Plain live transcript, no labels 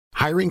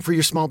Hiring for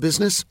your small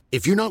business?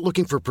 If you're not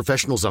looking for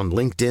professionals on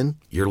LinkedIn,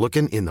 you're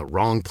looking in the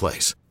wrong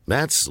place.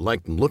 That's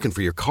like looking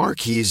for your car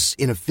keys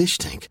in a fish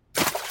tank.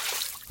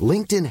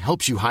 LinkedIn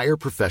helps you hire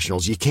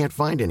professionals you can't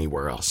find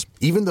anywhere else,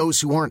 even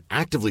those who aren't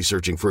actively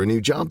searching for a new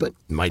job but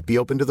might be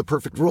open to the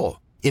perfect role.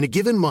 In a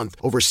given month,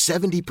 over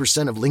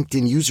 70% of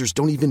LinkedIn users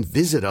don't even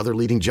visit other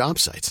leading job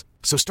sites.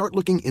 So start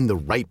looking in the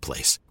right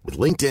place. With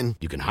LinkedIn,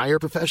 you can hire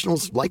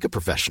professionals like a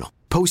professional.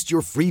 Post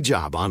your free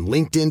job on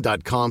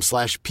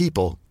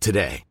linkedin.com/people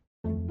today.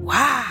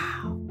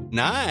 Wow.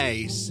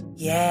 Nice.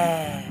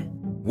 Yeah.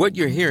 What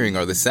you're hearing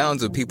are the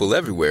sounds of people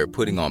everywhere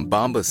putting on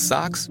Bombas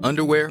socks,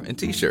 underwear, and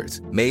T-shirts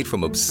made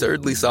from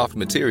absurdly soft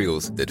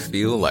materials that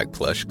feel like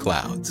plush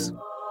clouds.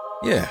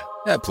 Yeah,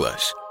 that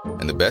plush.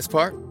 And the best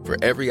part? For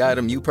every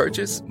item you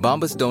purchase,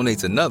 Bombas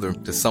donates another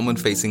to someone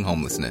facing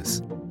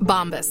homelessness.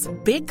 Bombas.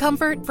 Big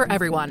comfort for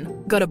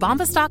everyone. Go to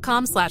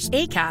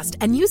bombas.com/ACAST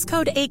and use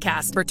code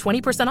ACAST for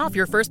 20% off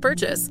your first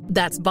purchase.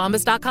 That's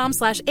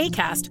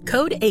bombas.com/ACAST.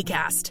 Code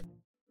ACAST.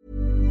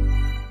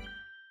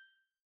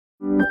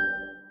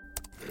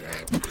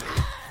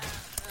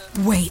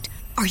 Wait,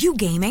 are you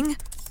gaming?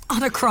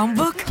 On a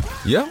Chromebook?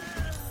 Yep.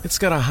 It's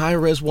got a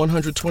high-res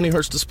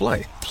 120Hz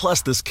display,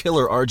 plus this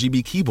killer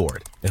RGB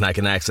keyboard. And I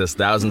can access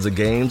thousands of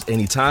games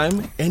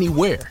anytime,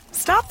 anywhere.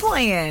 Stop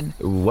playing.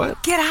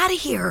 What? Get out of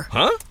here.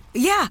 Huh?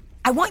 Yeah,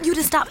 I want you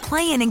to stop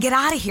playing and get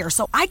out of here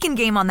so I can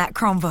game on that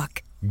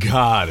Chromebook.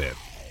 Got it.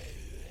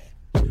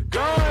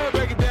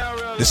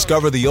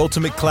 Discover the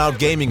ultimate cloud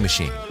gaming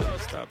machine.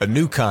 A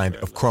new kind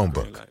of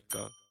Chromebook.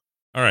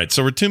 All right,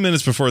 so we're 2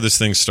 minutes before this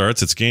thing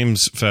starts. It's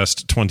Games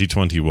Fest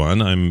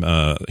 2021. I'm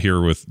here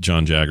with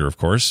John Jagger, of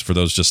course. For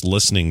those just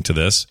listening to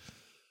this,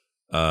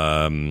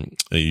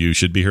 you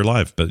should be here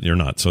live, but you're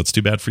not, so it's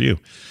too bad for you.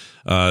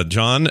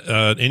 John,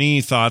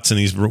 any thoughts in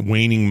these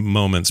waning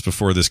moments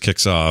before this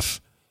kicks off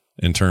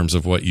in terms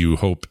of what you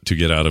hope to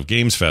get out of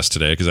Games Fest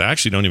today? Because I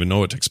actually don't even know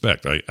what to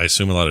expect. I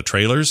assume a lot of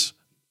trailers,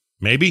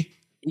 maybe?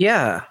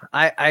 Yeah,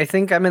 I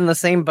think I'm in the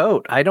same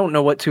boat. I don't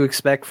know what to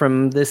expect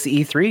from this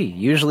E3.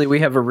 Usually we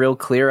have a real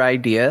clear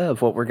idea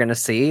of what we're going to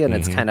see, and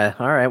it's kind of,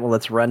 all right, well,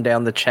 let's run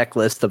down the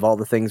checklist of all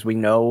the things we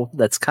know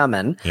that's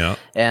coming. Yeah.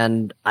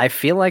 And I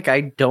feel like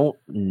I don't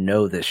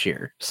know this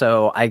year.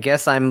 So I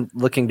guess I'm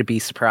looking to be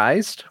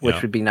surprised,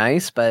 which would be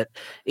nice, but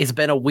it's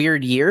been a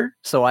weird year.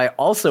 So I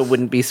also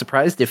wouldn't be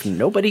surprised if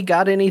nobody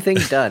got anything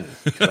done.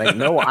 I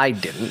know I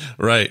didn't.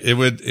 Right. It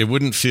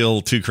wouldn't feel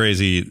too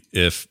crazy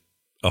if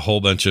a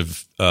whole bunch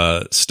of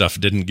stuff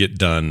didn't get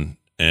done,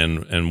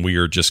 and we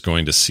are just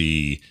going to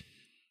see,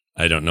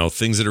 I don't know,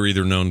 things that are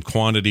either known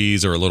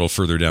quantities or a little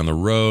further down the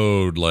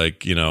road,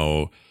 like, you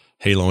know,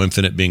 Halo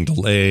Infinite being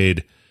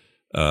delayed.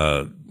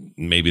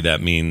 Maybe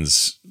that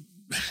means,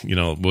 you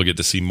know, we'll get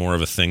to see more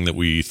of a thing that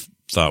we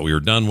thought we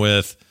were done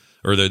with,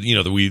 or that, you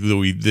know,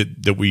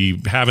 that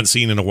we haven't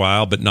seen in a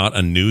while, but not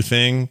a new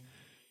thing.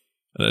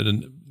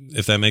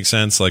 If that makes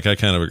sense, like I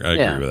agree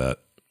with that.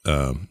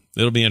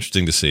 It'll be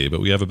interesting to see,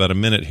 but we have about a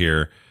minute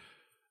here.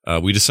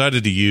 We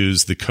decided to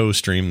use the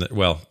co-stream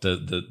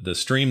the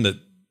stream that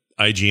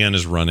IGN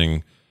is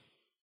running.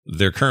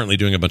 They're currently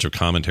doing a bunch of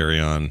commentary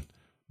on,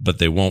 but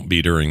they won't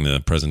be during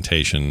the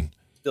presentation.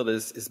 Still,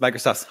 is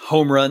Microsoft's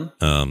home run.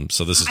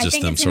 So this is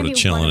just them sort of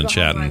chilling and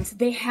chatting.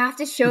 They have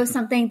to show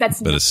something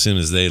that's. But as soon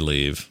as they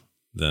leave,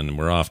 then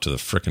we're off to the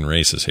frickin'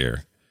 races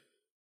here.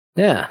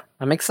 Yeah,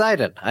 I'm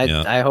excited.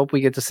 I hope we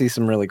get to see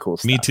some really cool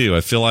stuff. Me too.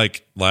 I feel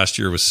like last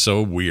year was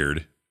so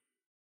weird.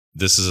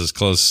 This is as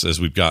close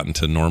as we've gotten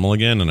to normal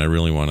again, and I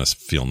really want to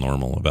feel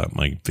normal about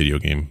my video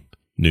game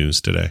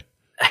news today.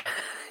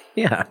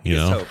 Yeah, you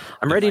know,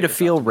 I'm ready to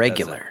feel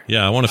regular.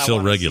 Yeah, I want to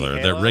feel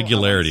regular. That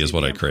regularity is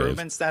what I crave.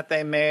 Improvements that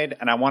they made,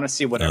 and I want to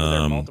see whatever their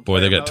multiplayer. Boy,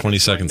 they got 20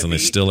 seconds, and they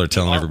still are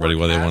telling everybody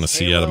what they want to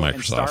see out of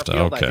Microsoft.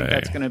 Okay, I think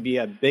that's going to be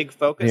a big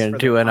focus. You're going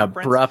to do an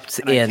abrupt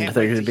end.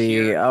 They're going to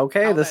be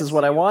this is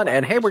what I want,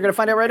 and hey, we're going to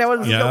find out right now what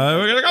this is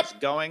we're going to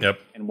going. Yep.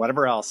 And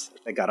whatever else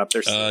they got up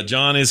their sleeve.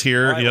 John is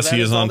here. Yes, he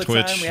is on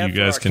Twitch. You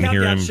guys can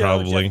hear him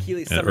probably.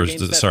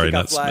 Sorry,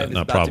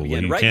 not probably.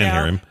 You can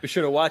hear him. Be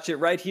sure to watch it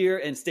right here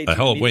and stay tuned. I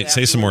hope. Wait,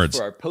 say some words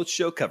for our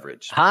post-show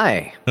coverage.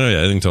 Hi. Oh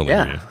yeah, I think totally.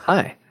 Yeah.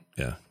 Hi.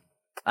 Yeah.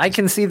 I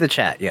can see the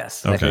chat.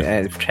 Yes.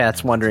 Okay.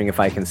 Chat's wondering if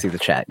I can see the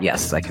chat.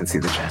 Yes, I can see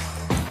the chat.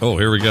 Oh,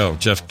 here we go.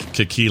 Jeff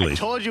Keighley. I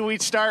told you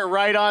we'd start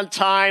right on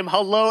time.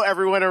 Hello,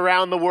 everyone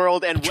around the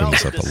world, and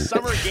welcome to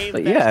Summer Game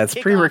Fest. Yeah, it's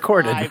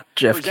pre-recorded.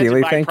 Jeff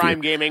Keighley, thank you.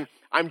 Prime Gaming.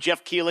 I'm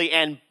Jeff Keighley,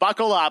 and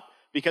buckle up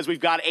because we've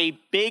got a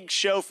big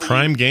show for you.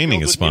 Prime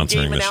Gaming is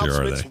sponsoring this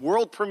year, are they?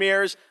 World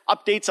premieres,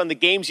 updates on the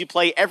games you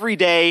play every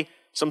day,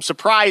 some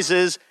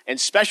surprises,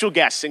 and special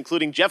guests,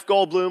 including Jeff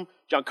Goldblum,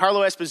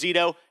 Giancarlo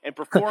Esposito, and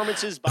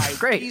performances by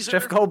Great, Weezer,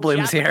 Jeff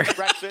Goldblum's here.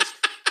 Breakfast,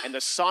 and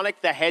the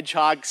Sonic the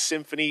Hedgehog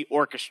Symphony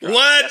Orchestra.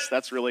 What? Yes,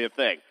 that's really a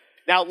thing.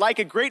 Now, like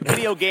a great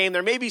video game,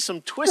 there may be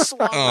some twists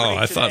along the way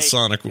I today, thought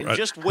Sonic. and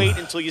just wait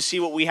until you see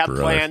what we have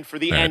planned for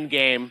the end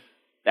game.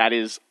 That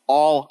is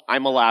all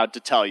I'm allowed to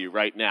tell you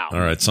right now. All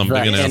right, some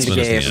big announcement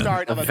at the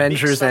end.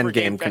 Avengers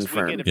Endgame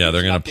confirmed. Yeah,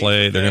 they're gonna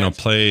play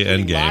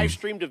Endgame. Live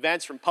streamed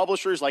events from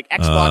publishers like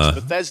Xbox,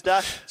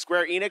 Bethesda,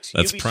 Square Enix,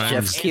 That's Ubisoft. Prime.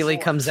 Jeff Keighley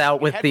comes out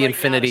with the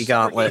Infinity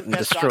Gauntlet and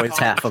destroys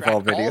half of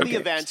all video the games.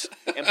 events,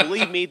 and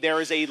believe me, there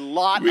is a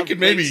lot We of could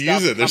great maybe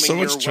stuff use it. There's so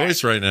coming much your way.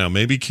 choice right now.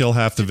 Maybe kill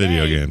half the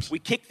video games. We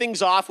kick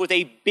things off with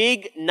a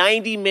big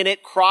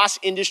 90-minute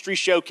cross-industry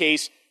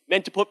showcase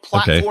meant to put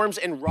platforms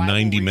and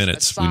rivalries 90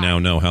 minutes. aside. We now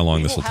know how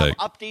long this will have take.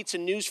 Updates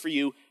and news for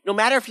you, no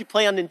matter if you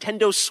play on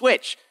Nintendo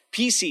Switch,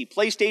 PC,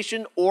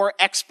 PlayStation, or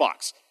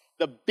Xbox.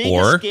 The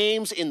biggest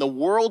games in the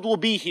world will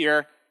be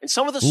here, and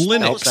some of the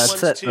smallest That's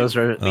ones it. too.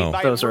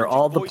 Those are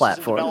all the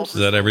platforms. Is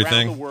that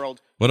everything?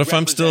 What if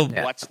I'm still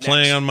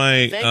playing on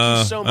my,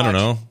 I don't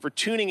know, for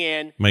tuning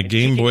in my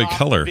Game Boy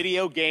Color?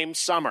 Video game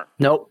summer.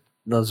 Nope.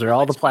 Those are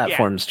all the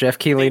platforms. Jeff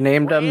Keighley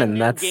named them,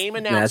 and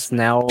that's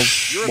now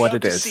what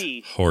it is.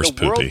 Horse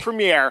the world poopy.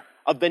 premiere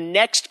of the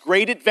next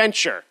great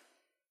adventure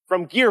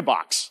from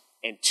Gearbox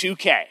and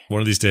 2K.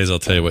 One of these days, I'll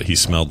tell you what he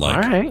smelled like.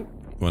 All right.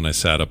 When I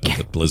sat up at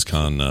the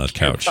BlizzCon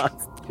couch.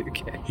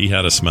 Okay. He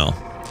had a smell.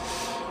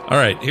 All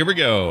right, here we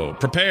go.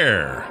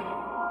 Prepare.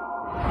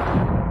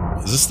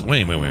 Is this...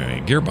 Wait.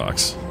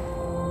 Gearbox.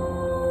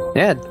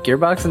 Yeah,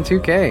 Gearbox and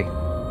 2K.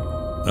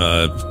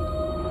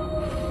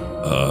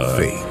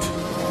 Fate.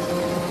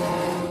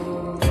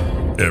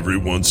 Every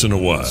once in a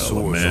while,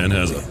 a man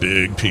has a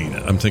big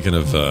peanut. I'm thinking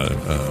of...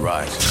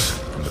 right.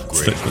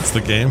 What's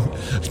the game?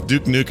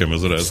 Duke Nukem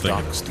is what I was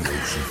thinking.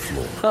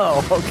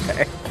 Oh,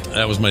 okay.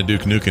 That was my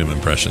Duke Nukem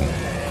impression.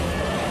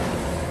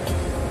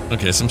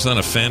 Okay, some kind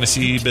of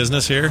fantasy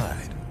business here.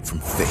 From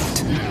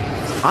fate.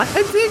 I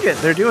dig it.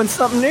 They're doing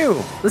something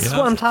new. This is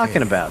what I'm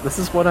talking about. This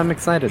is what I'm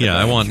excited about. Yeah,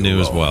 I want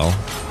new as well.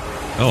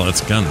 Oh,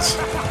 that's guns.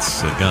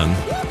 That's a gun.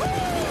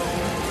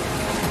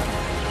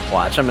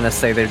 Watch, I'm going to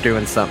say they're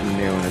doing something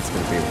new, and it's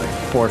going to be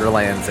like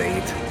Borderlands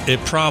 8. It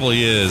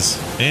probably is.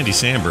 Andy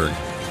Samberg,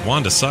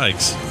 Wanda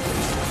Sykes,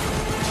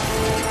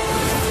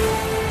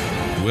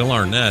 Will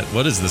Arnett.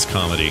 What is this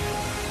comedy?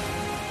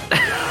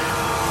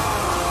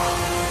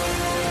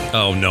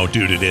 Oh, no,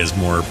 dude, it is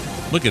more...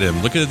 Look at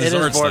him. Look at his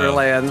art style. It is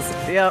Borderlands.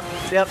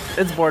 Yep,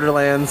 it's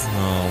Borderlands.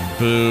 Oh,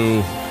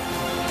 boo.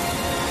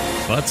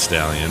 Butt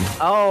Stallion.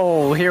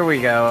 Oh, here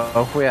we go.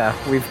 Oh, yeah,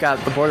 we've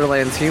got the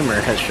Borderlands humor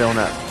has shown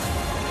up.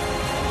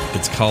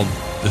 It's called...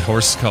 The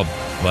horse is called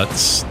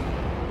Butts...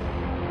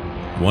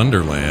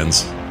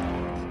 Wonderlands.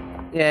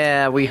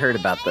 Yeah, we heard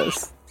about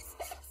this.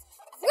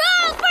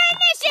 Roll for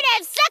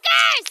initiative,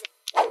 suckers!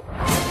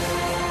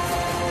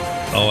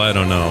 Oh, I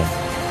don't know.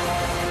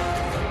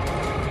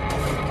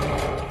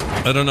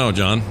 I don't know,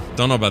 John.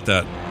 Don't know about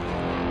that.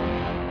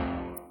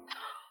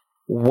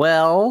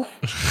 Well...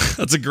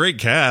 That's a great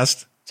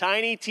cast.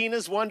 Tiny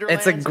Tina's Wonderland.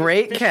 It's a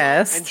great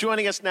cast. And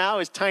joining us now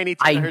is Tiny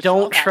Tina herself. I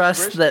don't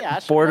trust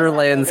that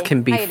Borderlands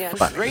can be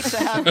fun. Great to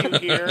have you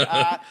here.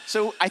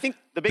 So I think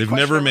the big They've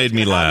question never made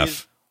me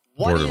laugh.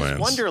 What Borderlands. is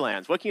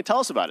Wonderlands? What can you tell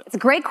us about it? It's a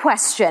great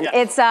question.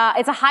 Yeah. It's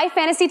a high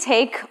fantasy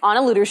take on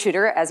a looter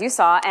shooter, as you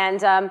saw.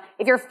 And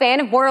if you're a fan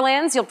of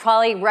Borderlands, you'll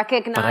probably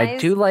recognize. But I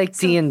do like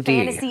D&D,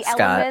 fantasy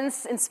Scott.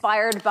 Elements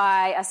inspired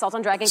by Assault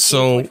on Dragon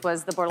So, Keys, which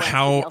was the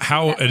Borderlands.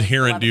 how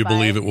adherent do you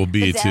believe it will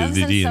be to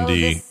the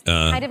D&D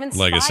kind of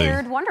legacy?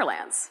 inspired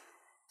Wonderlands.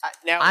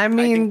 Now, I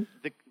mean,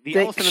 the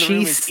elephant in the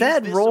room is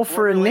said this roll a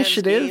for Borderlands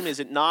initiative. Game? Is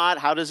it not?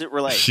 How does it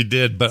relate? She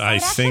did, but I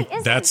think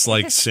that's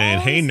like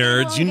saying, hey,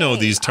 nerds, you know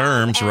these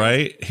terms,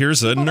 right?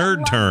 Here's a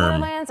nerd term.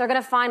 Borderlands are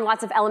going to find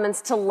lots of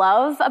elements to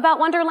love about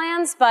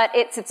Wonderlands, but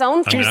it's its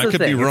own thing. I mean, I could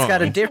be wrong. It's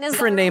got a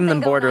different name than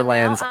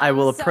Borderlands. I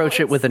will approach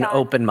it with an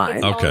open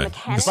mind. Okay.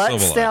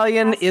 Butt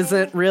Stallion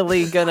isn't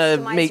really going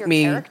to make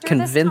me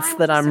convinced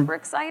that I'm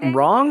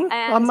wrong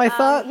on my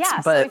thoughts.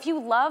 Yeah, but so if you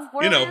love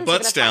Borderlands,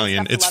 Butt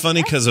Stallion, it's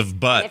funny because of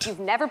butt. If you've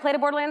never played a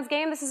Borderlands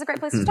game, this is a great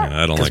place to start.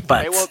 I don't like Okay,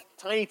 butts. well,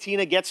 Tiny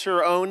Tina gets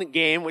her own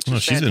game, which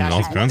is she's fantastic. in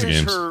all kinds of What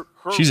is games. her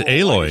She's role?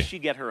 Aloy. Why does she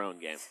get her own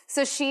game?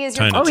 So she is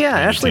Tiny your Tina.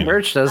 Ashley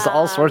Birch does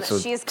all sorts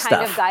of She is kind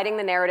stuff. of guiding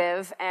the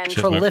narrative and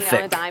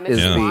Prolific is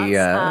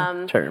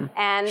the term.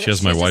 And She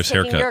has my she's wife's just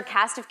taking haircut. your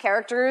cast of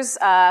characters,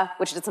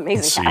 which is an amazing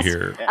Let's see cast,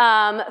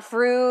 here.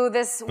 through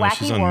this wacky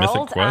she's on world,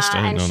 Mythic Quest. I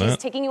didn't and know she's that.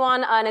 taking you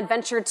on an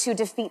adventure to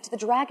defeat the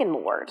Dragon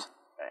Lord.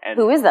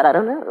 Who is that? I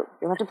don't know.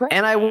 You'll have to play.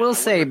 And I will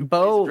say,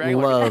 Bo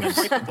loves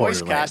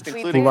Voice cast, Borderlands.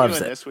 including Loves you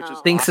in it. this, which is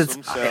Thinks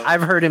awesome. it's. So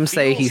I've heard him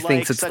say he feels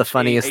thinks like it's the such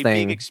funniest a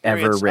big thing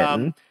ever experience.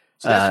 written.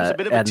 So that's just a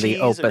bit of a And the tease,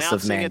 opus of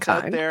announcing it's out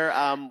mankind. there.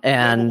 When will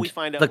And we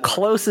find out the more?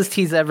 closest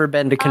he's ever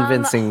been to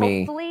convincing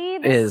me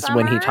is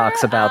when he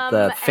talks about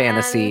the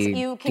fantasy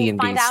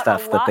D&D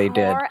stuff that they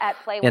did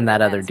in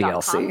that other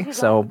DLC.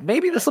 So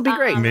maybe this will be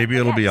great. Maybe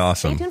it'll be Stay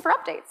awesome. tuned for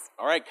updates.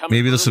 All right,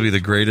 Maybe this will be the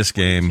greatest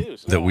game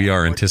that we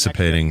are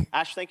anticipating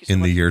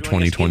in the year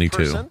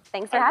 2022.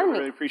 Thanks for having me.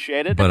 Really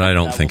appreciate it. But I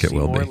don't We'll think it see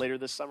will more be. later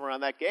this summer on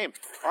that game.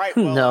 All right,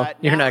 well, No,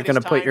 you're now not it going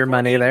is to put time your for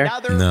money there.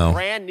 Another No.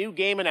 brand new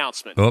game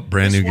announcement. Oh,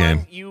 brand This new one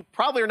game. You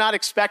probably are not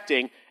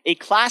expecting. A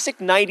classic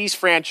 90s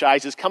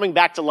franchise is coming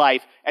back to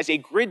life as a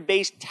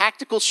grid-based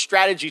tactical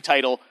strategy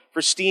title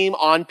for Steam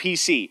on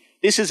PC.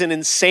 This is an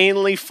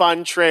insanely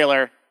fun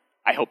trailer.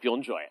 I hope you'll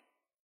enjoy it.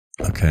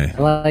 Okay.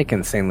 I like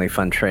insanely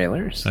fun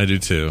trailers. I do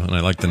too, and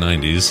I like the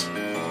 90s.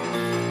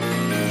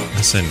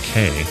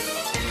 SNK.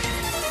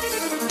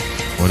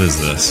 What is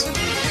this?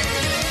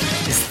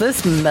 Is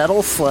this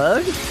Metal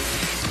Slug?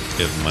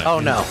 It might Oh,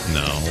 be. no.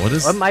 No. What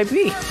is What might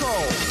be?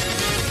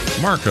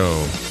 Marco?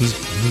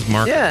 Who's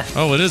Marco? Yeah.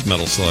 Oh, it is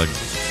Metal Slug.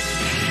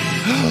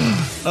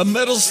 A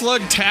Metal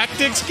Slug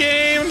Tactics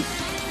game?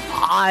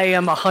 I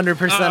am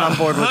 100% on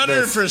board with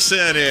this.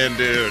 100% in,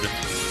 dude.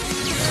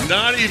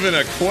 Not even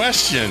a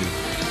question.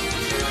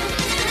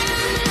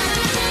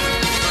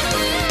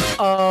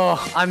 Oh,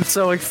 I'm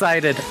so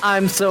excited.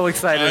 I'm so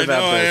excited I about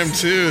know I this. am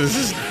too. This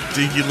is a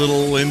dinky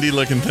little indie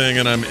looking thing,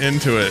 and I'm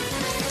into it.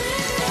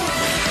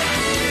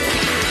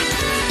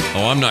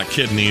 Oh, I'm not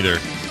kidding either.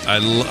 I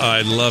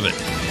love it.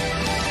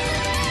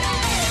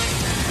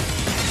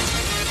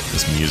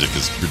 This music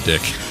is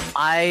ridiculous.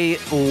 I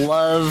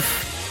love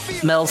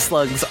Metal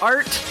Slug's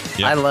art.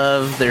 Yep. I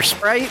love their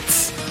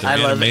sprites. Their I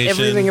love animation.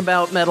 everything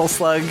about Metal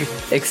Slug,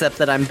 except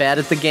that I'm bad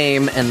at the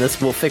game, and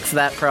this will fix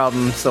that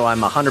problem, so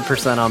I'm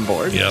 100% on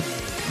board. Yep.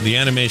 The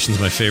animation's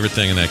my favorite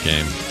thing in that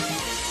game.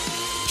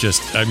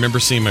 I remember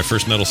seeing my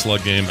first Metal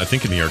Slug game, I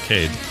think in the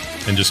arcade,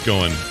 and just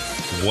going,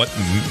 what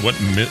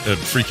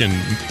freaking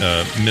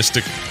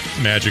mystic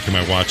magic am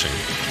I watching?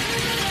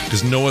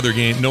 Because no other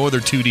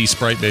 2D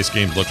sprite-based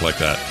game looked like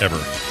that, ever.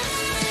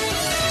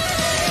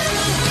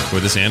 Boy,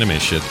 this anime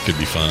shit could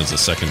be fun as a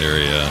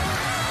secondary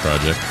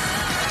project.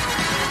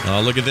 Oh,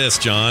 look at this,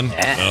 John.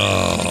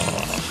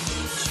 Oh.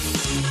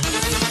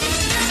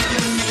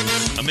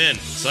 I'm in.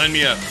 Sign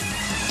me up.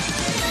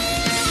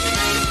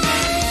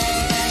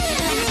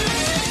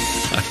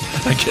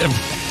 I can't.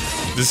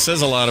 This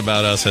says a lot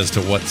about us as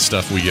to what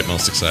stuff we get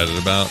most excited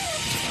about.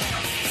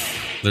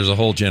 There's a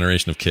whole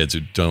generation of kids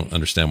who don't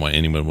understand why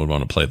anyone would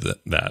want to play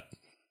that.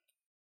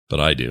 But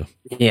I do.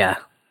 Yeah.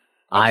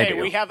 I Okay,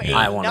 do. we have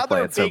I wanna play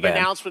another it so big bad.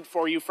 announcement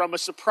for you from a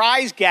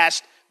surprise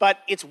guest, but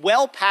it's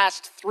well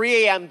past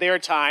 3 a.m. their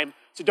time,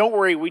 so don't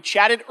worry. We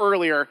chatted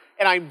earlier,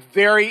 and I'm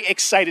very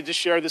excited to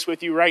share this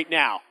with you right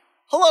now.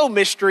 Hello,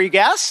 mystery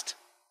guest.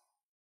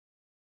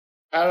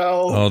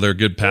 Hello. Oh, they're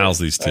good pals,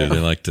 these two. They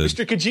like to.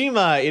 Mr.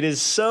 Kojima, it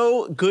is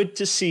so good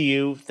to see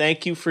you.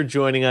 Thank you for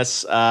joining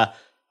us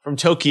from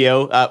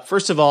Tokyo.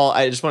 First of all,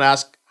 I just want to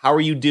ask, how are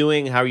you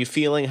doing? How are you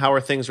feeling? How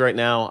are things right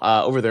now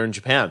over there in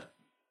Japan?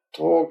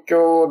 東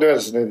京ではで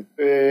すね、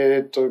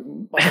Yep.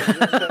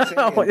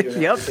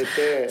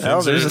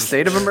 Well, there's a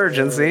state of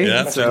emergency.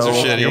 Yeah, so things are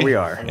shitty. here we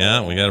are.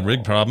 Yeah, we got a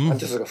big problem. 患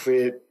者数が増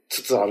え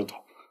つつあると。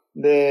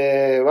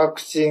で、ワ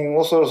クチン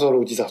をそろそろ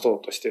打ち出そ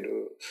うとして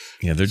る。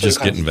 Yeah, they're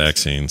just getting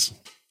vaccines.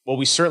 Well,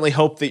 we certainly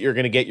hope that you're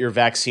going to get your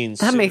vaccine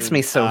That soon. makes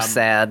me so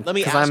sad let me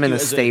because ask I'm in you a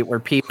as a state where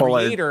people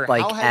creator, are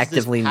like how has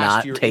actively this past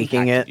not year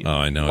taking it. Oh,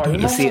 I know. It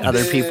You see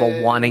other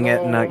people wanting it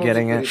and not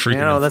getting it. You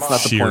know, that's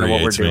not the point of what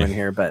we're Infuriates me. doing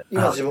here, but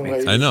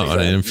I know.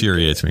 It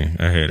infuriates me.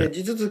 I hate で、 it.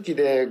 地続き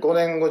で5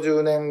年後、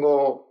10年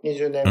後、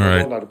20年後 All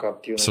どうなるか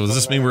っていう right. のを So does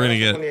this mean we're going to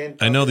get...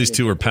 I know these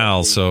two are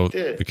pals, so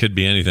it could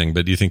be anything,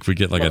 but do you think we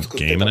get like a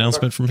game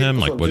announcement from him?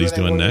 Like what he's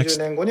doing 10 next?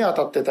 年後に当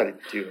たってたりっ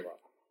ていうのが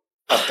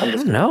あったんで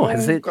す I け don't ど、 know.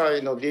 Is it 今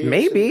回の DLC に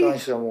maybe 関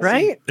してはもう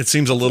right? It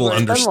seems a little It's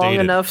been long understated.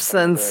 enough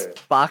since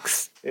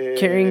box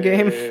carrying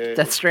game,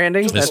 Death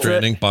Stranding. Death That's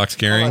Stranding, it. box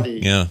carrying.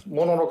 Yeah.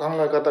 物の考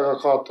え方が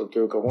変わったと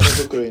いうか、もの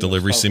づくりの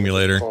Delivery スタンスが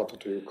simulator. 変わった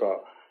というか、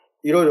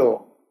いろい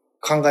ろ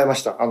考えま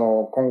した。今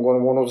後の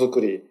ものづく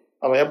り。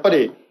やっぱ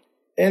り、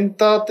エン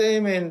ターテイ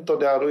ンメント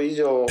である以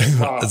上、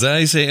まあ Is that how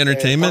you say 楽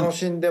entertainment?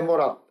 しんでも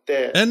らっ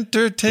て、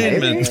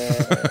 Entertainment.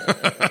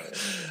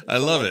 I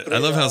love it. I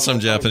love how some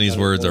Japanese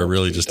words are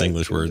really just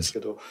English words.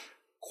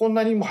 こん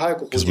なにも早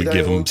く Because we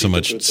give them so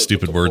much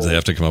stupid words, they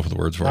have to come up with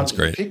words for it. It's フ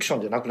great. ィクショ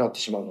ンじゃなくなって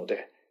しまうの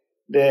で。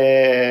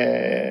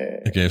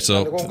で、 Okay,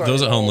 so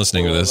those at home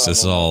listening to this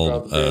is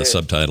all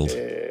subtitled,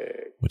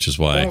 which is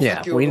why.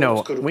 Yeah, we know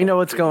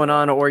what's going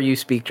on, or you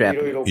speak い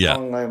ろいろ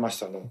Japanese. 考えまし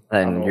たね。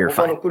 Then you're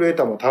他 fine. のクリエイ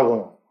ターも多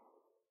分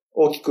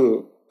大き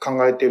く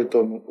考えていると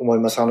思い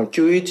ます。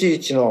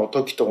911の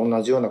時と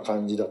同じような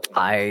感じだと。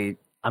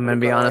I'm going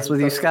to be honest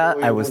with you,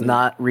 Scott. I was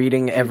not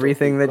reading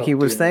everything that he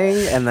was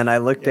saying, and then I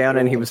looked down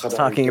and he was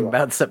talking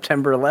about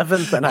September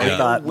 11th, and I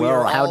thought,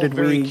 well, how did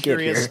we get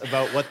curious here?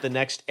 about what the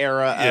next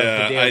era of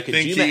Yeah, Hideo I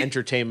think Kojima he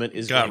entertainment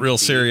is got going real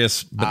to be.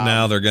 serious, but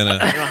now they're I don't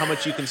gonna. know how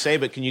much you can say,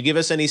 but can you give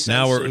us any sense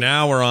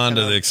Now we're on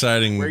to the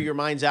exciting where your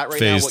mind's at right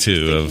phase now, what you're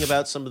 2 thinking of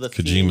about some of the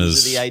themes or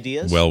Kojima's the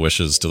ideas? well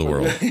wishes to the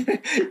world.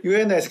 言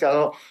えないですけ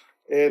ど、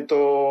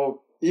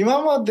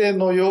今まで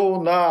のよ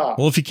うな、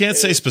 Well, if you can't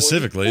say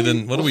specifically,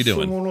 then what are we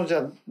も doing? のじ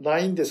ゃな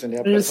いんですよね。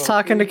やっぱ You're り just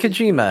talking to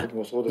Kojima.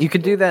 You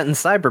could do that in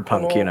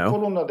Cyberpunk, you コ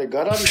know. ロナで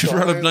ガラリ You と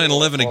brought up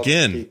 9/11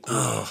 again.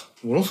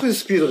 ものすごい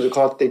スピードで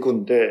変わっていく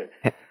んで、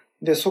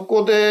で、そ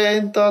こでエ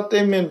ンターテ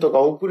インメント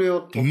が遅れ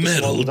を取って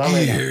しまうとダ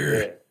メなん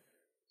で、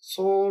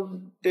そ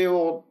れ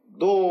を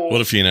What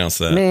if he announced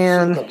that?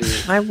 Man,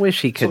 I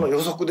wish he could.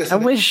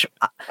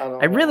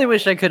 I really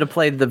wish I could have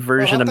played the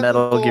version of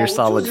Metal Gear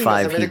Solid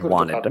 5 he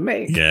wanted to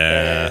make.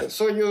 Yeah.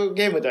 The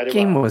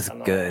game was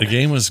good. The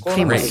game was great.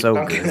 Game was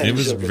so good. It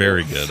was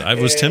very good. I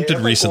was tempted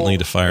recently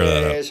to fire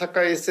that up,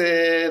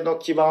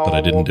 but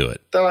I didn't do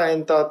it.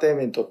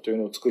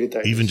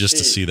 Even just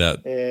to see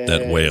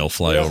that whale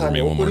fly over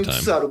me one more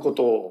time.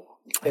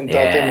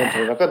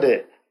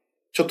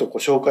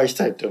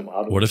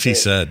 What if he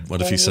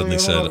suddenly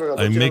said,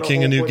 I'm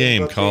making a new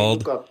game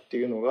called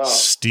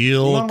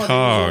Steel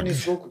Cog. And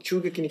it's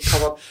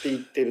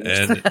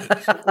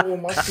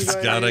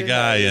got a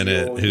guy in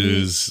it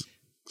who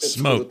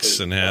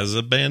smokes and has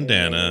a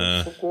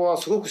bandana.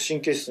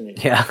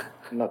 Yeah.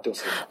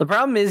 The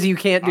problem is you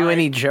can't do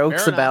any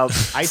jokes about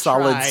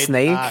Solid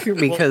Snake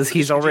because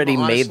he's already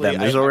made them.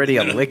 There's already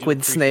a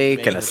liquid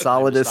snake and a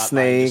solidus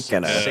snake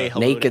and a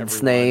naked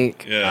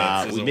snake.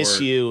 We miss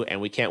you,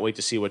 and we can't wait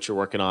to see what you're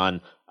working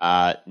on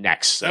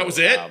next. So, that was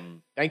it?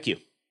 Thank you.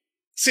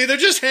 See, they're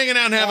just hanging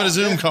out and having a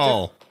Zoom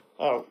call.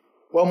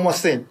 One more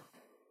thing.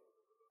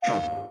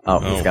 Oh,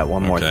 he's got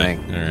one more thing.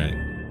 All right.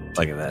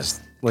 Look at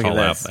this. Look at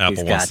this.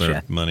 Apple wants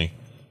their money.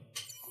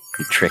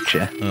 He tricked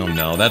you. Oh,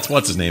 no. That's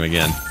what's his name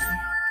again.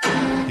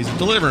 He's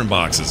delivering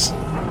boxes.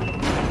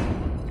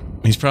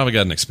 He's probably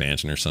got an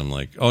expansion or something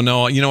like. Oh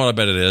no! You know what? I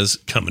bet it is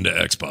coming to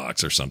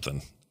Xbox or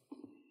something.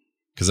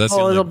 Because that's.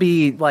 It'll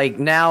be like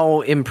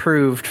now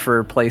improved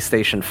for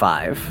PlayStation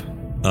 5.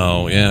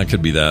 Oh yeah, it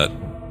could be that.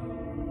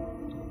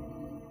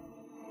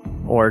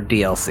 Or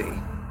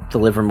DLC.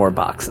 Deliver more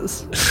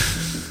boxes.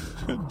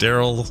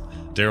 Daryl's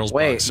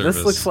box service.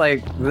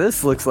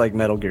 This looks like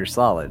Metal Gear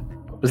Solid.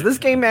 Was this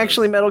game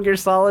actually Metal Gear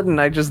Solid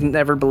and I just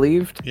never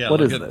believed? Yeah.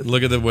 What is this?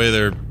 Look at the way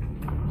they're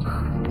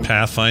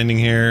pathfinding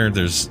here.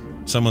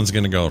 Someone's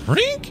gonna go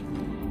rink.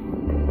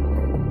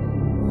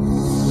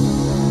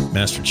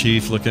 Master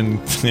Chief looking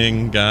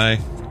thing guy.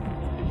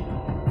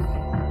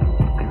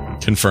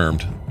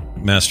 Confirmed.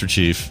 Master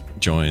Chief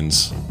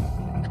joins.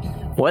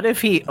 What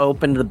if he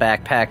opened the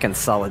backpack and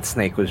Solid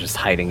Snake was just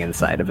hiding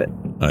inside of it?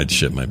 I'd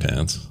shit my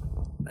pants.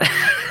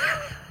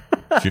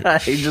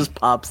 He just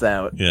pops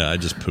out. Yeah, I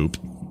just poop.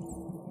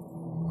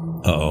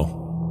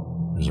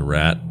 Uh-oh. There's a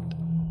rat.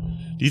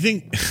 Do you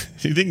think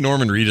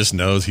Norman Reedus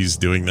knows he's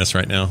doing this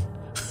right now?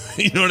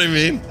 You know what I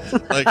mean?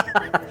 Like,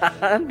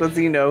 does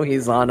he know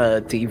he's on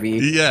a TV?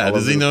 Yeah,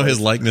 does he know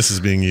his likeness is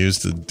being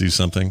used to do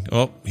something?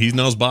 Oh, he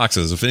knows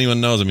boxes. If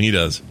anyone knows him, he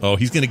does. Oh,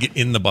 he's going to get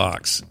in the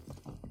box.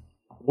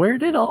 Where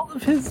did all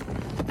of his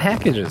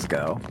packages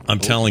go? I'm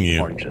telling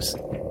you.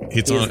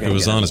 It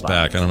was on his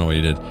back. I don't know what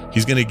he did.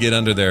 He's going to get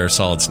under there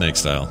Solid Snake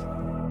style.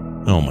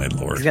 Oh, my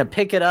Lord. He's going to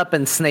pick it up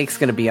and Snake's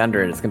going to be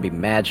under it. It's going to be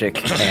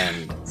Magic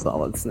and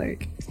Solid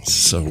Snake.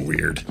 So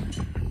weird.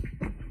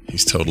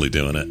 He's totally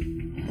doing it.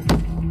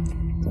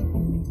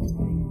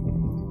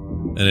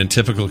 And in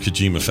typical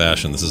Kojima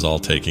fashion, this is all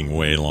taking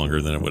way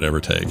longer than it would ever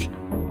take.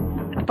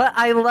 But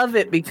I love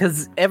it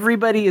because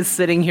everybody is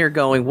sitting here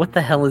going, what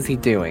the hell is he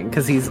doing?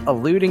 Because he's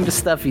alluding to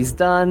stuff he's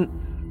done.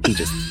 He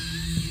just...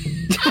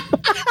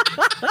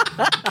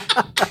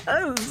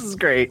 This is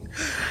great.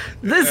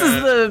 This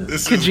is the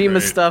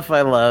Kojima stuff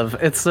I love.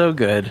 It's so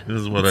good.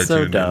 This is what I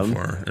tuned in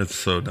for. It's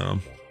so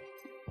dumb.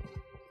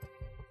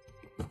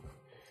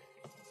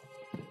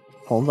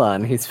 Hold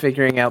on, he's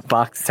figuring out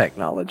box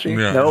technology.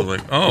 Yeah, nope,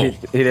 like, oh. he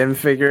didn't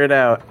figure it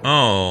out.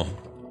 Oh,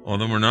 well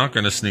then we're not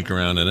going to sneak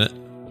around in it.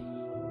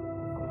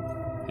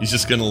 He's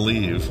just going to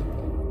leave.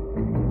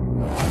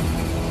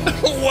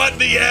 What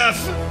the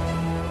F?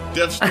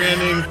 Death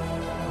Stranding?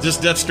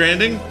 Just Death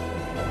Stranding?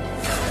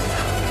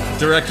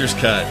 Director's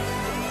cut.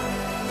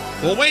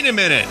 Well, wait a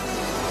minute.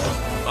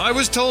 I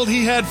was told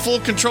he had full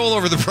control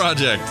over the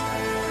project.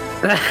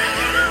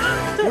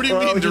 What do you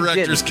mean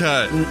director's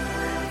cut?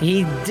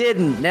 He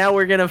didn't. Now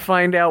we're going to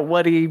find out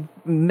what he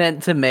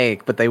meant to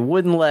make, but they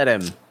wouldn't let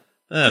him.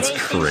 That's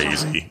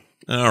crazy.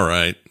 All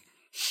right.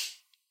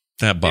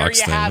 That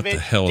box thing, what the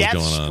hell is going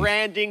on? Death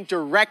Stranding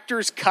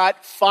director's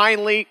cut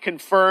finally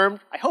confirmed.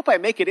 I hope I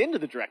make it into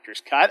the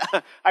director's cut.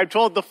 I'm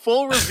told the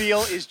full reveal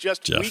is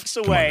just weeks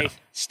away.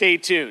 Stay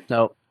tuned.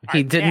 No,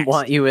 he didn't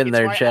want you in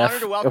there,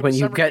 Jeff. When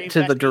you get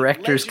to the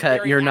director's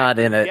cut, you're not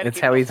in it. It's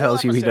how he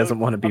tells you he doesn't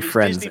want to be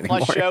friends Disney anymore.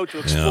 Plus show to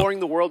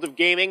exploring the world of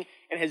gaming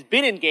and has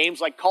been in games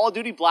like Call of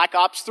Duty Black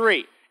Ops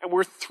 3. And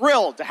we're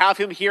thrilled to have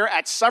him here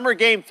at Summer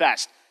Game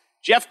Fest.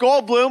 Jeff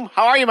Goldblum,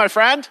 how are you, my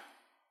friend?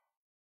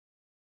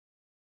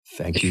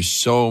 Thank you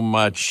so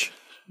much,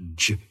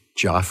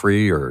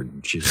 Joffrey or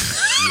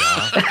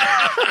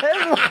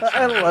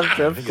I love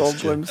Jeff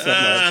Goldblum so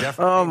much.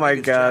 Oh my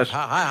gosh.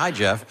 Hi,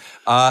 Jeff.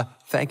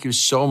 Thank you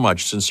so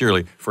much,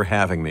 sincerely, for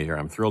having me here.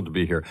 I'm thrilled to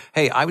be here.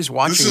 Hey, I was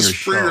watching your show. This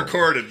is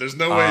pre-recorded. There's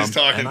no way he's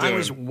talking to him. I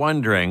was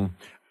wondering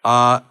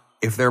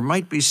if there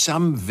might be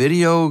some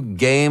video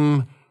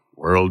game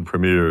world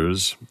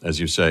premieres, as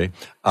you say.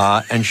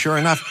 And sure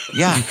enough,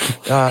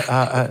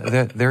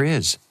 there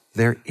is.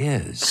 There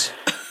is.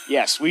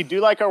 Yes, we do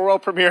like our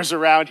world premieres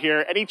around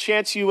here. Any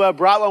chance you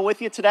brought one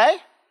with you today?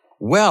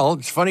 Well,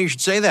 it's funny you should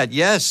say that.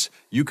 Yes,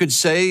 you could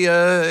say,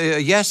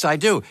 yes, I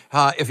do.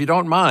 If you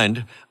don't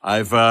mind,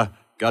 I've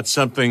got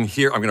something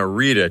here. I'm going to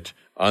read it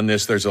on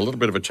this. There's a little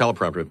bit of a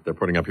teleprompter that they're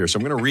putting up here, so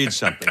I'm going to read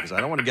something because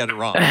I don't want to get it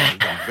wrong.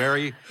 I'm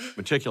very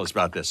meticulous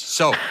about this.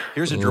 So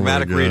here's a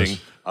dramatic reading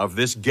of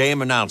this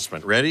game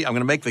announcement. Ready? I'm going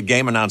to make the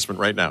game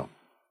announcement right now.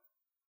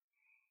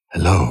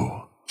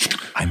 Hello.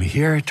 I'm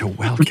here to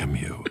welcome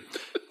you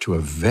to a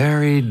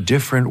very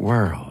different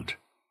world.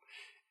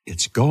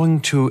 It's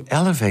going to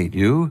elevate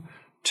you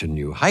to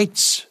new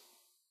heights.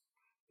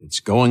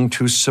 It's going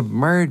to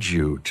submerge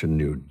you to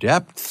new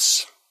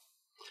depths.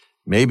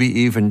 Maybe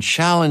even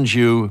challenge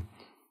you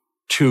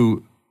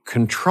to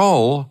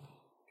control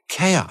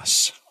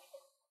chaos.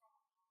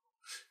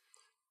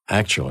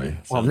 Actually,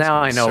 well, now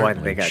I know why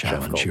they got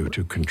challenge you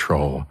to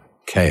control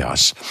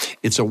chaos.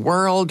 It's a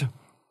world,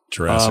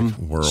 Jurassic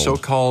World,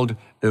 so-called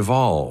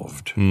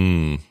evolved.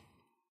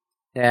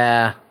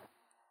 Yeah.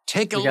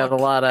 Take a look. We got a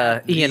lot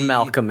of Ian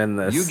Malcolm in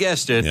this. You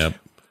guessed it. Yep.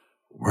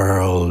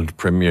 World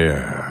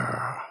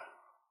premiere.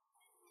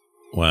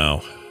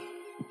 Wow.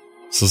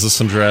 So is this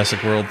some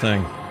Jurassic World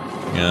thing?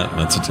 Yeah,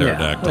 that's a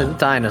pterodactyl. Yeah,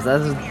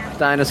 dinosaurs. That's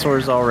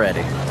dinosaurs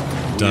already.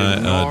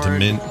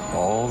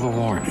 All the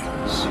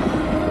warnings.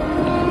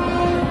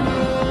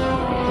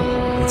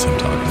 What's him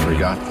talking about?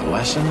 Forgot the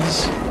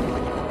lessons.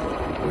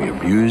 We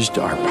abused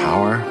our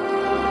power.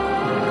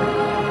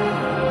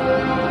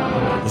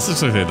 This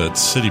looks like that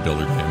city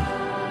builder game.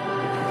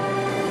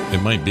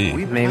 It might be.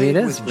 Maybe it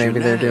is. Maybe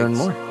they're doing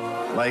more.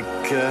 Like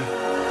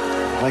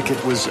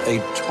it was a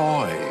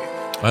toy.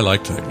 I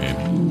liked that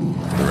game,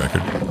 for the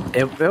record.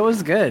 It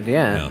was good,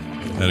 yeah.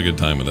 Had a good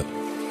time with it.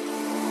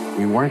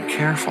 We weren't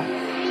careful.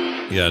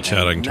 Yeah,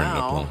 Chad, I can turn it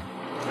up a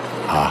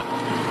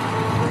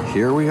little.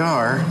 Here we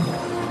are.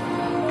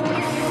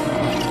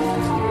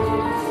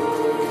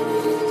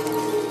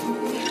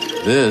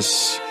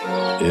 This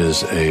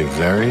is a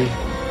very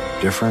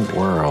different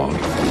world.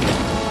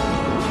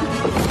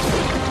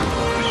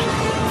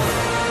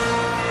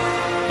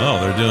 Oh,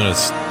 they're doing a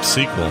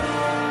sequel.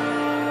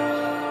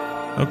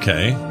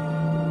 Okay.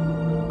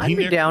 I'd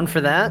be down for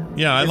that.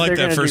 Yeah, I like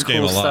that first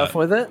game a lot. Stuff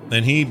with it.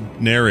 And he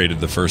narrated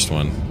the first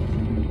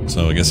one,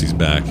 so I guess he's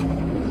back.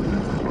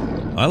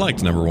 I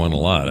liked number 1 a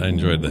lot. I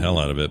enjoyed the hell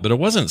out of it, but it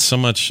wasn't so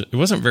much. It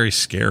wasn't very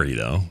scary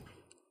though.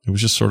 It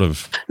was just sort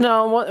of.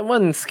 No, it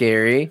wasn't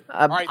scary.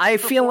 I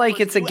feel like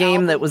it's a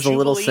game that was a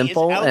little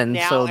simple, and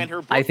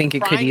so I think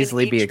it could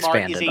easily be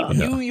expanded on.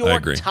 New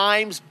York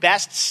Times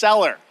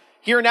bestseller.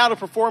 Here now to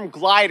perform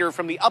Glider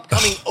from the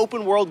upcoming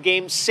open world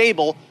game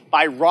Sable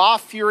by Raw,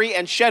 Fury,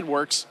 and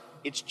Shedworks.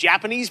 It's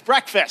Japanese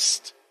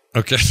Breakfast.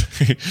 Okay.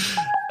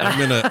 I'm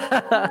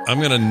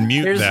gonna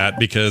mute that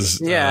because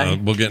we'll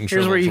get in trouble.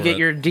 Here's where you get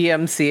your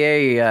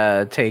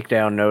DMCA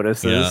takedown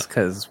notices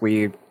because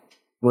we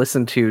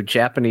listen to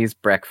Japanese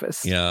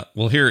Breakfast. Yeah.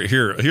 Well,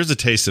 here's a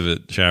taste of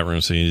it, chat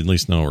room, so you at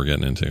least know what we're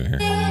getting into here.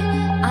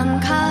 I'm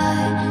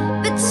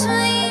caught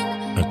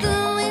between.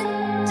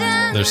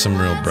 Okay. There's some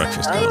real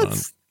breakfast going on.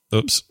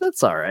 Oops.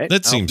 That's all right.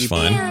 That seems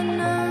fine.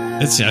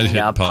 I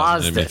hit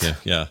pause and everything.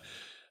 Yeah.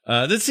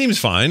 That seems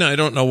fine. I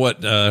don't know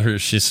what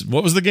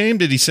what was the game?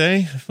 Did he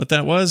say what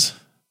that was?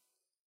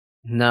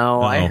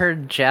 No, I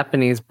heard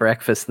Japanese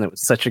Breakfast, and it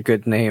was such a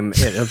good name,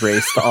 it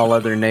erased all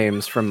other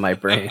names from my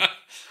brain.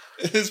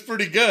 It's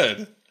pretty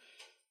good.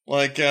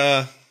 Like,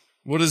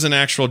 what is an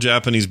actual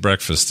Japanese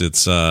breakfast? It's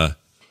some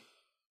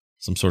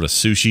sort of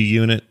sushi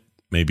unit,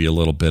 maybe a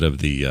little bit of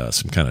the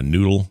some kind of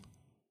noodle.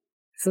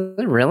 Is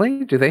it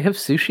really? Do they have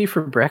sushi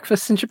for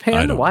breakfast in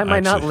Japan? Why am I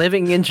not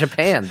living in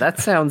Japan? That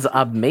sounds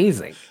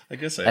amazing. I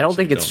guess I don't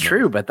think it's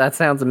true, but that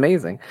sounds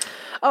amazing.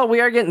 Oh, we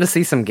are getting to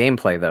see some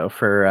gameplay though.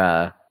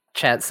 For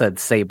chat said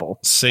Sable.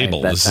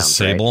 Sable. This is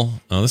Sable.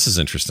 Great. Oh, this is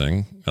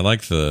interesting. I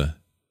like the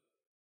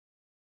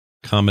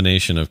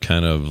combination of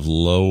kind of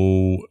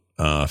low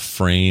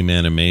frame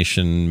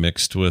animation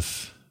mixed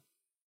with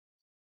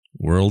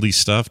worldy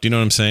stuff. Do you know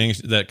what I'm saying?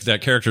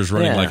 That character is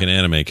running like an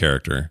anime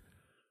character.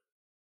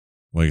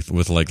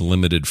 With like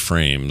limited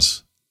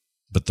frames,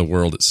 but the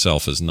world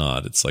itself is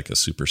not. It's like a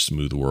super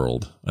smooth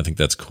world. I think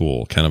that's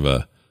cool. Kind of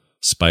a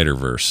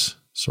Spider-Verse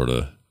sort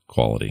of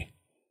quality.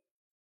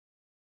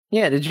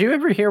 Yeah, did you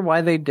ever hear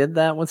why they did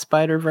that with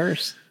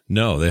Spider-Verse?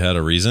 No, they had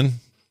a reason?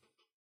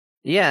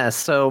 Yeah,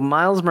 so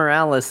Miles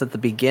Morales at the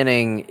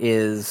beginning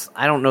is,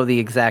 I don't know the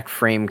exact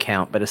frame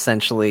count, but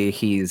essentially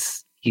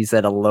he's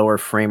at a lower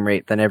frame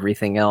rate than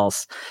everything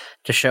else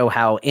to show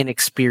how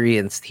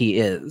inexperienced he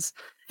is.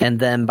 And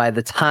then by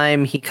the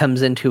time he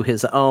comes into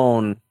his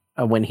own,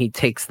 when he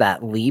takes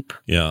that leap,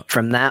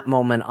 from that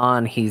moment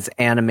on, he's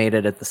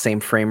animated at the same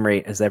frame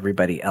rate as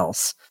everybody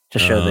else to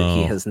show that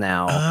he has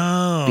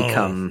now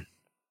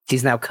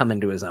he's now come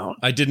into his own.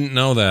 I didn't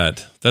know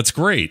that. That's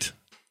great.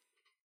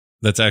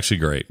 That's actually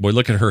great. Boy,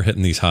 look at her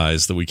hitting these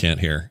highs that we can't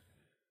hear.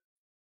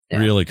 Yeah.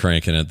 Really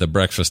cranking it. The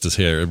breakfast is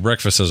here.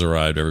 Breakfast has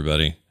arrived,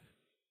 everybody.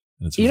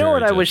 You know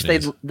what I wish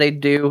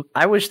they'd do?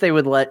 I wish they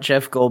would let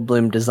Jeff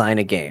Goldblum design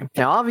a game.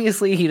 Now,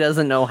 obviously, he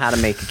doesn't know how to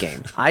make a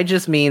game. I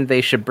just mean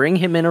they should bring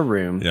him in a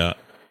room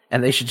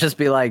And they should just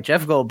be like,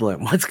 Jeff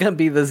Goldblum, what's going to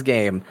be this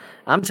game?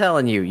 I'm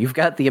telling you, you've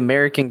got the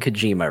American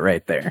Kojima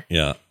right there.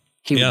 Yeah.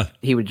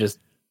 He would just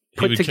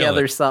put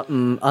together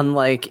something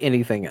unlike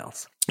anything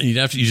else. You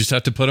just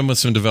have to put him with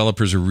some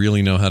developers who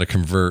really know how to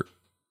convert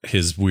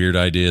his weird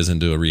ideas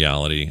into a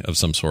reality of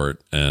some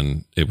sort,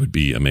 and it would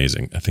be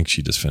amazing. I think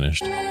she just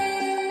finished.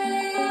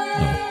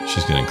 Oh,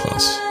 she's getting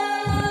close.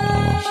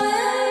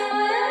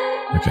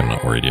 Okay, I'm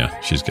not worried. Yeah,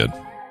 she's good.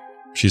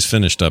 She's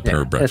finished up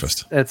her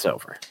breakfast. It's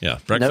over. Yeah,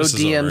 breakfast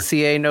is over. No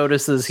DMCA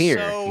notices here.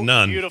 So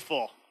None.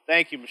 Beautiful.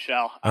 Thank you,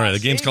 Michelle. All right, the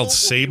game's called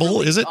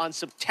Sable, is it? On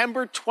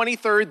September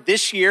 23rd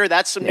this year.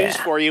 That's some news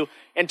for you.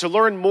 And to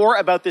learn more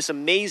about this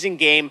amazing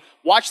game,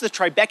 watch the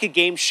Tribeca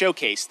Games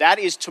Showcase. That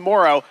is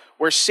tomorrow,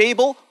 where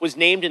Sable was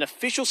named an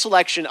official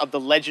selection of the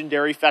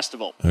Legendary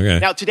Festival. Okay.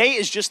 Now, today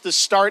is just the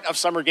start of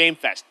Summer Game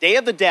Fest. Day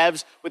of the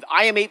Devs with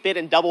IM8-Bit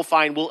and Double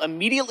Fine will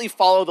immediately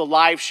follow the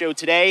live show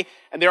today,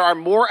 and there are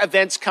more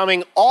events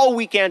coming all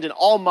weekend and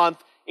all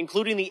month,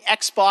 including the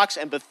Xbox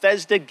and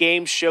Bethesda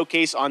Games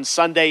Showcase on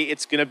Sunday.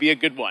 It's going to be a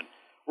good one.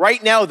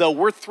 Right now, though,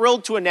 we're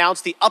thrilled to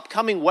announce the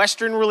upcoming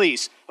Western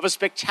release of a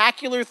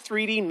spectacular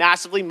 3D,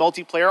 massively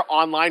multiplayer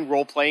online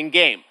role-playing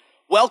game.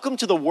 Welcome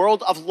to the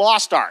world of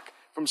Lost Ark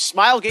from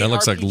Smilegate That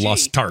looks RPG like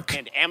Lost Ark.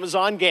 and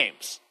Amazon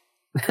Games.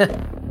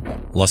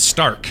 Lost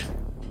Stark.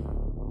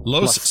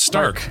 Los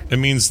Stark. It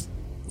means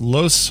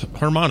Los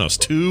Hermanos,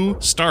 2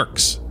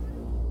 Starks.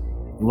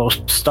 Los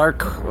Stark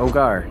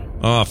Ogar.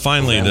 Oh,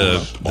 finally,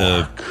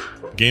 the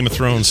Game of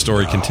Thrones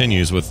story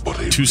continues with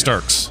 2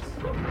 Starks.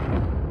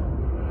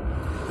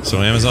 So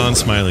Amazon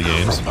Smiley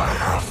Games.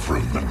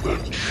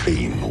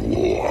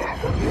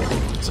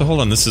 So hold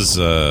on, this is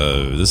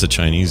a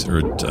Chinese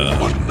or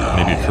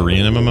maybe a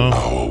Korean MMO?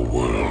 Our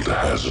world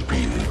has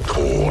been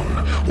torn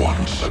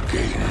once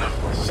again.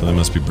 So they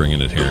must be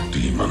bringing it here.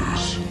 The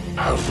demons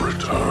have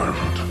returned.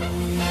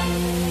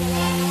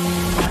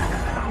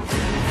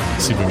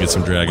 Let's see if we can get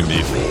some dragon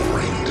beef.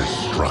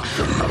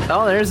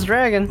 Oh, there's a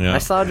dragon. Yeah. I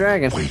saw a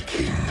dragon.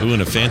 Ooh,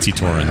 and a fancy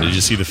Tauren. Did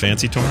you see the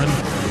fancy Tauren?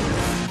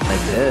 I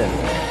did.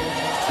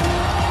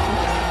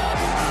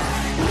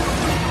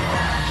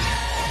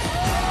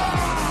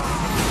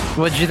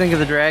 What did you think of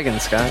the dragon,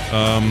 Scott?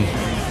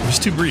 It was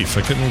too brief.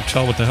 I couldn't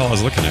tell what the hell I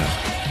was looking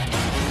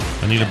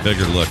at. I need a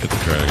bigger look at the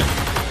dragon.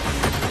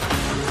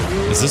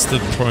 Is this the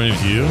point of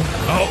view?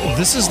 Oh,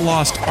 this is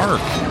Lost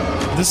Ark.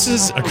 This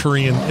is a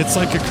Korean... It's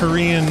like a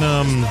Korean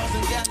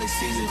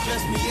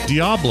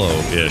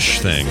Diablo-ish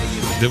thing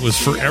that was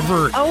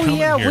forever coming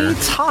yeah, here. we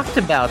talked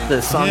about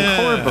this on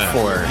Core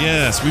before.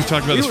 Yes, we've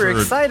talked about this We were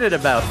for... excited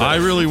about this. I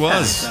really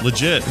was.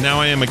 Legit. Now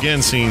I am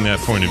again seeing that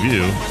point of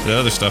view. The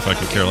other stuff I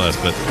could care less,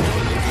 but...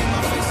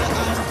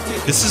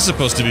 This is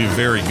supposed to be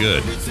very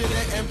good.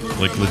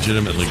 Like,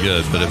 legitimately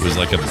good, but it was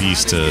like a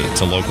beast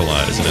to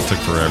localize, and it took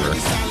forever.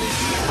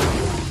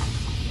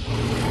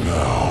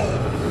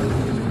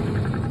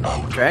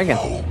 Dragon.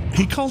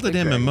 He called it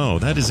MMO.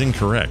 That is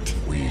incorrect.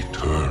 We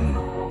turn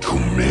to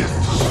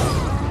myths.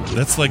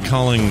 That's like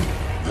calling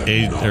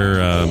that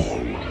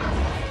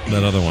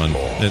other one.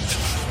 Can't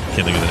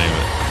think of the name of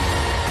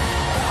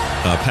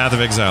it. Path of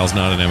Exile is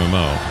not an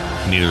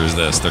MMO. Neither is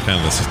this. They're kind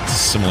of a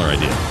similar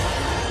idea.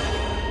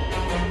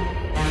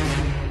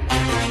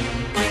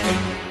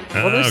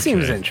 Well, this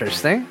seems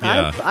interesting.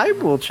 Yeah. I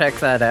will check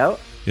that out.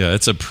 Yeah,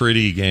 it's a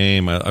pretty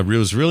game. I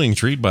was really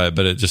intrigued by it,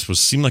 but it just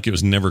seemed like it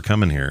was never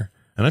coming here.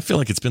 And I feel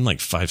like it's been like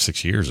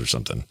 5-6 years or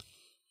something.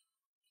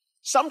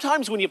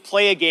 Sometimes when you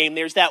play a game,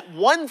 there's that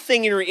one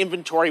thing in your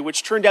inventory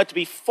which turned out to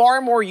be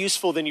far more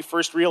useful than you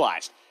first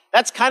realized.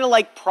 That's kind of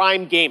like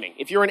Prime Gaming.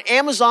 If you're an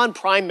Amazon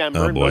Prime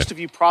member, and most of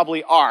you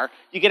probably are,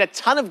 you get a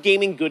ton of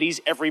gaming goodies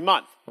every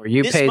month. Were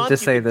you this paid month, to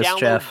say you can this, download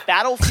Jeff?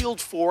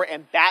 Battlefield 4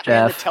 and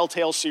Batman Jeff. the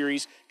Telltale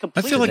series.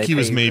 I feel like he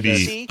was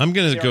maybe... I'm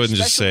going to go ahead and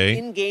just say,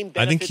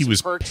 I think he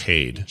was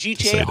paid to say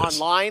GTA this.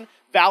 Online,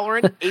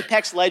 Valorant,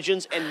 Apex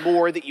Legends, and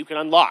more that you can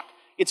unlock.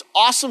 It's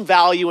awesome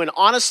value, and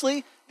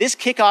honestly, this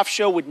kickoff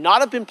show would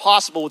not have been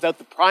possible without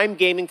the Prime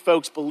Gaming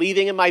folks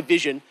believing in my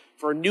vision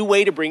for a new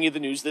way to bring you the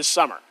news this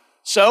summer.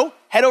 So,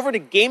 head over to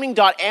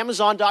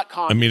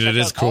gaming.amazon.com. I mean, it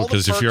is cool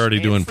because if you're already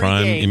doing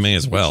Prime, you may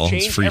as well.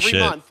 It's free shit.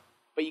 Month,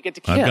 but you get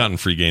to keep I've gotten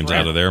free games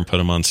out of there and put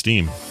them on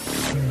Steam.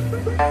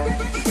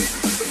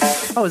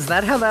 Oh, is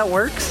that how that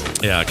works?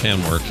 Yeah, it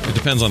can work. It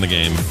depends on the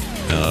game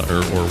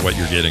or what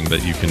you're getting,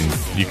 but you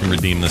can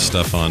redeem this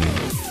stuff on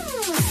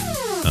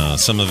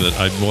some of it.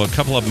 A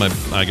couple of them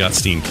I got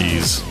Steam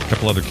keys. A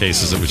couple other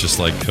cases it was just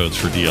like codes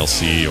for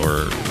DLC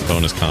or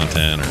bonus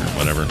content or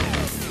whatever.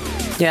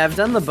 Yeah, I've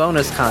done the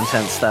bonus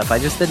content stuff. I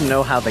just didn't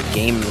know how the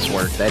games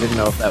worked. I didn't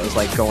know if that was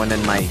like going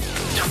in my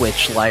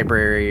Twitch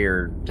library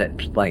or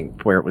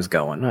like where it was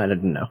going. I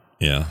didn't know.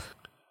 Yeah.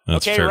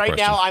 That's okay, a fair right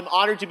question. now I'm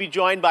honored to be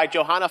joined by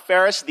Johanna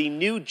Ferris, the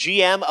new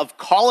GM of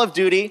Call of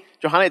Duty.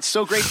 Johanna, it's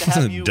so great to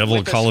have you Devil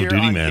with Call us of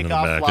Duty here on man in the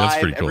Kickoff back. Live.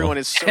 That's pretty cool. Everyone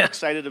is so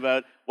excited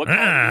about what Call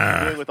of Duty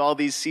is doing with all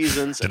these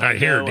seasons. Did I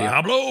hear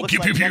Diablo? Looks Pew,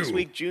 like pew, pew. next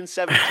week, June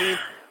 17th,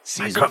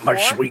 season got my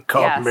 4. sweet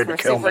card Yes, we're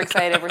super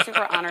excited. We're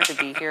super honored to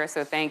be here.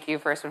 So thank you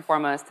first and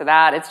foremost to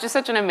that. It's just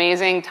such an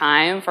amazing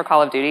time for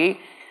Call of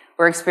Duty.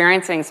 we're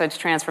experiencing such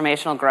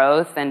transformational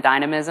growth and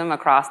dynamism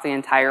across the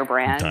entire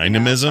brand.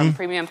 Dynamism? From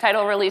premium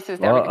title releases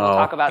that we can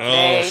talk about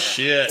today. Oh,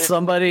 shit.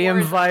 Somebody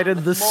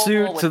invited the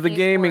suit to the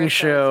gaming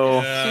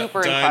show. Super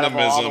incredible,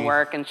 all the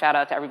work, and shout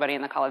out to everybody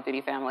in the Call of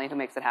Duty family who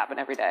makes it happen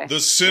every day. The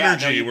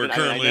synergy we're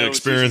currently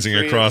experiencing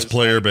across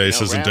player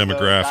bases and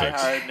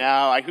demographics.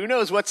 Now, who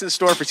knows what's in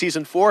store for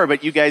Season 4,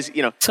 but you guys,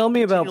 Tell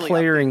me about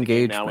player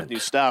engagement. Now with new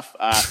stuff.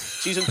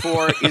 Season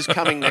 4 is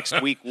coming next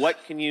week.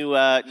 What can you,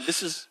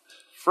 this is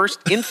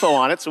first info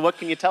on it, so what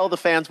can you tell the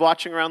fans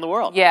watching around the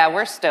world? Yeah,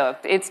 we're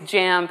stoked. It's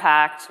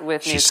jam-packed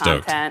with new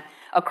content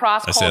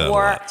across Cold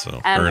War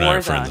and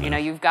Warzone. You know,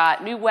 you've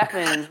got new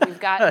weapons, we've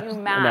got new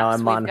maps. Now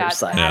I'm on her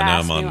side. Yeah,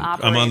 now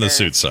I'm on the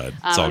suit side.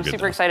 It's all I'm good.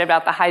 super excited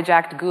about the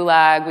hijacked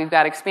gulag. We've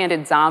got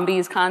expanded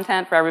zombies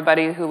content for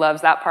everybody who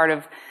loves that part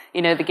of the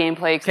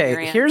gameplay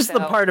experience. Okay, here's the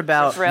part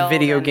about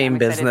video game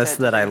business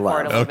that I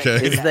love. Okay.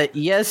 Is that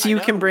yes, you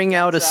can bring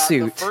out a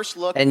suit,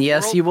 and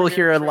yes, you will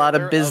hear a lot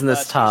of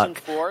business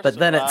talk, but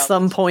then at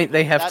some point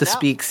they have to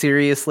speak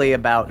seriously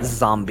about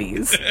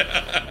zombies.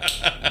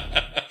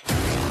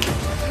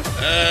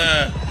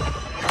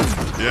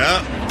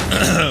 Yeah.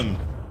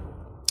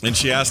 And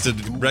she has to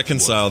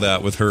reconcile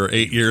that with her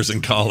 8 years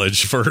in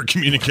college for her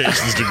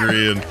communications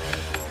degree and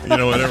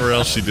whatever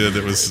else she did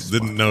that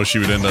didn't know she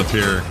would end up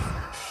here.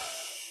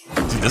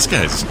 Dude, is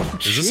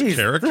this a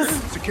character?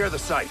 Secure the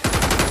site.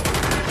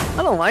 I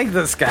don't like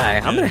this guy.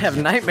 I'm gonna have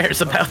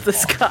nightmares about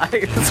this guy.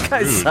 This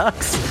guy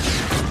sucks.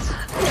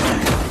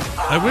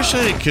 I wish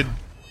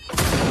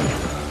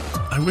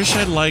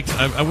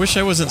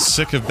I wasn't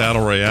sick of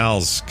Battle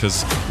Royales,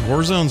 because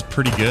Warzone's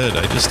pretty good.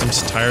 I'm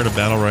just tired of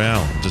Battle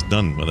Royale. I'm just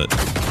done with it.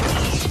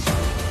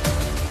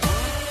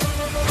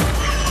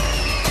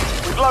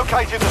 We've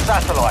located the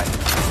satellite.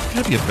 There's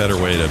gotta be a better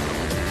way to...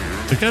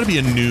 There's gotta be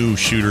a new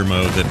shooter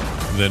mode that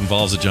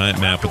involves a giant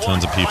map with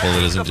tons of people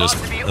that isn't just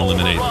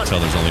eliminate until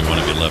there's only one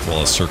of you left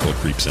while a circle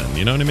creeps in.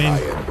 You know what I mean?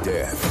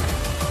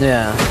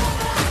 Yeah.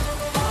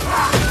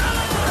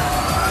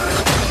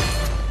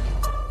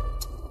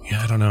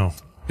 Yeah, I don't know.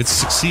 It's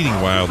succeeding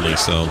wildly,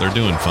 so they're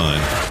doing fine.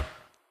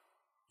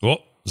 Well,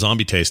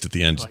 zombie taste at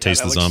the end.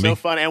 Taste the zombie. So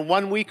fun, and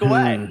 1 week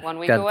away. 1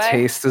 week away.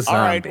 Taste the zombie.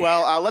 All right,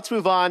 well, let's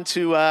move on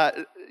to...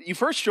 you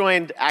first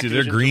joined Activision. Dude,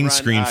 their green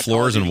screen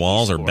floors and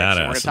walls are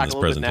badass in this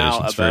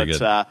presentation. It's very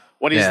good.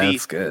 What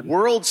is the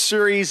World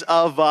Series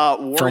of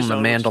Warzone? Film The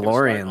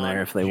Mandalorian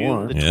there if they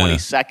want. The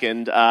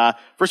 22nd.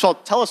 First of all,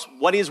 tell us,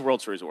 what is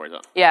World Series of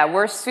Warzone? Yeah,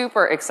 we're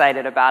super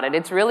excited about it.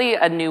 It's really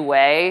a new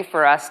way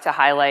for us to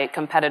highlight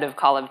competitive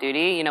Call of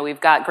Duty.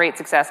 We've got great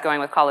success going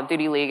with Call of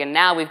Duty League, and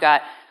now we've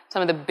got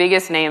some of the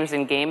biggest names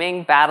in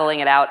gaming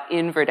battling it out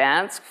in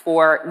Verdansk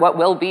for what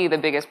will be the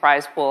biggest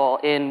prize pool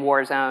in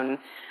Warzone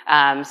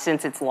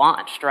since it's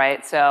launched,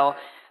 right? So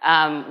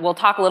we'll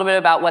talk a little bit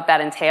about what that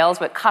entails,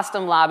 but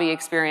custom lobby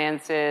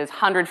experiences,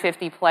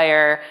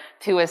 150-player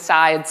to a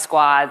side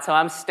squad. So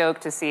I'm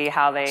stoked to see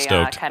how they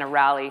kind of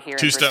rally here.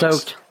 Two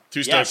stoked.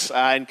 Yes,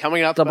 and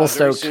coming up Double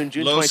very stoked. soon,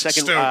 June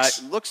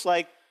 22nd.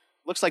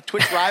 Looks like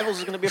Twitch Rivals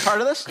is going to be a part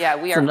of this. Yeah,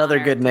 we It's are. another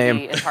good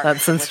name.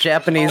 Since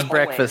Japanese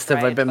Breakfast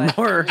have I been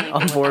more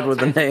on board with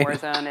the name.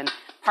 Warzone and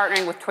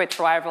partnering with Twitch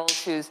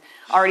Rivals, who's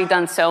already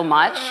done so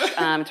much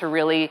to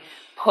really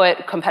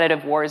put competitive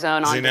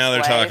Warzone on display. Now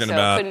they're talking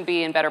about couldn't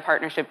be in better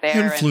partnership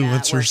there.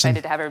 influencers. And we're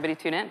excited to have everybody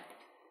tune in.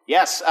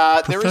 Yes,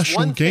 there is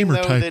one thing,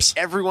 though, that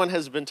everyone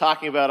has been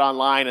talking about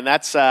online, and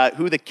that's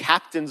who the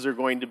captains are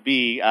going to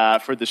be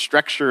for the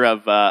structure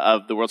of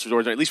the World Series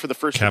of Warzone, at least for the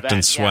first Captain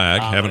event.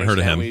 Swag. Haven't heard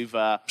of him.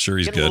 Sure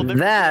he's good.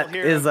 That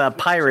is a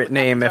pirate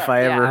name if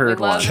I ever heard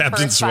one.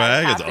 Captain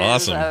Swag is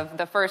awesome. Of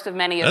the first of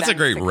many That's a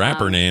great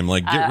rapper name.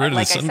 Like, get rid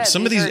of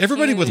some of these.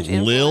 Everybody with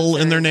Lil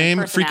in their name,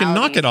 freaking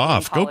knock it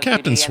off. Go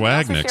Captain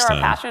Swag next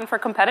time. Passion for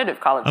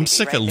competitive Call of Duty. I'm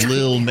sick of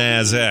Lil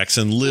Nas X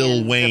and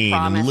Lil Wayne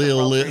and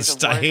Lil. I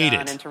hate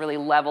it. And to really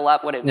level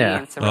up what it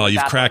means. To really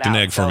you've cracked an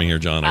egg for me here,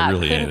 John. I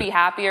really hate couldn't it. be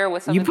happier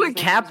with some You of put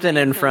these Captain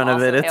in front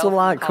of it. It's a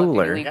lot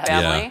cooler.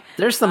 Yeah.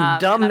 There's some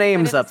dumb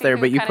names up there,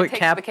 but you put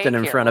Captain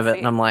in front of it,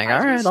 and I'm like, all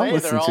right, I'll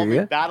listen to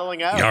you.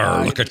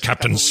 Yar, look at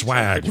Captain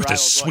Swag with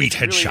his sweet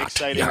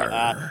headshot.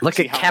 Yar. Look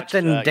at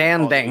Captain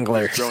Dan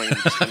Dangler.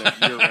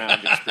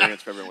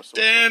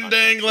 Dan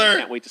Dangler.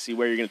 Can't wait to see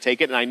where you're going to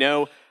take it, and I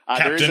know.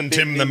 Captain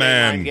Tim the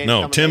Man.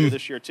 No, Tim.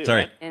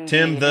 Sorry,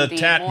 Tim the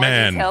Tat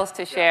Man. More details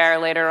to share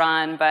later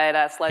on,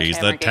 but Sledgehammer He's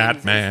the Tat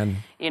Games Man.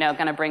 is,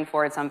 going to bring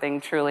forward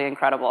something truly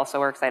incredible. So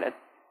we're excited.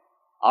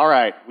 All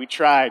right, we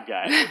tried,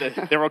 guys.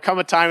 There will come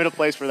a time and a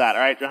place for that.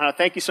 All right, Johanna,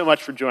 thank you so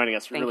much for joining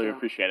us. We really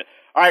appreciate it.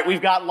 All right,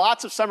 we've got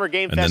lots of Summer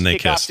Game Fest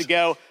kickoff to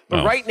go,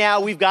 but right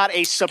now we've got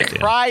a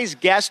surprise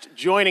guest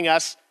joining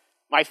us,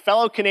 my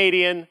fellow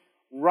Canadian,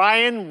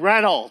 Ryan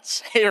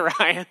Reynolds. Hey,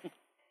 Ryan.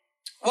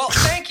 Well,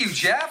 thank you,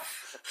 Jeff.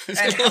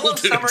 And hello,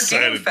 Summer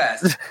Game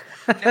Fest.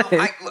 Now,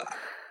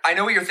 I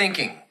know what you're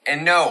thinking,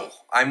 and no,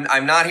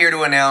 I'm not here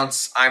to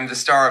announce I'm the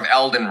star of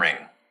Elden Ring.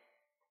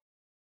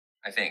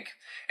 I think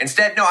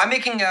instead, no, I'm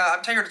here to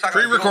talk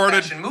about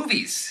old-fashioned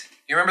movies.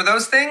 You remember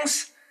those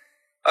things?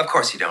 Of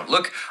course you don't.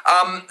 Look,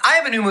 I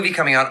have a new movie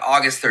coming out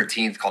August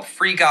 13th called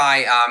Free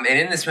Guy. And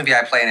in this movie,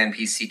 I play an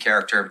NPC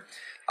character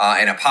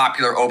in a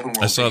popular open world.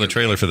 I saw the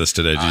trailer for this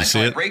today. Did you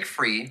see it? I break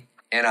free,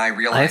 and I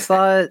realized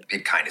that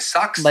it kind of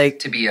sucks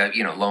to be a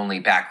lonely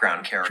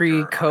background character.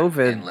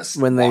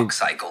 Pre-COVID, when they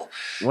cycle.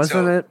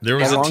 Wasn't it? There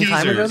was a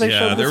teaser. There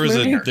was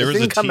a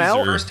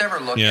teaser.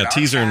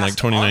 Teaser in like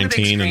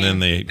 2019, and then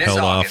they held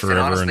off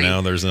forever, and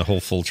now there's a whole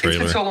full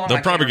trailer.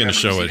 They're probably going to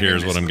show it here,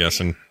 is what I'm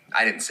guessing.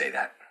 I didn't say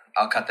that.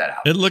 I'll cut that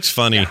out. It looks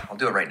funny. Yeah, I'll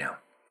do it right now.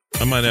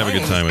 I might have a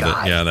good time with it.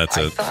 Yeah, that's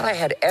it. I thought I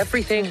had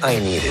everything I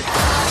needed.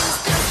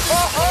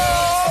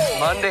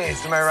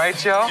 Mondays, am I right,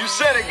 Joe? You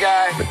said it,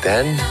 guy. But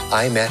then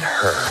I met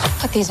her.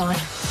 Put these on.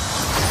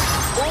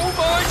 Oh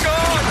my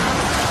God!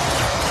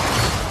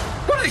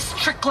 What are these,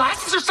 trick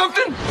glasses or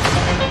something?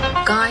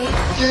 Guy,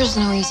 there is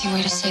no easy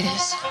way to say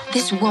this.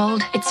 This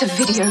world, it's a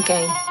video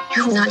game.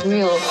 You're not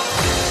real.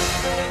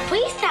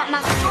 Please stop my.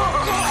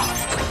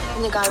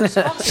 And the guy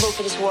responsible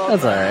for this world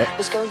That's all right.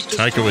 was going to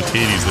Taika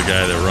Waititi's the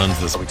guy that runs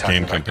this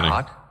game company.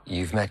 God?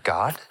 You've met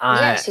God?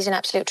 Yes, he's an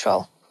absolute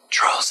troll.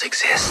 Trolls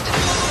exist.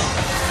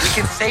 We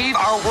can save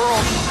our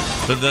world.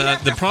 But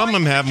the problem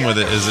I'm having with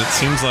it is it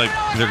seems like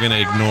they're going to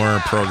ignore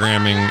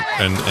programming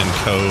and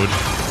code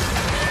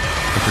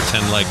and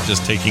pretend like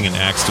just taking an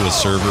axe to a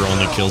server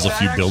only kills a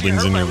few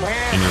buildings in your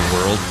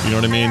world. You know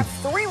what I mean?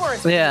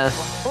 Yeah.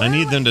 I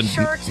need them to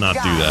not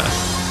do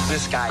that.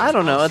 I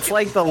don't know. It's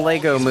like the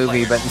Lego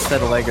movie, but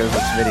instead of Legos,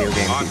 it's video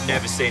game people. I've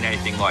never seen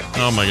anything like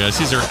this. Oh my gosh,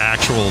 these are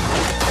actual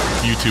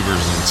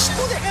YouTubers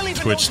and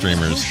Twitch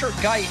streamers.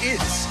 Guy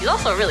is. He's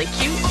also really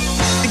cute.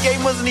 The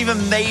game wasn't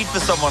even made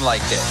for someone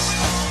like this.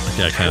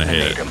 Okay, I kind of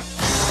hate it.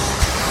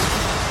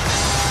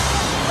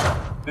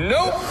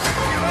 Nope.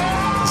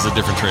 This is a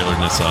different trailer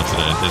than I saw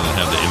today. It didn't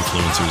have the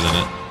influencers in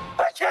it.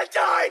 I can't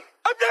die.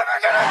 I'm never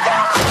gonna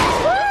die.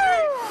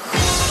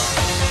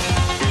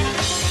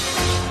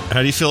 How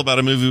do you feel about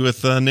a movie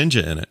with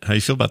Ninja in it? How do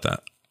you feel about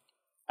that?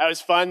 That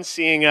was fun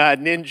seeing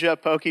Ninja,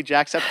 Pokey,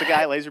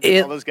 Jacksepticeye,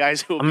 Laserbeak, all those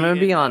guys who will I'm going to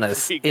be in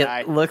honest. Free It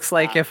Guy. looks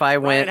like if I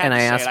went and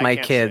I asked my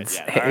kids,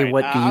 hey,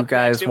 what do you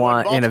guys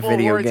want in a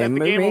video game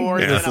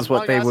movie? This is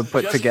what they would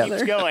put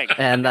together.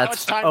 And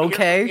that's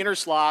okay.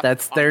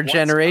 That's their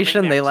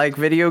generation. They like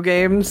video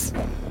games.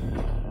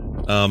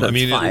 I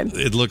mean,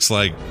 it looks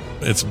like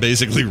it's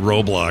basically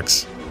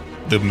Roblox,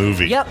 the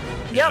movie. Yep,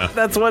 Yeah.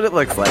 that's what it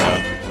looks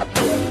like.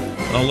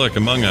 Oh, look,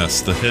 Among Us,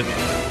 the hit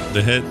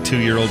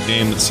 2-year-old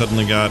game that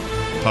suddenly got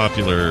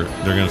popular.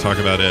 They're going to talk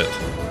about it.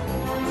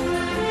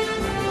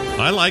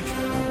 I like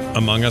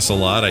Among Us a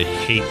lot. I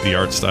hate the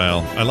art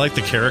style. I like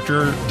the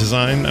character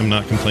design. I'm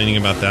not complaining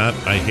about that.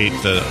 I hate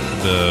the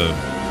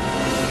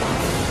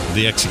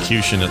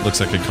execution. It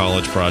looks like a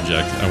college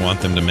project. I want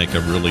them to make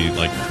a really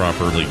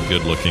properly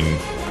good-looking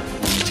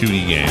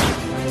 2D game.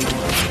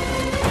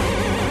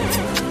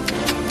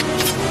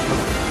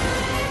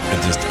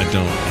 I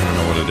don't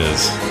know what it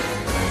is.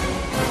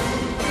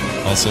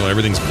 Also,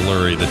 everything's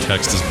blurry. The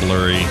text is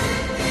blurry.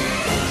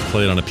 If you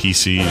play it on a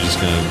PC, you're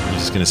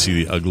just gonna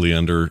see the ugly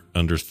under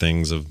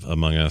things of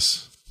Among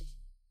Us.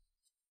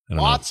 I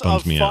don't know, it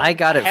bums me out. I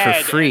got it for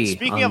free.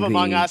 Speaking on of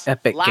Among the Us,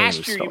 Epic last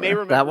Games year Store. you may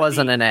remember that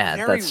wasn't an ad.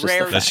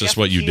 That's just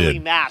what you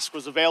did. Mask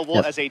was available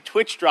as a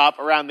Twitch drop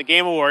around the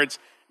Game Awards,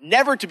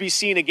 never to be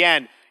seen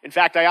again. In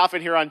fact, I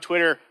often hear on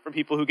Twitter from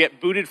people who get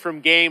booted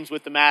from games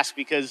with the mask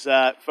because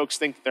folks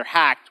think that they're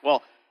hacked.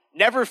 Well,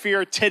 never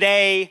fear.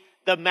 Today,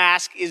 the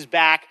mask is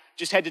back.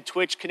 Just head to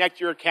Twitch, connect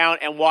your account,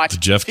 and watch The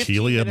Jeff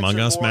Keighley Among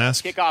Us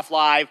mask? Kickoff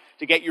Live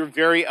to get your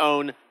very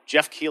own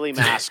Jeff Keighley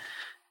mask.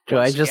 Do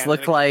I just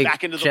look like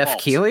Jeff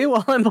Keighley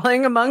while I'm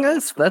playing Among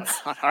Us? That's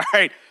all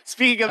right.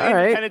 Speaking of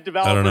independent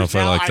developers, I don't know if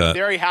I like I'm that.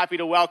 very happy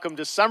to welcome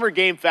to Summer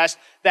Game Fest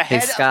the Hey,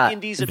 head Scott, of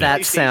Indies at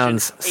that PlayStation,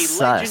 sounds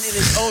a legend sus.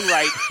 in his own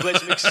right, who has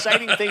some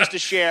exciting things to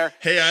share.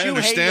 Hey, I Shuhei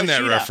understand that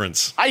Yoshida.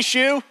 reference. Hi,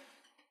 Shu.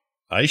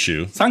 Hi,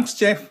 Shu. Thanks,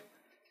 Jeff.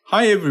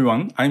 Hi,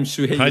 everyone. I'm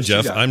Shuhei Hi,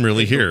 Yoshida, Jeff. I'm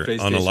really head here of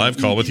on a PlayStation live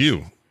call with Indies.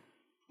 you.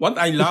 What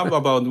I love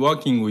about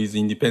working with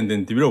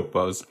independent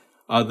developers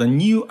are the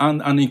new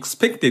and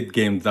unexpected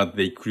games that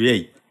they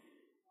create,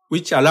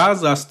 which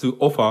allows us to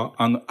offer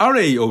an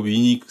array of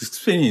unique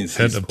experiences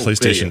Head of for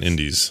PlayStation players.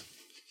 Indies.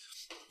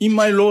 In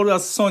my role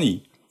as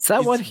Sony, Is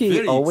that what he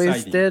very always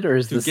exciting did, or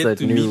is to this get a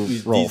to new meet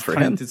with role these for him?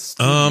 talented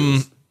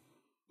studios,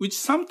 which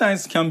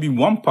sometimes can be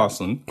one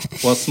person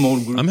or a small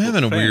group. I'm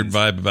having a of weird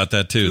friends vibe about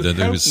that too. to That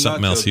there help was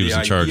something else he nurture was in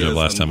the charge of ideas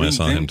last and time I bring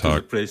saw them him to the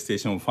talk.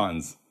 PlayStation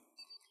fans.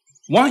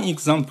 One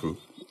example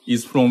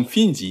is from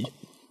Finji,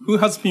 who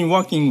has been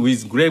working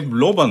with Greg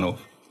Lobanov,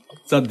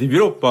 the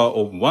developer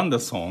of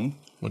WonderSong,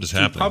 What is to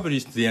happening?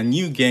 publish their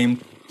new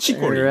game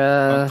Chicory,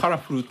 A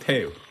Colorful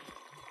Tale.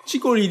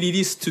 Chicory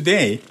released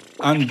today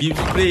and gives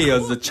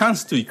players the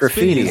chance to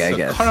Graffiti, experience I a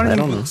guess. I coloring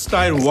don't know. book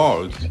style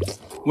world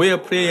where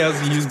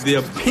players use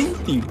their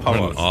painting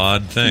powers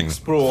Odd to thing.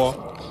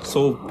 explore,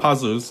 solve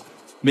puzzles,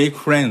 make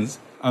friends,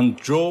 and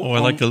draw. Oh, I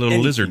like the little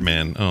anything. lizard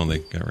man. Oh, they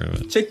got rid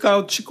of it. Check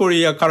out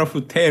Chicoria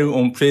Colorful Tale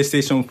on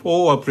PlayStation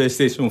 4 or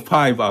PlayStation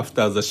 5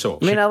 after the show.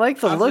 I mean, I like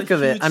the look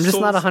of it. I'm just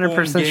not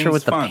 100% sure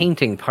what the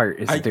painting part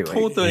is I doing.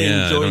 totally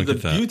enjoyed the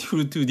beautiful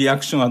 2D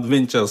action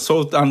adventure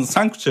Salt and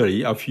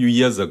Sanctuary a few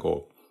years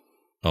ago.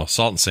 Oh,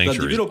 Salt and The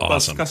Sanctuary is developer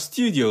awesome. Ska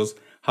Studios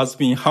has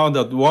been hard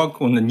at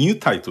work on a new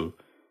title,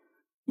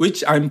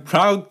 which I'm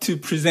proud to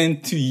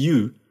present to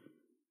you,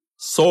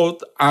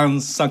 Salt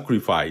and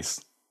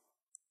Sacrifice.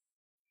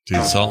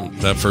 Dude, Salt,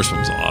 that first one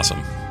was awesome.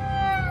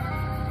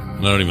 I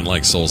don't even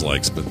like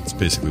Souls-likes, but it's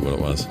basically what it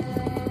was.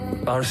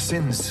 Our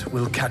sins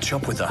will catch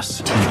up with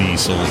us. 2D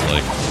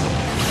Souls-like.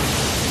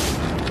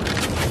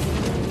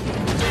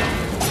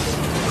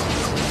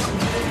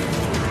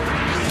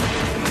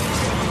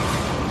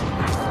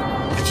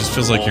 It just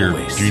feels like your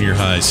junior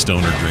high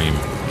stoner dream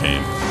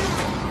game.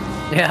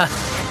 Yeah,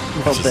 a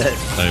little bit.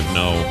 I have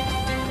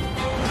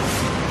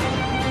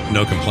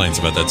no complaints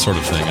about that sort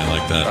of thing. I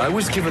like that. I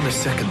was given a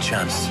second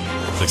chance.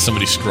 It's like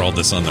somebody scrawled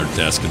this on their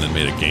desk and then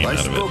made a game I out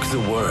of spoke it. the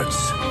words.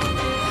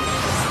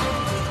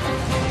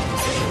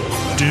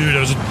 Dude, I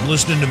was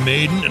listening to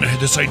Maiden and I had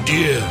this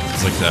idea.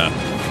 It's like that.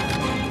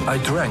 I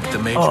drank the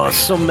mage. Oh, it's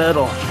so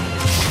metal.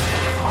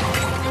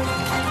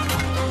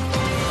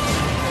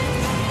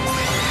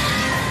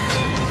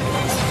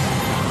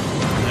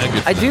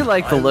 I do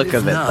like the look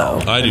of it,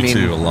 though. I do mean,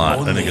 too, a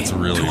lot. I think it's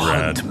really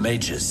rad.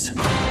 Mages.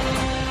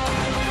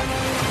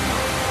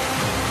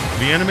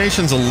 The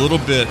animation's a little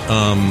bit,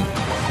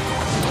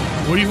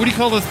 what do you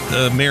call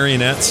the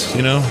marionettes,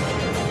 you know?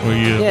 Where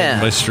you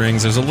by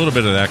strings. There's a little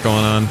bit of that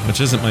going on, which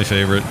isn't my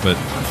favorite, but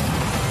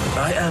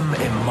I am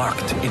a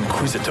marked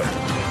inquisitor.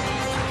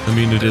 I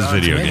mean, it is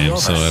video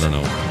games, so I don't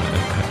know.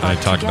 I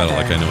talk about it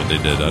like I know what they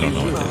did. I don't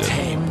know what they did.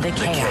 Tame the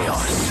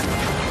chaos.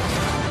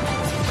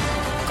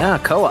 Ah,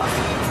 co-op.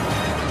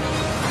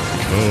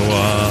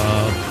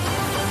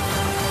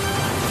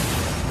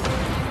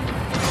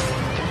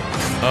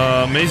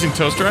 Amazing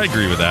Toaster, I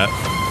agree with that.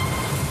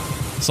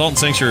 Salt and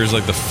Sanctuary is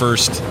like the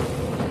first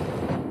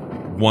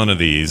one of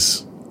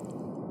these.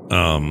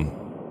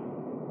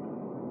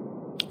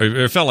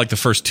 It felt like the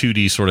first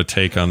 2D sort of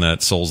take on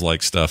that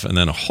Souls-like stuff, and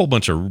then a whole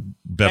bunch of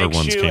better Thanks,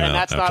 ones Shu, came and out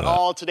that's after not that.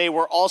 all. Today,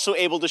 we're also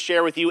able to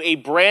share with you a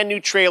brand new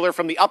trailer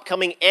from the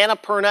upcoming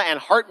Annapurna and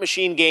Heart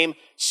Machine game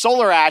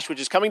Solar Ash, which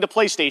is coming to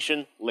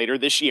PlayStation later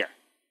this year.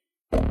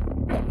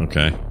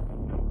 Okay.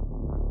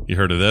 You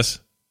heard of this?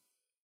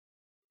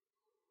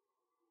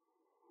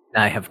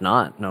 I have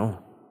not, no.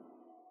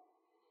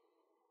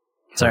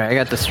 Sorry, I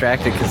got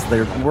distracted because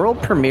the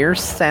world premiere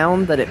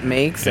sound that it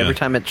makes every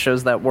time it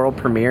shows that world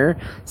premiere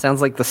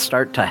sounds like the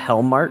start to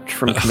Hell March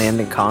from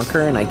Command &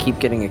 Conquer, and I keep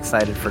getting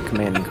excited for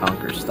Command &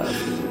 Conquer stuff.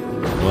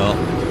 Well,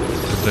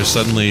 if there's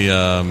suddenly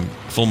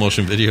full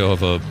motion video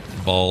of a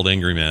bald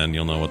angry man,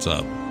 you'll know what's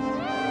up.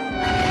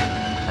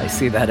 I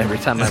see that every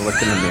time I look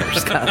in the mirror,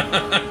 Scott.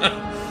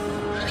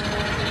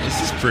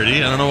 This is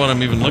pretty. I don't know what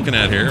I'm even looking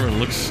at here, but it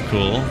looks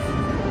cool.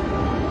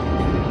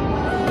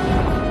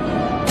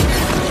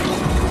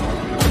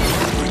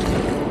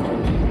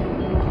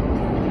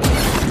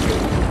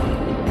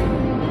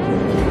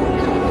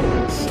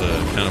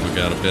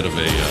 Got a bit of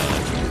a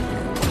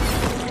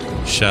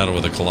Shadow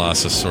of the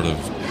Colossus sort of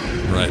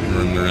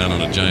running around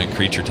on a giant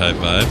creature type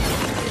vibe.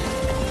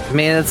 I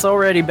mean, it's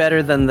already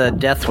better than the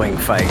Deathwing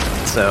fight,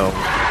 so,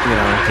 you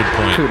know, good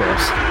point. Kudos.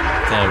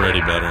 It's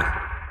already better.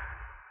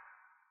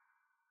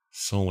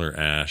 Solar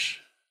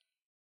Ash.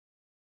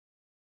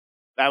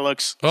 That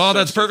looks... Oh,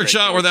 that's a perfect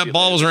shot where that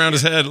ball was around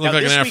his head. It looked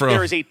like an afro.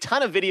 There is a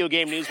ton of video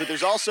game news, but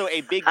there's also a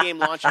big game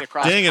launching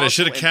across Dang it, I console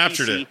should have and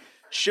captured PC. it.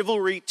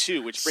 Chivalry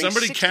 2, which brings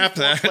Somebody cap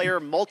that 64-player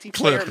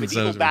multiplayer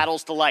medieval clip.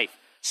 battles to life.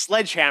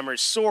 Sledgehammers,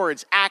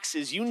 swords,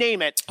 axes, you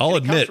name it. I'll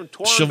admit,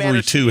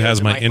 Chivalry 2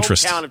 has my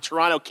interest. Hometown of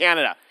Toronto,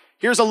 Canada.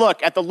 Here's a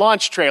look at the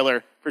launch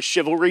trailer for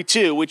Chivalry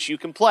 2, which you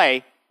can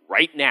play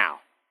right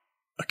now.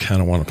 I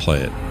kind of want to play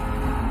it.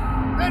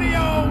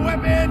 Video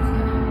weapon!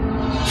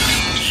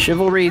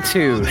 Chivalry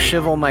 2,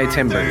 Shivel My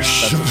Timbers.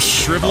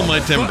 Shrivel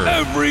My Timber. For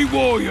every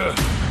warrior,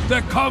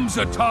 there comes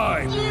a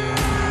time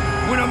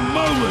when a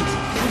moment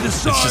will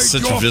decide It's just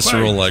such your a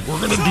visceral, fate. like, we're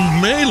going to do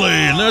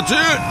melee, and that's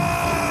it.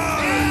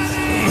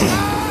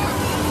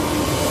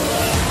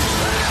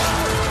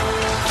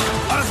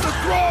 As the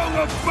throng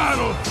of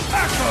battle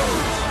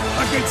echoes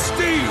against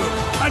steel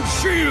and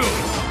shield,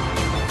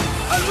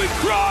 as we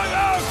cry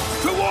out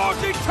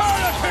towards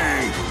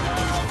eternity.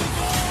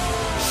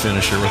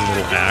 Finisher with a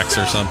little axe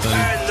or something. In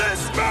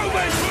this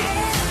moment,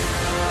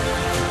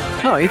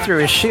 Oh, he threw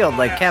his shield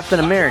like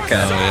Captain America.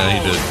 Oh, yeah,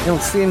 he did. You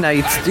don't see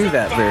knights do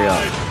that very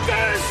often.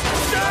 this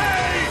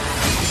day,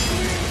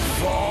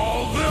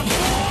 fall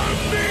before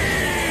me.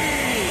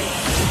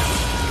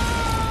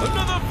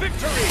 Another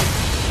victory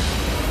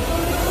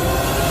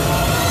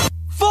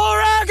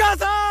for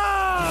Agatha.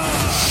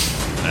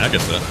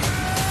 Agatha.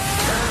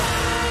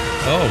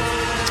 Oh.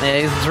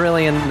 Yeah, he's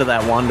really into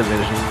that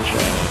WandaVision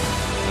show.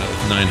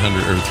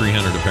 900 or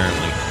 300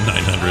 apparently.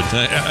 900.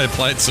 I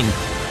applied some.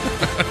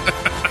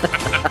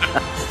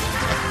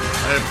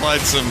 I I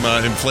applied some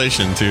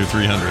inflation to 300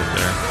 there.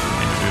 Didn't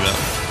mean to do that.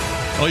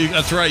 Oh,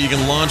 that's right. You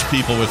can launch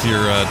people with your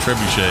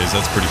trebuchets.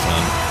 That's pretty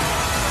fun.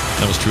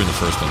 That was true in the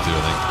first one, too,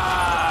 I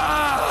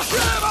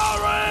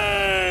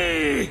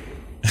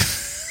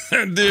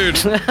think. Dude.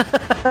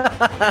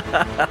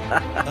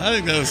 I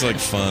think that was, like,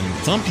 fun.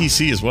 It's on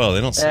PC as well. They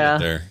don't see it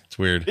there. It's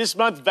weird. This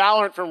month,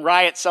 Valorant from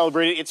Riot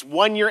celebrated its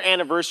 1-year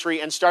anniversary,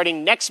 and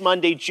starting next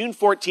Monday, June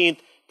 14th,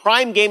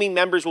 Prime Gaming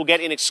members will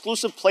get an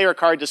exclusive player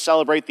card to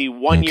celebrate the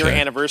 1-year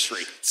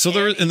anniversary. So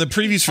there, in the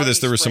previews for this,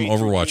 there was some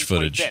Overwatch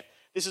footage.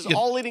 This is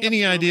all leading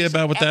any idea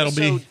about what that'll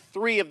be? Episode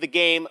 3 of the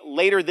game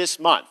later this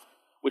month,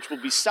 which will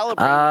be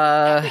celebrating.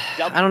 I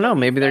don't know.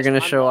 Maybe they're going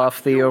to show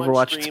off the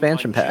Overwatch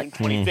expansion pack.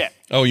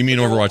 Oh, you mean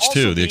Overwatch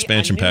 2, the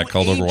expansion pack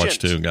called Overwatch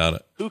 2. Got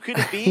it. Who could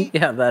it be?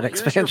 Yeah, that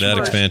expansion. That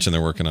expansion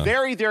they're working on.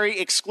 Very, very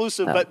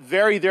exclusive, but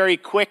very, very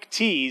quick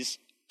tease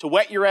to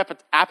whet your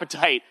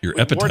appetite. Your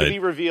with more to appetite. be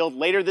revealed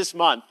later this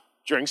month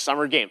during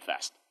Summer Game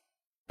Fest.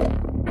 All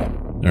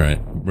right.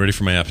 I'm ready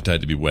for my appetite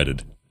to be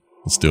wetted.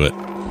 Let's do it.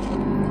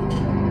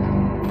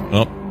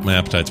 Oh, my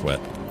appetite's wet.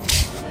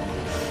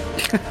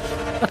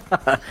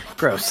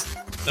 Gross.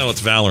 Oh,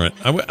 it's Valorant.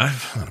 I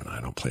don't know. I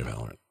don't play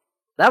Valorant.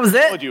 That was I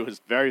it. told you it was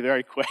very,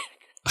 very quick.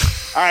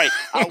 All right.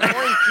 Warring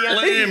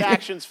PNC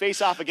actions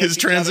face off against His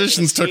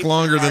transitions took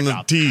longer than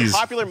the tease. A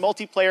popular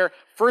multiplayer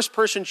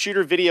first-person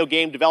shooter video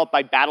game developed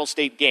by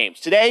Battlestate Games.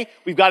 Today,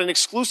 we've got an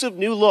exclusive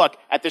new look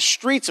at the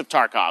streets of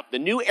Tarkov, the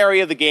new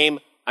area of the game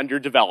under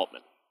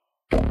development.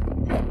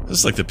 This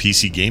is like the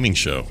PC gaming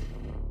show.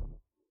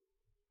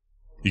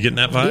 You getting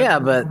that vibe? Yeah,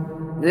 but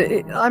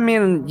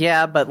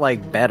but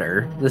like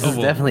better. This is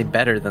definitely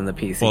better than the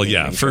PC. Well,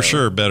 yeah, for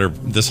sure, better.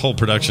 This whole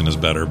production is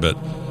better, but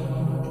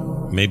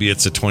maybe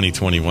it's a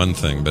 2021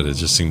 thing. But it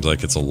just seems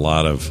like it's a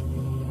lot of.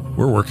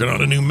 We're working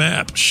on a new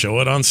map. Show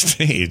it on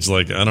stage.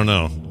 Like, I don't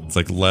know. It's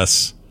like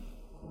less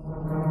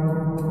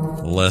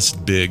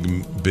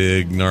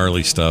big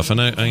gnarly stuff. And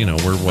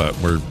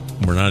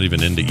we're not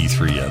even into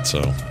E3 yet,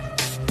 so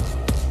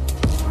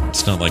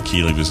it's not like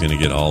Keighley was going to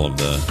get all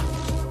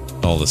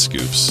the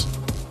scoops.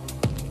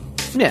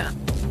 Yeah,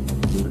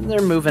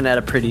 they're moving at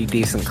a pretty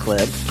decent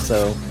clip,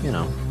 so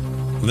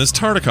This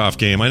Tarkov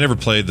game, I never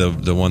played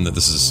the one that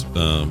this is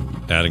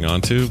adding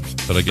on to,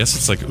 but I guess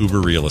it's like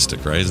uber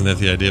realistic, right? Isn't that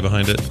the idea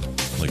behind it?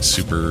 Like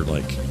super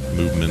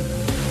movement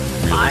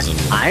realism.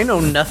 I know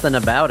nothing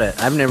about it.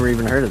 I've never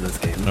even heard of this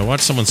game. I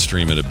watched someone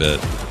stream it a bit.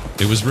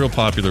 It was real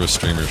popular with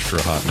streamers for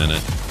a hot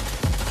minute.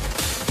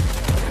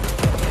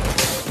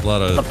 A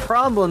lot of. The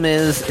problem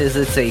is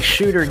it's a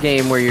shooter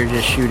game where you're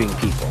just shooting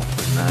people.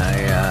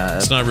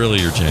 It's not really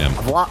your jam.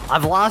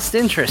 I've lost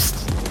interest.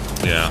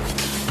 Yeah.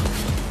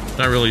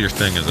 Not really your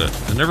thing, is it?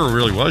 It never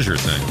really was your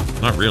thing.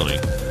 Not really.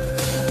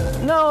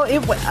 No,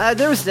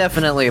 there was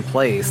definitely a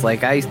place.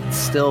 Like, I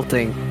still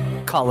think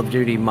Call of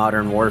Duty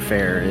Modern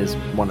Warfare is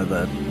one of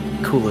the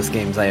coolest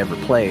games I ever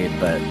played,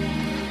 but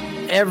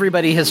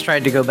everybody has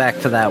tried to go back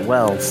to that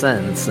well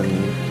since, and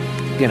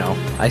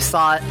I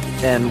saw it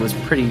and was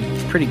pretty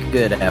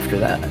good after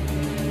that.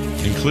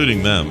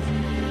 Including them,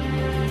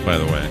 by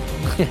the way.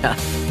 Yeah.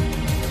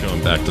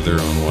 Going back to their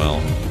own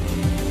well.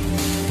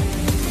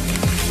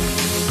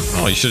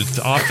 Oh, you should have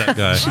offed that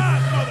guy.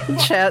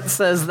 Chat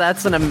says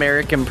that's an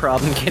American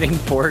problem, getting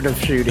bored of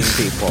shooting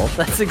people.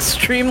 That's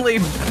extremely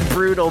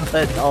brutal,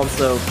 but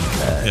also...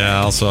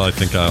 yeah, also, I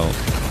think, yeah.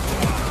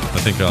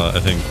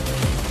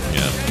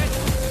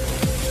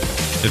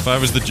 If I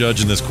was the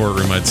judge in this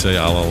courtroom, I'd say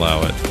I'll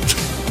allow it.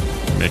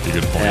 Make a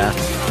good point. Yeah.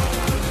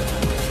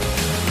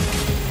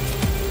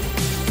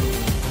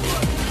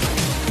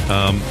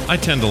 I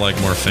tend to like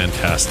more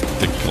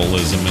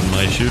fantasticalism in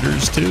my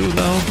shooters, too,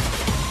 though.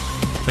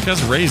 Like, I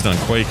was raised on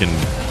Quake and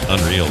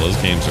Unreal. Those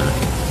games are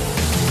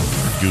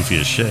goofy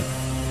as shit.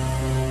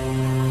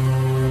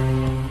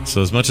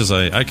 So as much as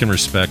I can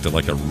respect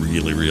like a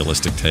really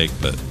realistic take,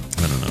 but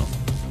I don't know.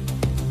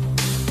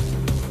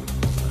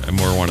 I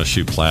more want to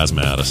shoot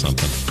plasma out of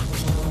something.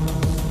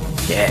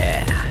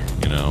 Yeah.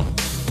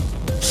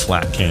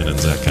 Flat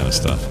cannons, that kind of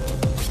stuff.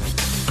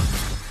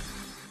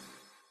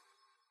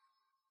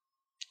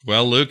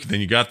 Well, Luke,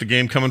 then you got the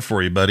game coming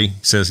for you, buddy.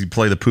 Says you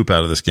play the poop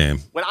out of this game.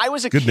 When I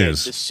was a Good kid,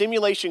 news. the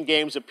simulation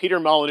games of Peter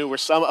Molyneux were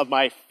some of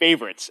my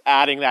favorites.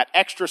 Adding that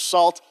extra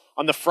salt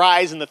on the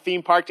fries in the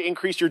theme park to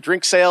increase your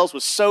drink sales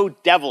was so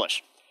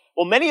devilish.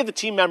 Well, many of the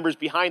team members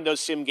behind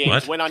those sim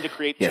games went on to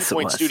create 2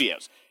 Point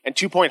Studios and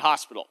 2 Point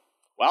Hospital.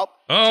 Well,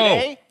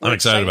 today we're I'm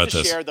excited about to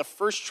this. share the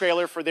first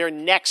trailer for their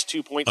next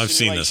 2 Point I've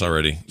seen this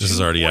already. This is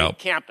 2 already Point out.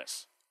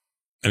 Campus.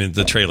 I mean,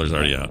 the trailer's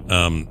already out.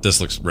 This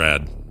looks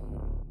rad.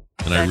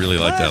 And I really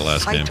like that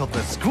last game. Of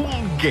the school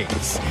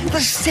gates, the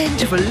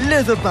scent of a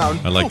leather-bound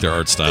I like their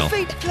art style. the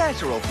faint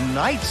clatter of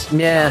knights.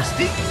 Yeah.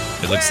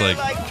 It looks like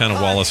kind of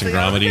Wallace and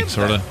Gromity,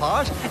 sort of.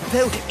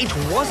 Though it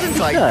wasn't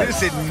like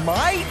this in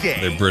my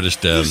day. They're British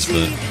devs,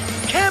 but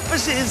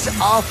Campuses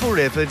are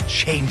forever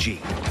changing.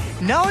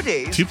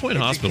 Nowadays, 2 Point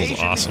Hospital's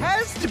awesome.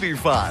 has to be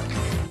fun.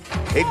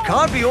 It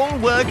can't be all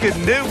work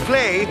and no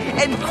play,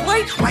 and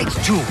quite right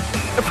too.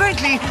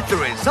 Frankly, the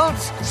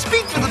results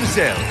speak for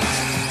themselves.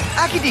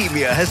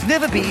 Academia has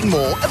never been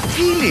more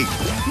appealing,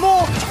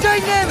 more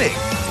dynamic,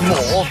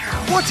 more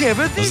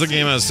whatever This is a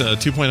game as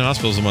 2 Point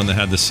Hospital is the one that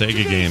had the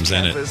Sega games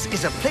in it.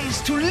 is a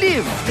place to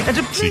live and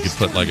a So you could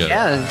put like a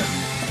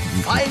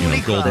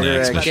golden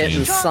They're axe getting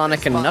machine.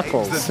 Sonic and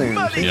Knuckles soon.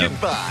 Yep.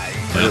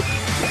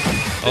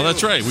 Oh,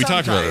 that's right. We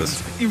talked about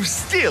this. You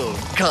still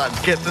can't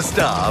get the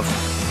staff.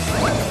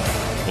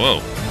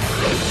 Whoa.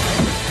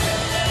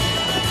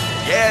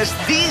 Yes,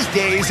 these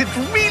days it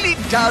really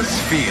does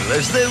feel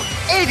as though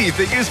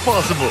anything is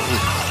possible.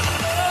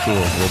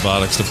 Cool.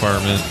 Robotics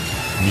department,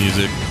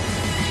 music.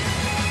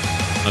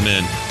 I'm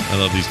in. I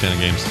love these kind of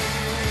games.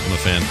 I'm a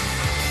fan.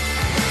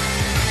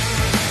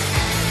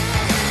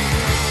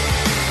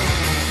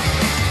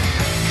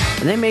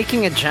 Are they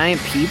making a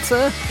giant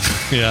pizza?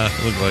 Yeah,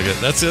 look like it.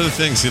 That's the other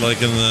thing. See,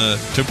 like in the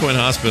 2 Point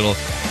Hospital,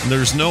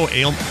 there's no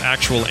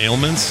actual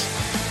ailments.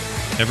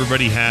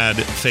 Everybody had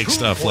fake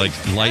stuff. Like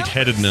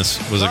lightheadedness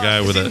was a guy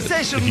with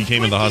he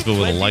came into the hospital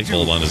with a light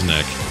bulb on his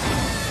neck.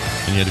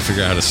 And you had to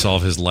figure out how to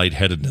solve his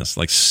lightheadedness.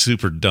 Like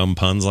super dumb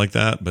puns like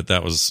that, but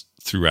that was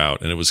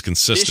throughout, and it was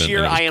consistent. This year,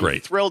 and it was I am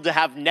great. thrilled to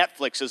have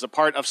Netflix as a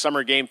part of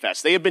Summer Game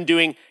Fest. They have been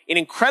doing an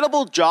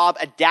incredible job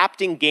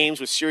adapting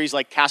games with series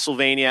like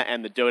Castlevania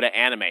and the Dota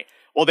anime.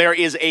 Well, there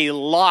is a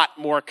lot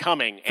more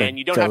coming, and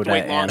you don't have to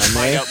wait long to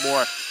find out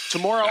more.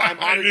 Tomorrow, I'm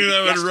honored to be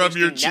guest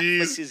hosting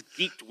Netflix's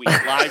Geeked Week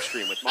live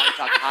stream with Mari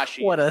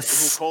Takahashi. What a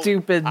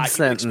stupid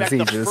sentence he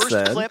just first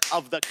said. clip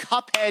of the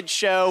Cuphead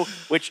show,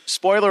 which,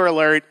 spoiler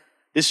alert,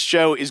 this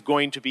show is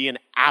going to be an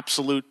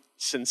absolute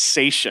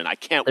sensation. I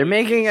can't They're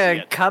wait making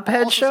a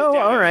Cuphead show?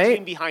 All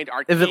right.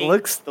 If it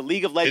looks the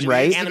League of Legends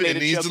right, animated it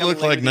needs show to look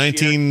coming like later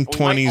this year.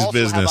 1920s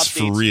business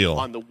for real.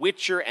 On The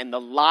Witcher and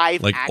the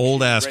live Like action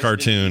old ass Resident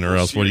cartoon, or Evil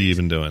else what are you series.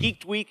 even doing?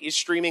 Geeked Week is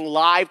streaming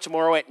live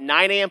tomorrow at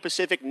 9 a.m.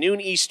 Pacific,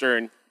 noon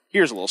Eastern.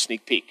 Here's a little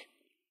sneak peek.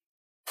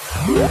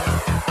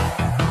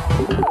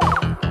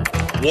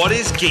 What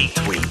is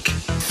Geeked Week?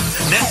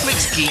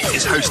 Netflix Geek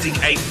is hosting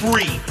a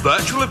free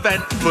virtual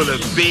event full of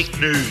big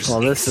news.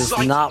 Well, this is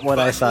not what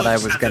I thought I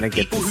was going to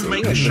get to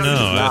see. This is No,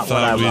 I not what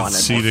thought we'd wanted.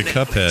 see the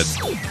Cuphead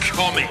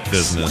Comics,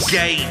 business.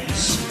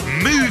 games,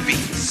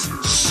 movies,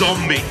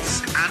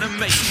 zombies,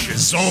 animation,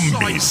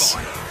 Zombies.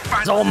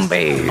 sci-fi,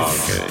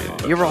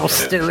 Zombies. You're all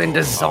still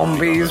into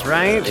zombies,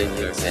 right?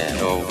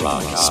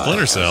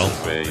 Splinter Cell.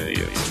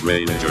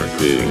 Stranger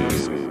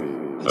Things.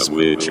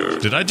 Witcher.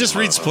 Did I just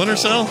read Splinter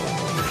Cell?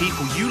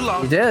 people you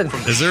love. You did.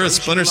 Is there a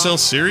Splinter Cell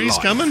series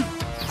coming?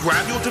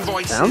 Grab your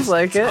devices. Sounds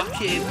like it.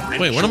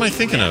 Wait, what am I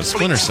thinking of?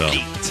 Splinter Cell.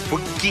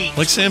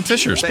 Like Sam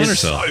Fisher, Splinter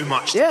Cell. So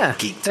much Yeah.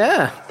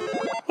 Yeah.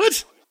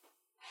 What?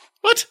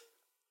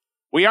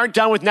 We aren't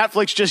done with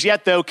Netflix just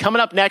yet, though.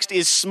 Coming up next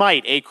is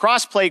Smite, a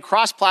cross-play,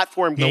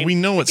 cross-platform game. No, we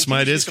know what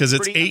Smite is because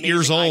it's 8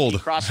 years old.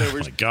 Crossovers.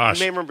 Oh my gosh.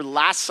 You may remember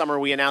last summer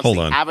we announced Hold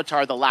the on.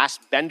 Avatar: The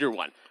Last Bender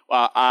one.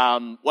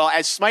 Well,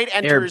 as Smite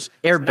enters its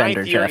Airbender,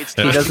 ninth year, Jeff. it's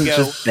He time doesn't to go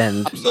just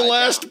bend. The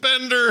Last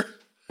Bender.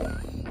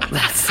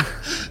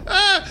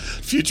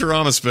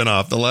 Futurama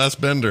spinoff, The Last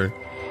Bender.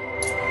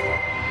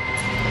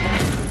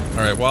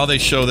 All right, while they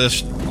show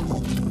this,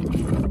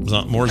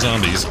 more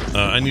zombies.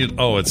 I need.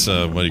 Oh, it's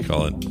what do you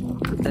call it?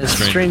 It's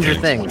Stranger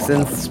Things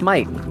and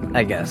Smite,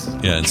 I guess.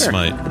 Yeah, and Sure.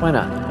 Smite. Why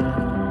not?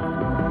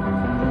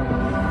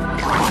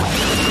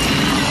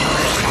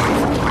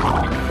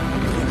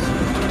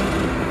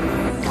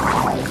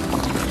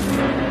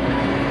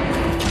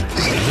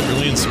 Is it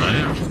really in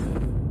Smite?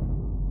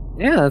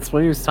 Yeah, that's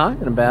what he was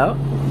talking about.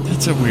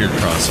 That's a weird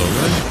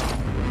crossover.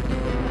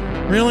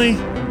 Really?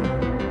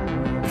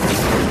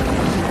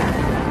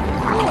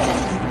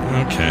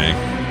 Okay,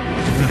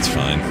 that's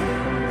fine.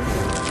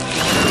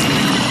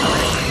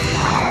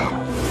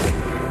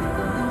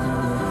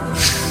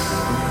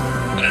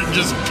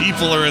 Just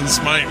people are in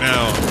Smite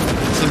now.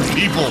 Some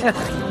people.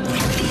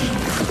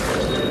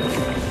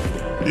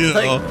 You know.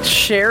 Like,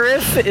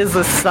 Sheriff is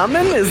a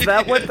summon? Is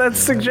that what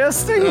that's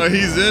suggesting? Oh,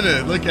 he's in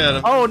it. Look at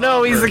him. Oh,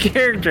 no, he's a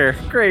character.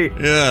 Great.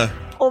 Yeah.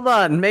 Hold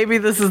on. Maybe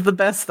this is the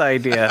best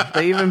idea.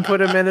 They even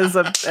put him in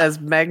as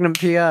Magnum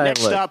PI.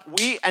 Next Look. up,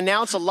 we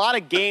announce a lot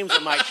of games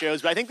on my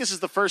shows, but I think this is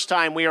the first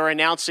time we are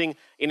announcing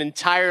an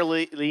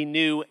entirely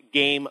new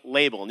game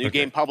label, new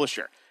game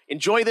publisher.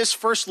 Enjoy this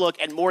first look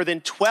at more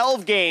than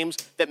 12 games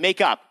that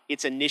make up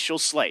its initial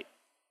slate.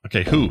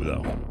 Okay, who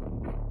though?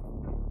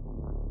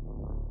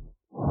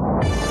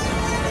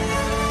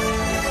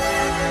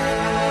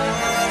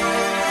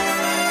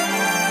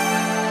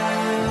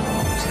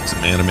 It's like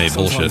some anime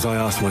bullshit. Sometimes I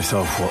ask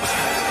myself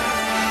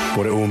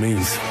what it all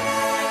means.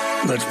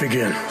 Let's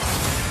begin.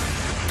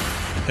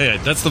 Hey,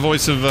 that's the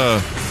voice of.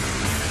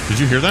 Did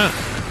you hear that?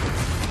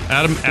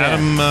 Adam.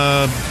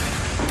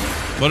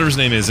 Whatever his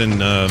name is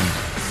in.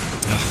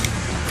 I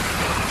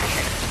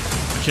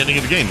can't think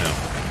of the game now.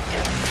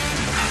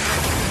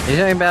 Are you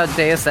talking about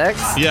Deus Ex?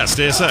 Yes,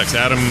 Deus Ex.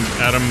 Adam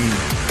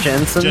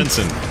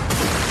Jensen.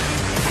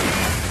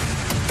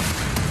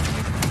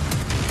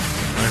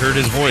 I heard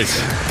his voice.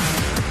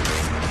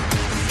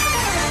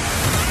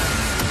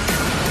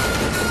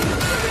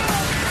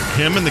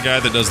 Him and the guy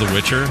that does The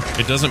Witcher,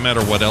 it doesn't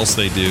matter what else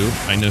they do,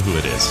 I know who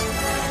it is.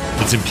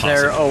 It's impossible.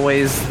 There are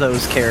always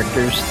those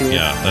characters too.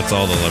 Yeah, that's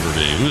all they'll ever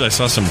be. Ooh, I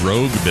saw some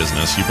rogue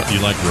business. You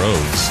like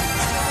rogues?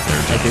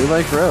 I do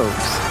like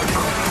rogues.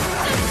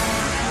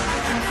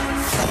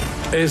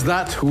 Is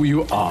that who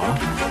you are?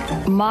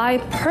 My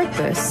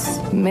purpose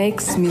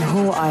makes me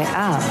who I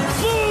am.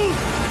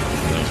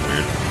 That was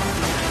weird.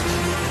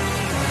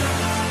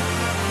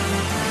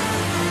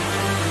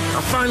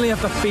 I finally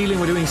have the feeling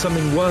we're doing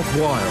something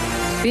worthwhile.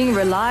 Being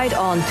relied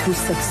on to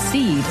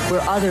succeed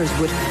where others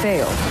would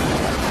fail.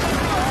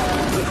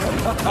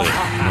 No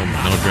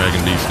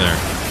dragon beef there.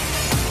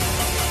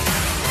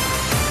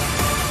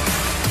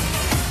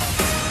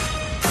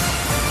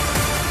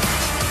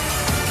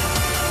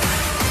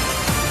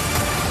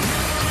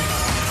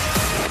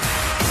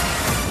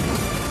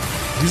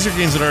 These are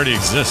games that already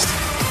exist.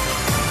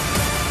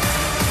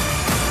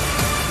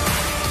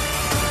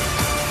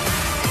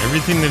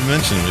 Everything they've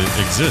mentioned,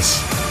 it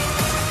exists.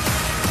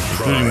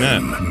 Including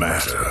that.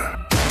 Matter.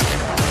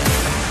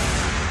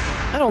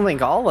 I don't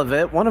think all of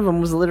it. One of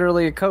them was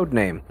literally a code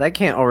name. That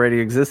can't already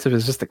exist if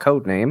it's just a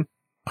code name.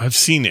 I've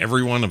seen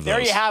every one of those.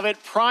 There you have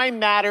it. Prime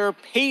Matter,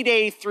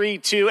 Payday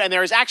 3-2. And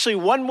there is actually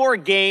one more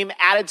game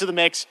added to the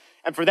mix.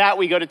 And for that,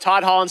 we go to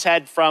Todd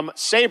Hollinshead from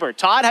Saber.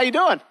 Todd, how you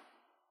doing?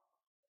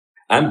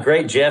 I'm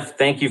great, Jeff.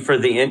 Thank you for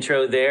the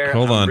intro there.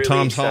 Hold on, really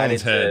Tom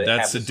excited Hollinshead. to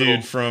That's the have this dude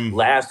little from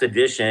Last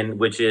Edition,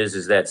 which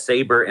is that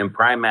Saber and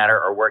Prime Matter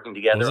are working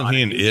together. Wasn't on he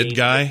a an new id game for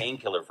guy? the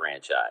Painkiller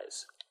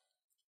franchise.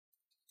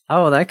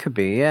 Oh, that could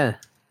be, yeah.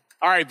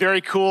 All right,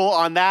 very cool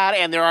on that.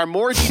 And there are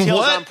more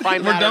details on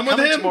Prime We're Matter done with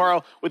coming him?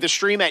 tomorrow with the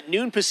stream at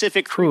noon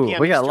Pacific, 3 Ooh,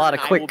 p.m. we got a Eastern, lot of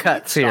and I quick will be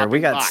cuts here.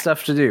 We got stopping by.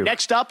 stuff to do.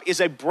 Next up is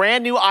a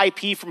brand new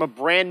IP from a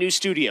brand new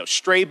studio,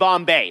 Stray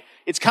Bombay.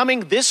 It's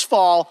coming this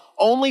fall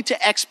only to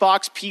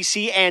Xbox,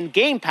 PC, and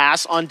Game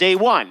Pass on day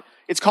one.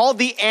 It's called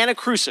The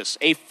Anacrusis,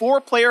 a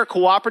 4-player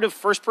cooperative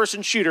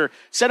first-person shooter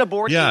set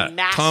aboard a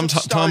massive Tom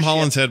starship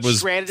Hollinshead was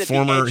stranded at the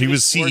former. edge He of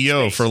was explored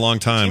CEO space. for a long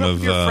time Team up of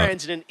with your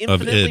friends in an of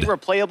infinitely id.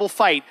 replayable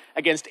fight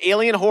against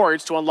alien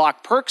hordes to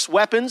unlock perks,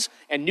 weapons,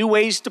 and new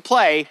ways to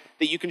play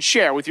that you can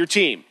share with your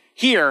team.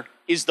 Here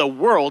is the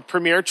world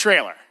premiere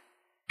trailer.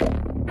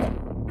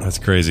 That's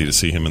crazy to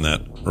see him in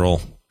that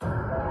role.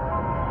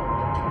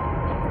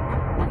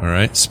 All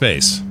right,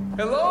 space.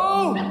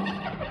 Hello?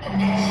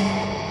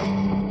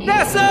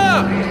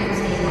 NASA!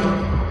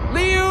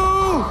 Liu!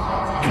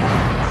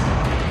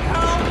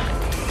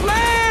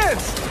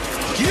 Lance!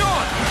 Get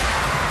on!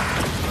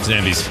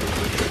 Zambies.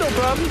 No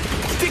problem.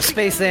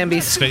 Space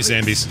Zambies. Space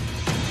Zambies.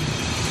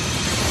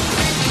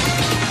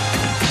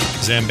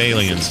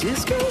 Zambalians.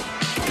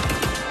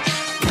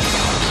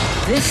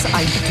 This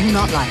I do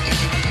not like.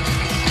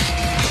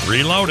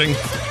 Reloading.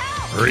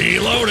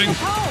 Reloading.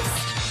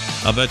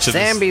 I'll bet you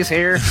this. Zambies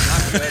here.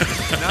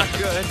 Not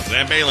good.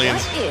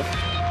 Zambalians.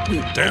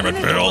 Damn it,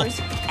 Bill.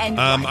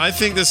 I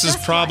think this is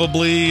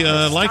probably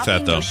like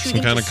that, though.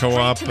 Some kind of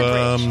co-op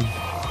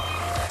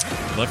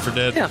Left 4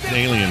 Dead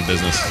alien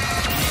business.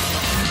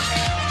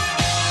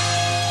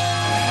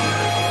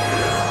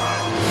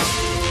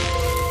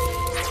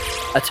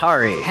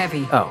 Atari.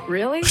 Heavy. Oh.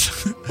 Really?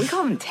 We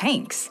call them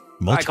tanks.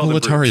 Multiple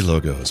Atari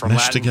logos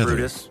meshed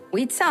together.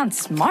 We'd sound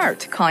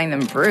smart calling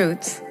them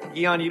brutes.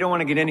 Eon, you don't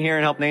want to get in here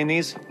and help name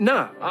these?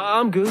 Nah,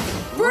 I'm good.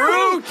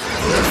 Brute!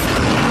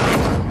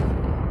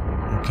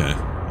 Okay.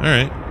 All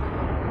right.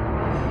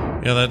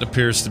 Yeah, that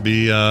appears to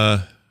be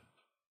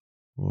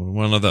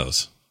one of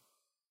those.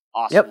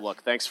 Awesome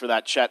look. Thanks for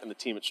that, Chet and the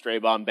team at Stray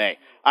Bombay.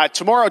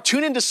 Tomorrow,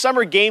 tune into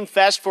Summer Game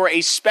Fest for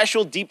a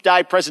special deep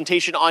dive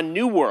presentation on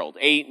New World,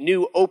 a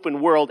new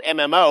open world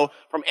MMO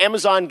from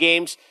Amazon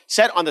Games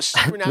set on the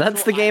supernatural.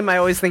 That's the game I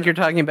always think you're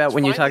talking about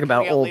when you talk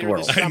about Old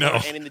World. I know.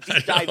 And in the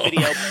deep dive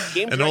video,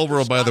 game And Old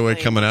World, by the way,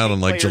 coming out on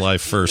like July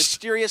 1st.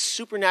 mysterious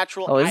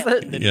supernatural Oh, is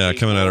island it? Yeah,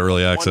 coming out of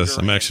early access.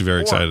 I'm actually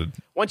very excited.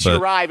 Once you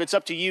But arrive, it's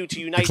up to you to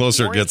unite. the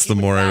closer it gets, the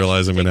more I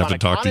realize I'm going to have to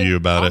talk to you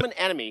about it,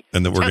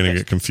 and that we're going to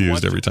get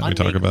confused every time we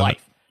talk about it.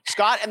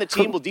 Scott and the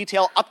team will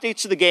detail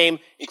updates to the game,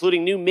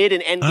 including new mid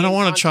and end. I don't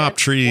want to chop more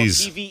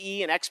trees PvE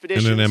and in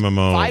expeditions. an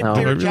MMO. No,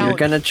 you're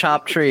gonna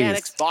chop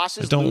trees.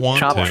 Bosses, I don't want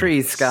chop to.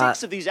 trees, Scott.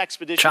 6 of these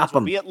expeditions Chop will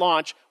 'em. be at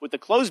launch, with the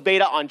closed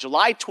beta on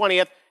July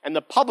 20th and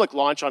the public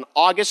launch on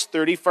August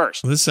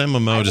 31st. This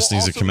MMO just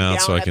needs to come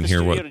out so I can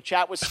hear what. If it's,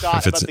 I'm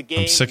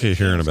sick of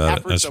hearing about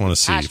it. I just want to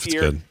see if it's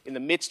good. In the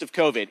midst of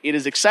COVID, it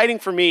is exciting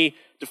for me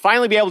to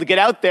finally be able to get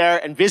out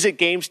there and visit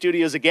game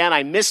studios again.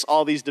 I miss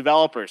all these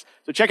developers.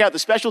 So check out the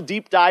special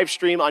deep dive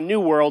stream on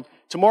New World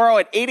tomorrow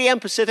at 8 a.m.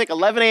 Pacific,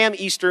 11 a.m.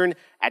 Eastern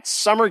at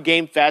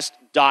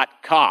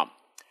summergamefest.com.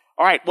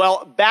 All right,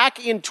 well,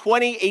 back in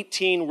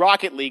 2018,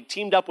 Rocket League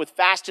teamed up with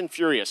Fast and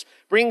Furious,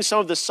 bringing some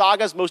of the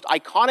saga's most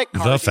iconic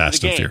cars The into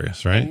Fast the and game.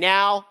 Furious, right? And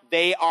now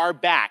they are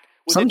back.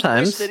 With a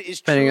Sometimes, twist that is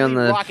depending on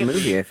truly the Rocket movie,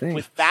 League, I think.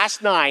 With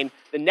Fast 9,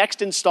 the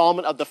next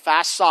installment of the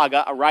Fast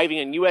saga, arriving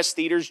in U.S.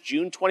 theaters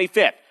June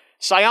 25th.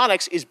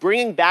 Psyonix is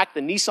bringing back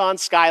the Nissan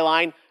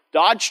Skyline,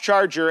 Dodge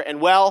Charger,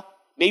 and, well,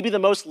 maybe the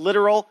most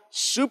literal,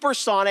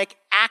 supersonic,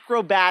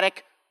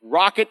 acrobatic,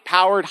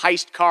 rocket-powered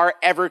heist car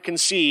ever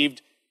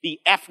conceived, the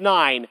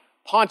F9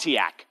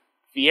 Pontiac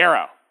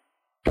Fiero.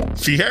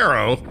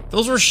 Fiero?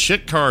 Those were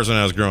shit cars when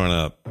I was growing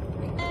up.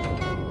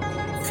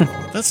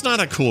 That's not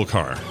a cool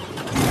car.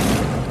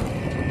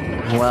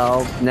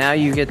 Well, now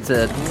you get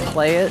to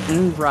play it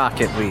in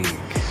Rocket League.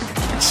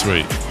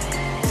 Sweet.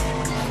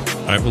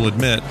 I will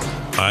admit,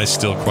 I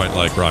still quite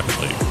like Rocket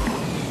League.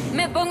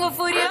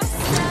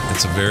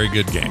 It's a very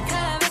good game.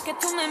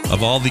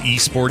 Of all the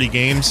esporty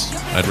games,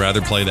 I'd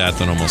rather play that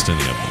than almost any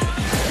of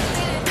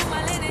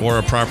them. Or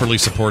a properly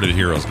supported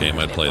Heroes game,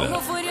 I'd play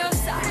that.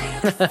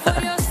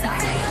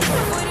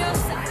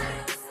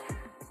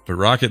 But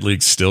Rocket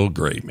League's still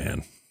great,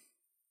 man.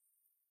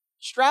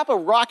 Strap a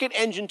rocket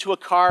engine to a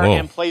car Whoa.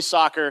 and play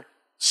soccer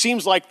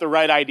seems like the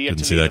right idea Didn't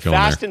to see me. that The going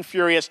Fast there. and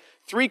Furious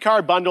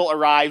 3-car bundle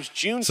arrives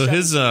June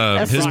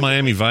 7th. So his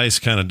Miami Vice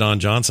kind of Don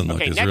Johnson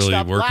look is next really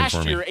up, working last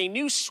for me. year, a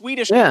new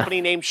Swedish company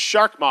named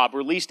Shark Mob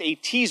released a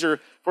teaser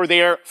for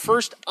their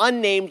first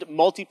unnamed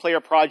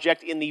multiplayer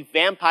project in the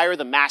Vampire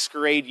the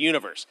Masquerade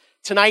universe.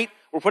 Tonight,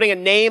 we're putting a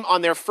name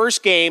on their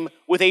first game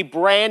with a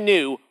brand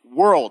new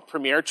world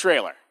premiere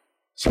trailer.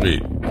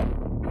 Sweet.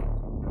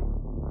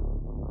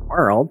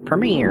 World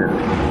premiere.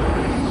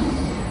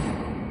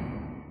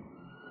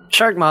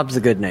 Shark Mob's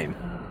a good name.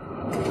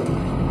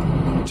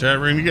 Chat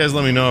room, you guys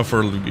let me know if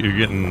you're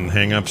getting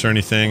hang-ups or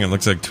anything. It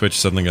looks like Twitch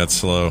suddenly got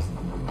slow.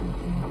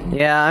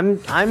 Yeah,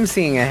 I'm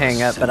seeing a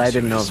hang up, but I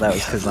didn't know if that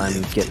was because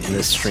I'm getting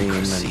this stream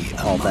and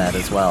all that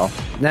as well.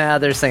 Nah,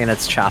 they're saying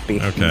it's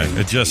choppy. Okay,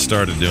 it just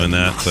started doing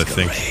that, so I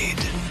think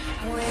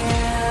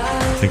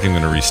I'm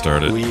going to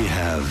restart it. We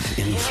have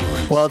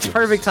influence. Well, it's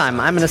perfect time.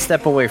 I'm going to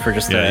step away for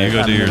just Yeah, you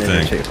go do your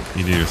minute thing. or two.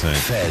 You do your thing.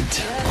 Fed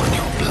on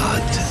your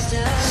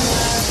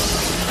blood.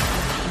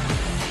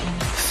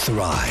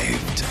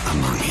 Thrived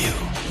among you.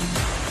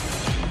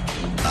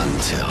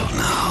 Until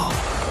now.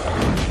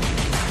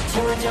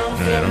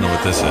 Alright, I don't know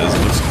what this is.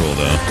 It looks cool,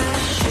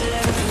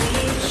 though.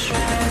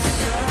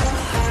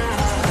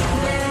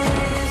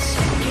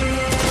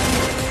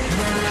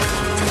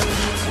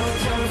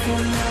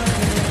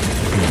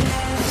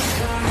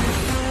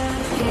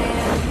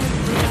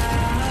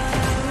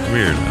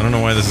 Weird. I don't know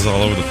why this is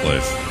all over the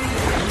place.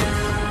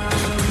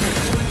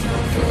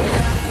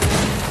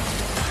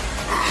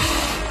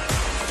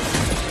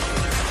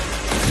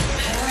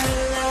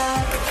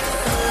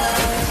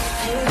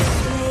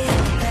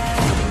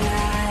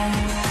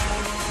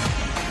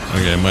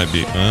 Okay, it might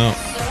be. Well,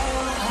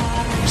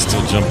 I'm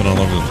still jumping all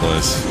over the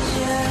place.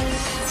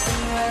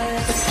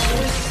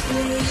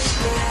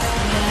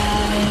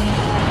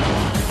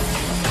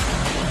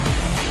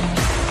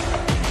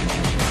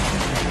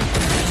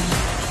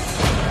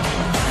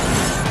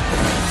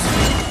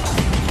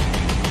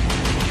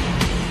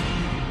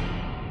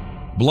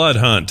 Blood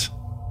Hunt.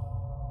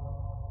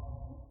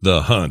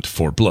 The hunt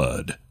for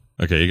blood.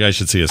 Okay, you guys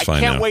should see us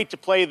fine now. I can't wait to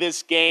play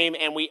this game,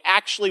 and we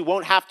actually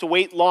won't have to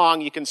wait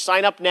long. You can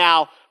sign up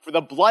now for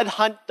the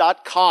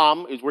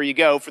bloodhunt.com is where you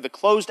go for the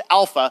closed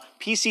alpha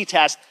PC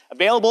test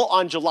available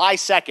on July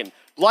 2nd.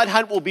 Blood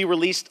Hunt will be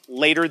released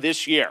later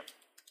this year.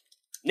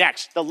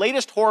 Next, the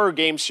latest horror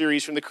game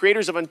series from the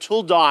creators of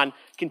Until Dawn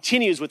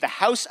continues with The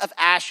House of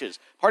Ashes,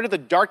 part of the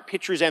Dark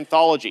Pictures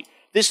anthology.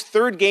 This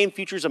third game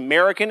features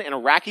American and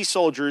Iraqi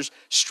soldiers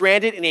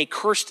stranded in a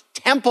cursed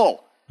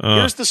temple.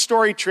 Here's the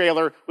story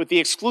trailer with the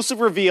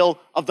exclusive reveal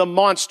of the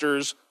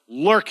monsters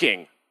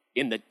lurking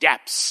in the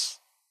depths.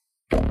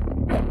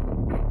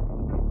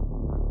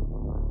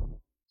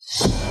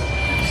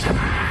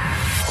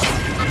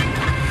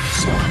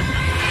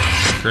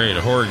 Great,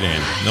 a horror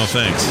game. No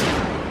thanks.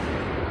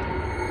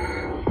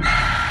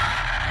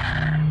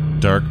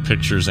 Dark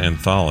Pictures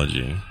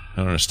Anthology. I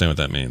don't understand what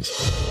that means.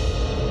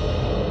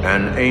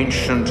 An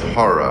ancient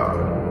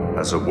horror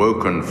has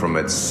awoken from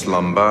its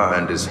slumber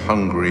and is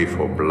hungry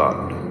for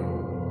blood.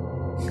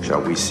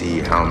 Shall we see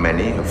how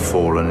many have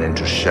fallen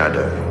into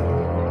shadow?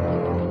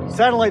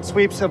 Satellite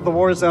sweeps of the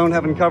war zone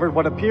have uncovered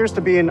what appears to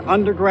be an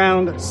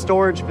underground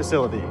storage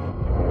facility.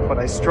 But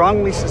I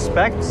strongly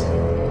suspect it's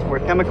where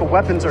chemical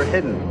weapons are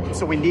hidden,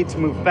 so we need to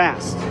move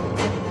fast.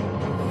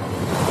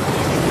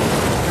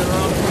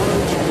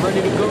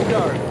 Ready to go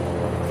dark.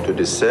 To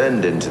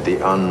descend into the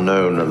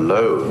unknown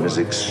alone is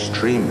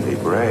extremely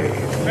brave.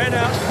 Man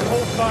out,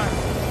 hold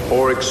fire.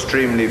 Or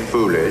extremely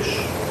foolish.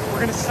 We're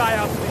gonna sigh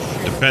out this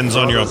shit. Depends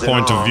on your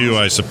point of view,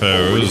 I Will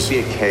suppose. it be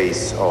a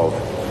case of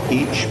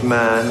each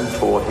man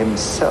for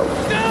himself?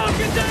 Down,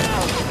 get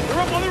down! They're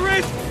up on the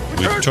ridge!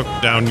 We took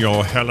down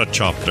your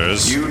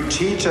helicopters. You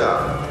teeter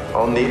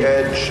on the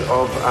edge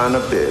of an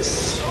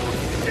abyss.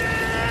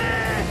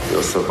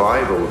 Your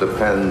survival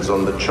depends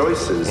on the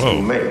choices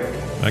you make.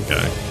 That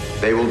guy.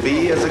 They will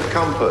be as a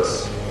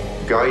compass,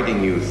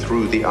 guiding you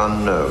through the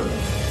unknown.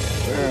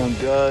 We're on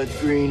God's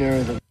green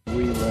earth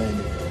we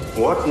landed.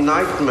 What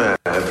nightmare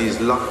have these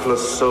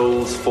luckless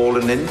souls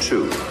fallen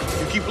into?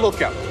 You keep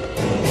lookout.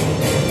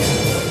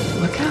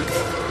 Lookout?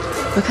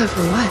 Lookout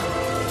for what?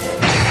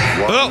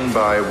 One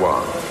by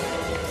one,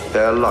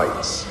 their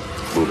lights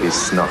will be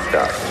snuffed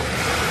out.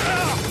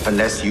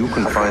 Unless you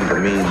can find the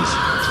means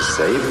to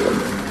save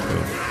them.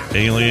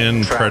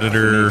 Alien,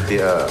 predator,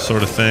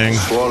 sort of thing.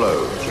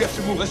 Swallowed We have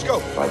to move, let's go.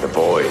 by the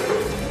void.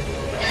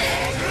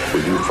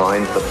 Will you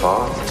find the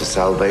path to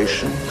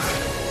salvation?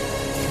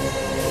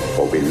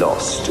 Or be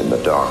lost in the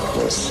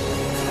darkness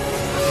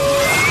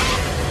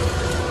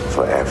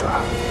forever?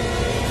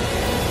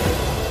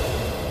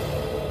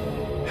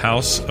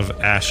 House of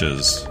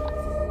Ashes.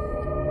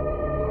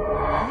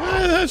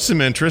 That's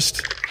some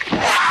interest.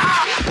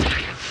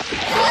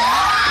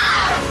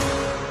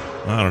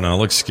 I don't know. It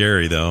looks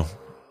scary, though.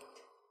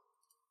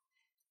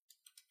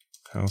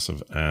 House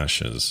of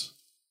Ashes.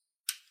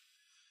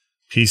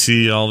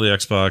 PC, all the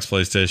Xbox,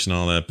 PlayStation,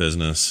 all that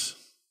business.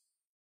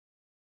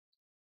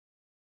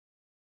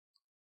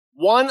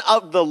 One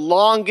of the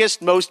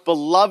longest, most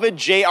beloved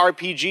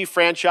JRPG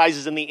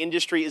franchises in the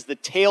industry is the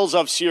Tales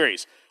of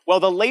series. Well,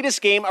 the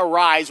latest game,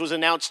 Arise, was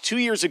announced 2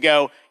 years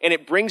ago, and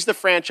it brings the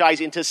franchise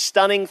into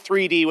stunning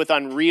 3D with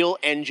Unreal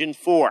Engine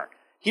 4.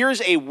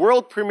 Here's a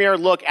world premiere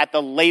look at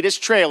the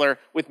latest trailer,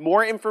 with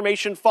more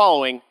information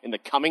following in the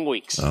coming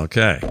weeks.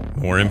 Okay,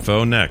 more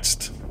info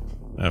next.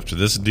 After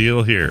this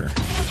deal here.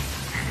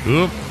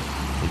 Oop,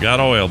 we got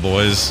oil,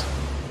 boys.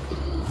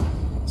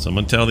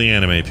 Someone tell the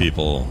anime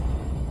people.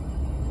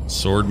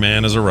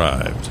 Swordman has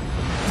arrived.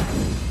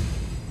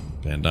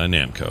 Bandai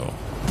Namco.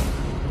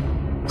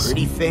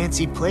 Pretty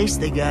fancy place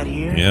they got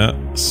here. Yeah.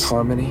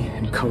 Harmony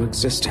and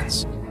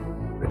coexistence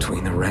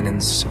between the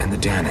Renans and the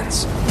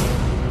Danans.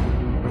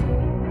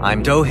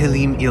 I'm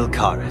Dohalim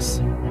Ilkaris.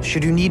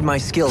 Should you need my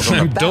skills on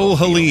the battlefield,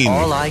 Dohalim.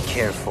 all I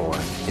care for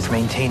is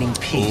maintaining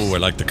peace. Oh, I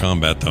like the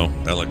combat, though.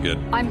 That looked good.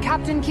 I'm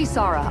Captain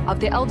Kisara of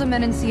the Elder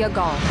Menancia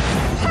Guard.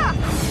 Ha!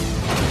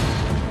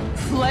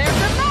 Flare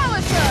the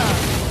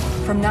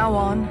Malika! From now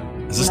on,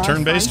 Is this when I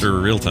turn-based fight, or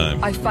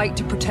real-time? I fight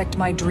to protect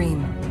my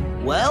dream.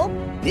 Well,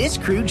 this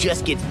crew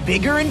just gets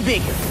bigger and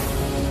bigger.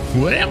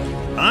 Well,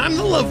 I'm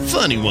the love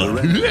funny one.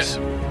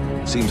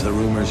 Seems the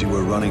rumors you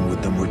were running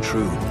with them were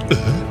true.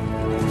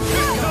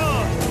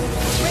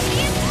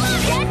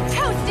 Get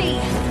toasty!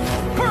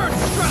 Burn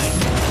strike!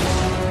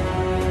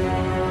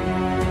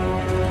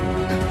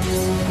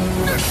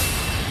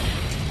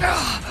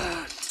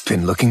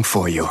 Been looking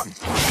for you.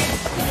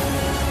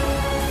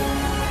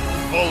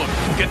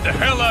 Olaf, get the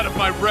hell out of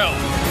my realm!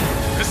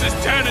 This is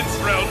Tannin's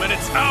realm and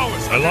it's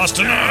ours! I lost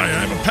an eye. I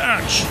have a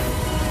patch.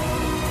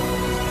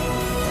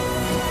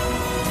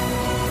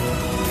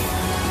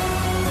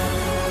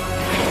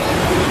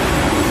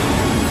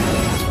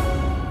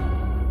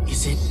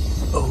 Is it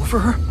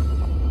over?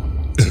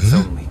 It's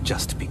only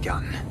just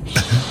begun.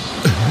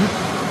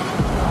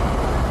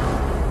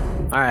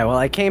 All right, well,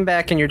 I came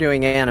back and you're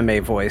doing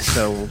anime voice,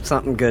 so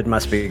something good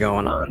must be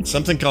going on.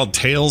 Something called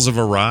Tales of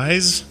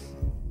Arise?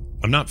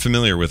 I'm not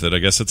familiar with it. I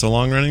guess it's a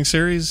long-running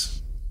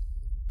series?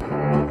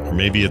 Or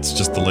maybe it's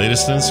just the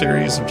latest in a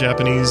series of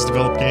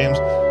Japanese-developed games?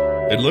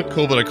 It looked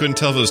cool, but I couldn't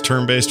tell if it was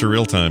turn-based or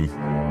real-time.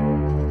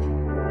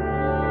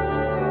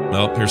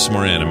 Well, here's some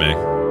more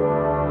anime.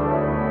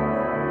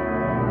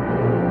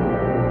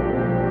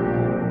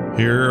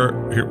 Here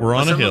we're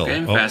on a hill.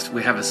 Game Fest,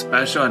 we have a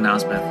special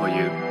announcement for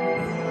you.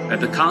 That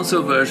the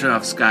console version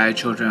of Sky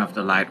Children of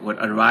the Light would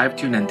arrive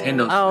to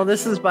Nintendo. Oh,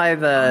 this is by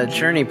the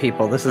Journey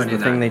people. This is the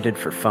thing they did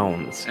for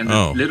phones. And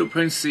the Little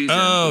Prince season.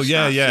 Oh, will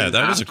yeah, start yeah. soon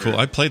That was a after, cool.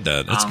 I played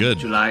that. That's on good.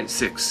 July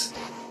 6th.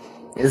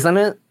 Isn't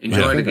it?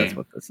 Enjoy the That's game.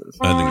 what this is.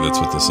 I think that's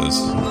what this is.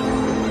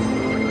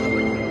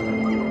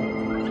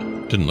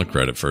 Didn't look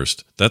right at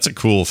first. That's a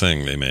cool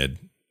thing they made.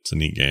 It's a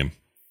neat game.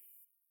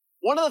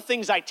 One of the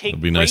things I take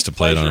It'd be nice to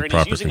play it on a pleasure in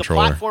proper is using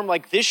controller. a platform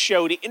like this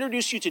show to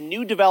introduce you to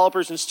new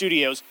developers and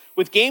studios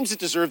with games that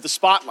deserve the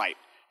spotlight.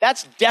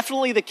 That's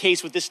definitely the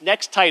case with this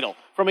next title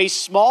from a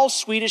small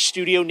Swedish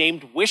studio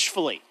named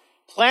Wishfully.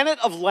 Planet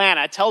of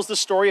Lana tells the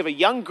story of a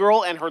young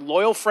girl and her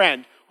loyal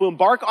friend who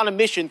embark on a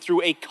mission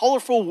through a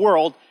colorful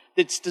world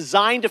that's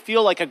designed to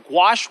feel like a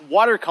gouache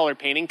watercolor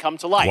painting come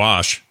to life.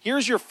 Gouache.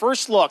 Here's your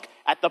first look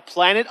at the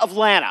Planet of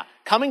Lana,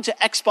 coming to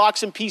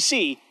Xbox and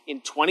PC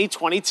in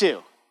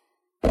 2022.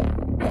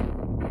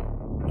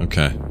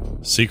 Okay.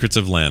 Secrets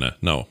of Lana.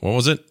 No, what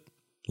was it?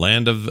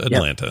 Land of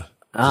Atlanta.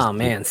 Oh,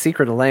 man.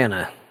 Secret of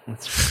Lana.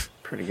 That's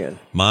pretty good.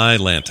 My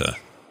Lanta.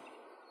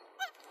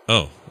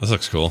 Oh, this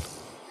looks cool.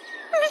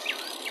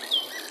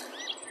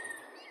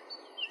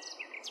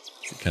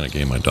 It's the kind of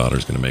game my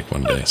daughter's going to make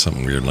one day.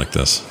 Something weird like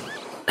this.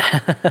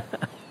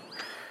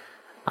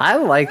 I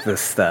like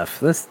this stuff.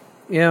 This,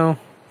 I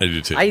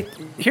do too.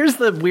 Here's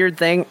the weird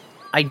thing.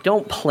 I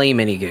don't play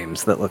many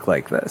games that look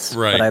like this.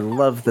 Right. But I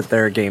love that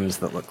there are games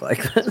that look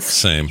like this.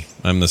 Same.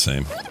 I'm the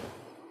same.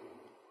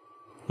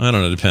 I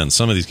don't know. It depends.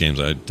 Some of these games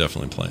I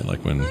definitely play.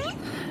 Like when...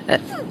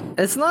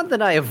 It's not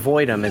that I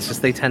avoid them. It's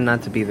just they tend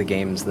not to be the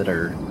games that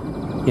are,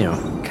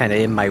 kind of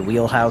in my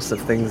wheelhouse of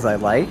things I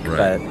like.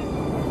 Right. But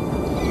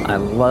I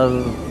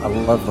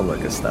love the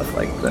look of stuff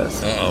like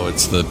this. Oh,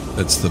 it's the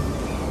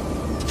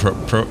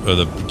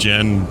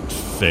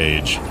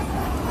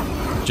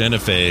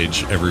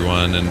Genophage,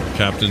 everyone, and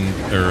Captain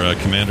or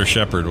Commander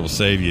Shepard will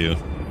save you.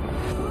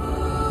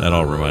 That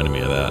all reminded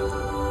me of that.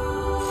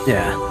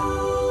 Yeah.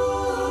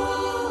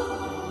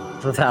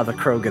 That's how the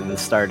Krogan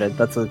started.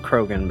 That's a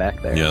Krogan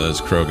back there. Yeah, those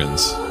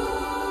Krogans.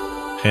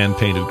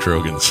 Hand-painted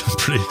Krogans. I'm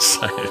pretty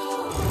excited.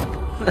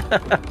 Oh,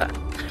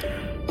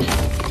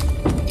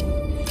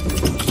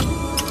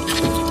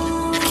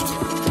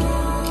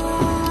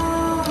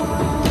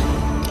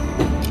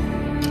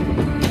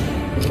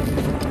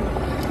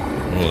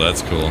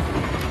 that's cool.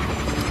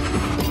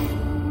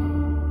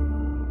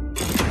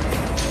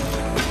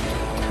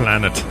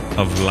 Planet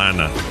of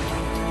Lana.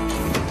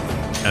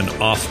 An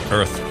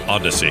off-Earth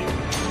odyssey.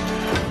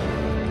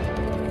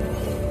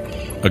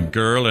 A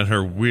girl and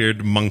her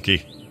weird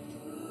monkey.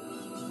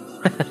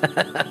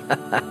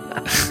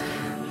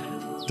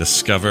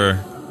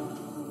 Discover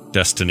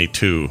Destiny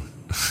 2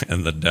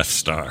 and the Death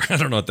Star. I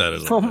don't know what that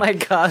is. Oh my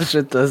gosh,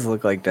 it does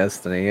look like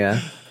Destiny,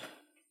 yeah.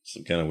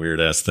 Some kind of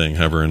weird-ass thing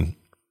hovering.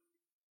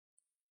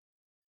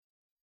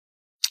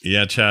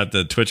 Yeah, chat,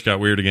 the Twitch got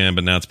weird again,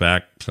 but now it's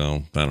back,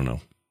 so I don't know.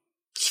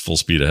 It's full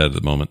speed ahead at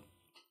the moment.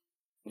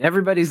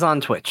 Everybody's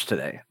on Twitch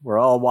today. We're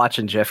all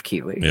watching Jeff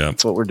Keighley. Yeah.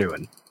 That's what we're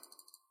doing.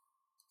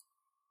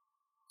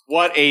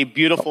 What a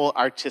beautiful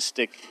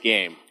artistic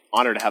game.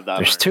 Honored to have that.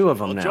 There's two of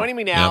them now. Joining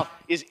me now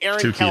is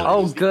Aaron Keller.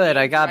 Oh, good.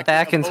 I got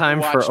back in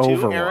time for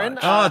Overwatch. Aaron,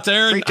 oh, it's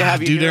Aaron. great to have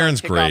you Dude, here on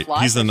Aaron's Kickoff great.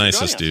 Live. He's the Thanks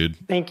for nicest joining us.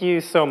 dude. Thank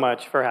you so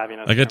much for having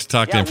us. I got to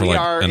talk to him for like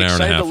an hour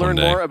and a half one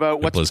day. More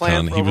about what's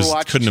planned for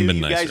Overwatch Couldn't have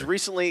been 2. You guys nicer.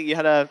 recently you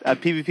had a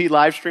PvP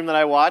live stream that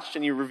I watched,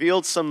 and you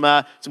revealed some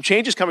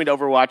changes coming to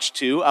Overwatch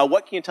 2.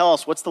 What can you tell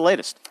us? What's the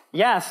latest?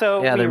 Yeah,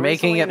 so yeah, they're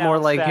making it more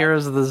like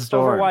Heroes of the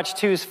Storm. Overwatch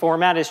 2's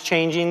format is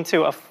changing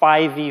to a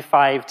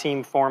 5v5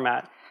 team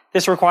format.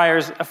 This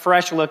requires a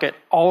fresh look at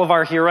all of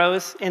our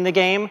heroes in the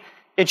game.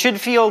 It should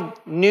feel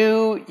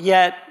new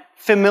yet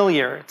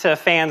familiar to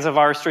fans of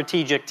our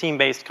strategic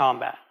team-based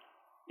combat.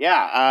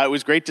 Yeah, it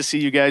was great to see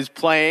you guys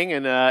playing,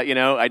 and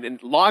I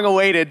long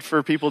awaited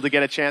for people to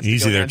get a chance. Easy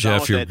to go there, hands-on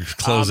Jeff. with You're it.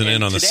 closing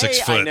in on the Today,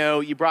 6 foot. I know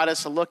you brought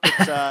us a look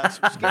at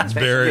some skins.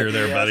 Barrier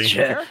there, buddy.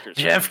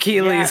 Jeff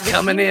Keighley's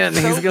coming in.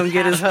 He's going to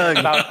get his hug.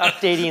 About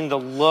updating the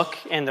look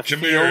and the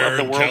feel of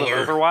the world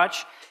of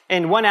Overwatch.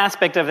 And one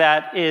aspect of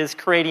that is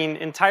creating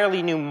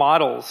entirely new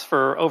models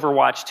for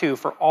Overwatch 2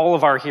 for all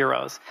of our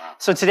heroes.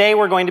 So today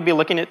we're going to be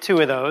looking at two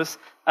of those,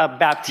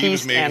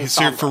 Baptiste and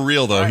Sombra. For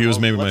real, though, he was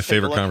maybe my Let's take a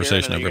favorite look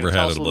conversation here, I've ever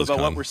had at a about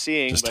what we're BlizzCon.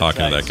 seeing, Just but,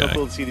 talking to that it's so guy.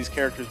 cool to see these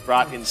characters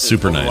brought into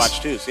Super Overwatch nice.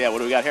 2. So yeah, what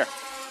do we got here?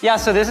 Yeah,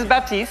 so this is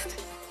Baptiste.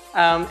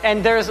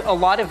 And there's a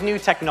lot of new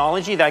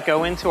technology that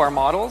go into our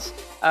models.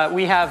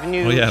 We have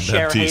new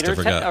share Baptiste,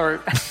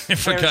 hater I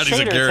forgot he's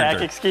a shader character.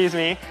 tech, excuse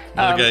me,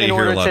 Another guy in you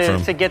hear a order lot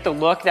from. to get the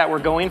look that we're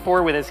going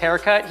for with his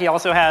haircut. He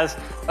also has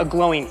a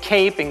glowing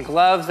cape and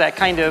gloves that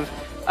kind of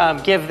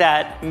give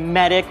that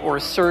medic or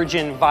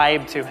surgeon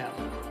vibe to him.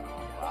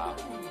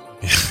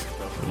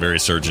 Very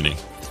surgeon-y.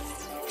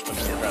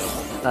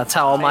 That's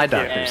how all my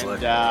doctors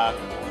look.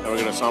 We're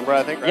going to Sombra,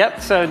 I think, right?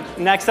 Yep, so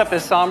next up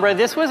is Sombra.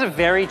 This was a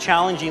very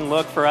challenging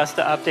look for us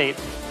to update.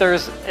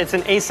 It's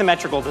an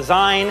asymmetrical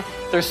design.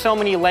 There's so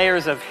many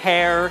layers of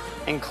hair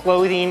and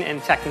clothing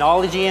and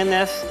technology in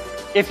this.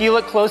 If you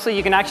look closely,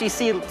 you can actually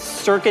see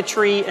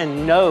circuitry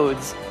and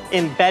nodes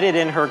embedded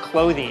in her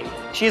clothing.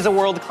 She's a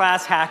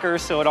world-class hacker,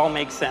 so it all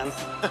makes sense.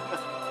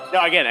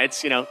 No, again,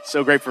 it's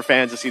so great for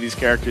fans to see these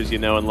characters you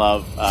know and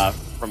love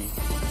from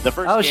the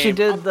first game. She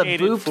did the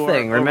boop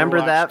thing. Remember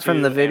that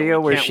from the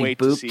video where she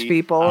booped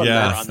people?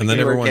 Yeah, and then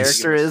everyone's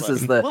character is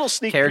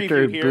the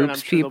character who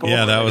boops people.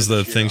 Yeah, that was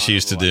the thing she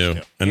used to do.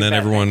 And then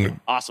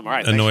everyone awesome. All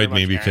right, annoyed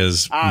me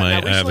because I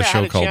have a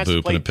show called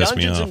Boop and it pissed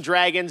me Dungeons off. and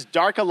Dragons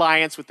Dark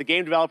Alliance with the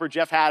game developer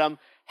Jeff Haddam,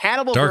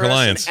 Hannibal Dark Buress,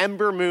 Alliance. and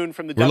Ember Moon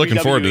from the We're WWE. looking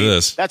forward to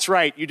this. That's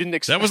right. You didn't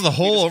expect That was the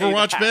whole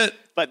Overwatch bit?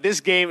 But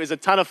this game is a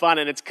ton of fun,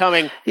 and it's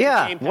coming.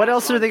 Yeah, what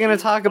else are they going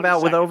to talk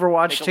about with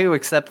Overwatch 2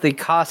 except the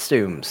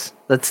costumes?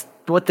 That's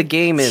what the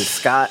game is,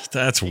 Scott.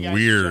 That's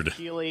weird.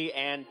 Keighley,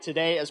 and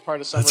today, as part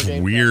of Summer That's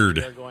Game weird.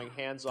 Fest, we are going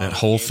hands-on That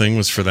whole thing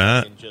was for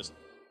that? in just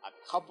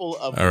a couple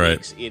of All right.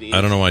 weeks. It is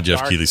I don't know why Jeff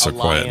Dark Keighley's so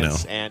quiet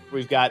Alliance, now. And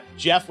we've got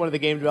Jeff, one of the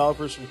game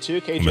developers from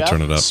 2K. I'm gonna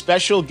turn it up.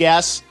 Special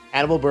guests,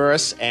 Hannibal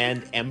Buress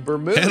and Ember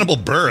Moon. Hannibal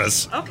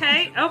Buress?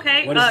 Okay.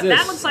 What is this?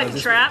 That looks like a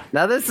trap.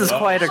 Now this is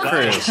quite a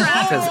crew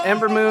because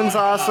Ember Moon's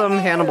awesome,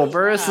 Hannibal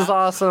Buress is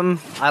awesome.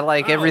 I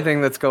like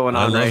everything that's going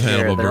I on love right here.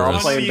 Hannibal They're all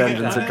Buress. playing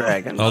Dungeons and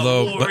Dragons.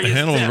 Although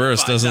Hannibal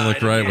Buress doesn't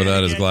look right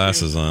without his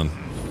glasses on.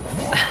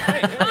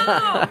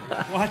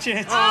 Watch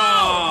it.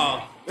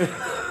 Oh.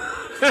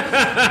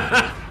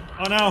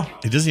 Oh no.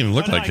 He doesn't even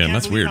look Oh, no, like I him. can't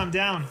That's believe weird. I'm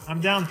down. I'm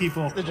down,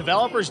 people. The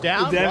developer's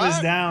down? The dev is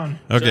What? down.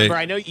 Okay. Ember,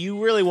 I know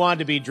you really wanted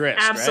to be Driss,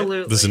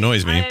 Absolutely. This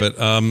annoys me, but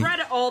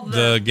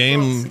the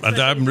game,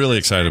 I'm really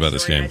excited about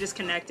this I game. just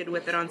connected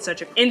with it on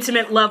such an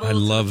intimate level. I to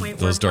the love point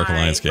those where Dark my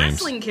Alliance games.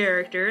 Wrestling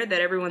character that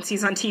everyone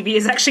sees on TV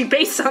is actually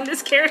based on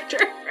this character.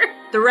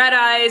 The red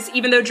eyes,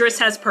 even though Driss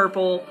has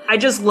purple, I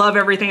just love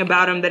everything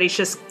about him. That he's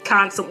just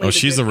constantly. Oh,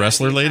 she's the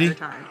wrestler lady?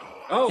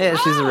 Yeah,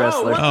 she's a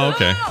wrestler. Oh,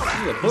 okay.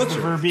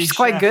 She's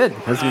quite good,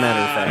 as a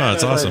matter of fact. Oh,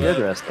 that's awesome. Quite a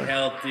good wrestler.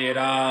 Helped it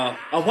all.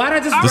 Why'd I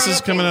just This is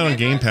coming out on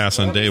Game Pass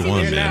on day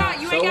one, man.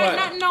 You ain't got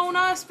nothing on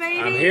us, baby.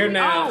 I'm here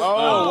now.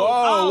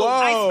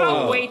 I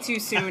spoke way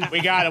too soon.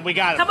 We got him.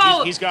 Come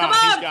on. He's gone. Come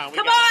on. He's gone.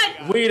 Come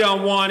on. We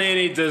don't want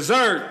any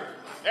dessert.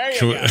 There you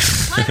Can go.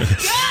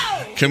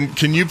 we,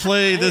 Can you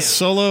play this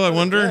solo? I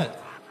wonder.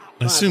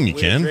 I assume you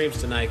can. Dreams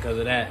tonight because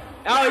of that.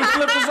 Oh, he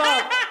flipped us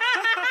off.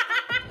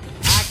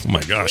 Oh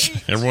my gosh!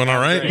 Everyone all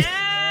right?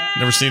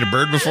 Never seen a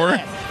bird before?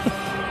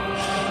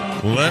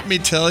 Let me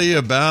tell you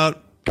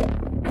about.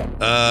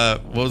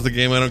 What was the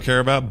game I don't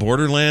care about?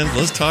 Borderlands.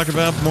 Let's talk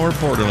about more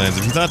Borderlands.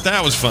 If you thought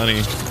that was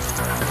funny,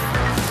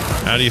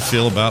 how do you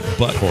feel about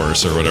Butt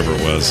Horse or whatever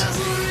it was?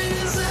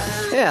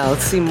 Yeah,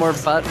 let's see more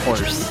Butt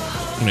Horse.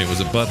 Wait, was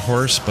it Butt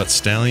Horse? Butt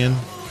Stallion?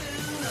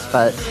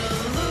 Butt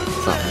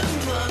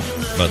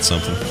something. Butt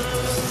something.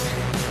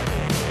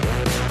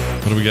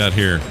 What do we got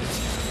here?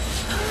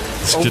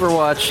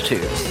 Overwatch 2.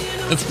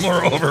 It's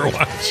more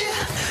Overwatch.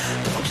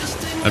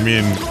 I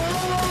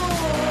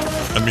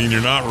mean,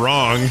 you're not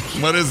wrong.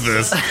 What is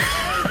this?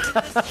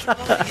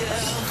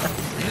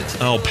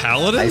 Oh,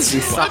 Paladins?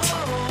 What?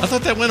 I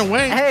thought that went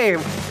away. Hey,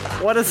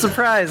 what a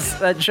surprise.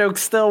 That joke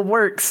still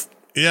works.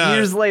 Yeah,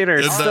 years later,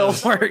 it still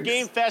works.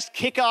 Game Fest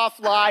Kickoff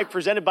Live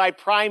presented by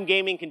Prime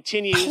Gaming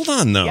continues. Hold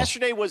on, though.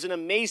 Yesterday was an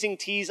amazing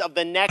tease of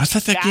the next. I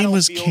thought that game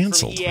was Battlefield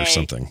canceled from EA. or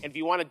something. And if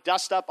you want to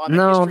dust up on the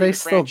history of the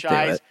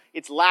franchise,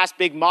 its last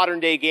big modern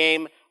day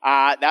game,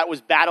 that was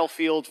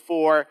Battlefield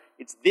 4.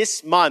 It's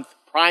this month.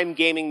 Prime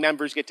Gaming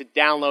members get to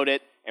download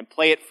it and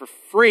play it for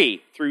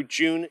free through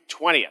June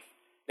 20th.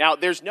 Now,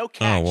 there's no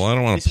catch. Oh, well, I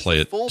don't want to play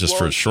it just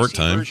for a short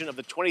time. Version of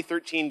the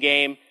 2013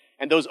 game,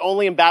 and those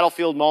only in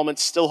Battlefield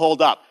moments still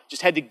hold up.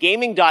 Just head to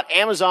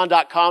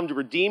gaming.amazon.com to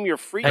redeem your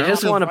free. I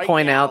just want to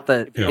point out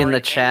that in the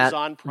chat,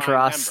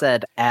 Dross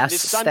said Ass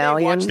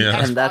Stallion,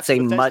 and that's a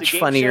much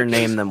funnier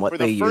name than what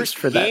they used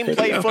for that gameplay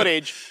video.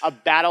 footage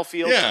of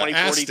Battlefield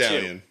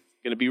 2042.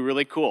 Going to be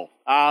really cool.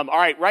 All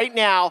right, right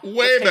now,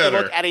 let's take a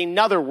look at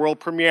another world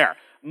premiere.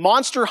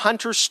 Monster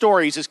Hunter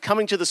Stories is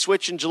coming to the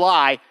Switch in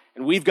July,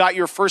 and we've got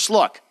your first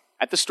look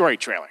at the story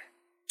trailer.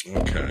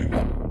 Okay.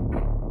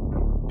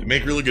 They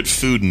make really good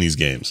food in these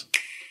games.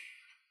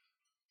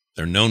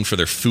 They're known for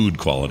their food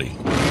quality.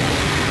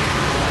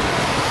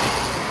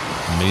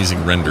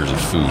 Amazing renders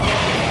of food.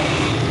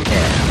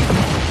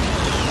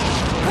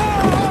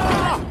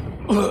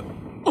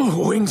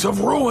 Wings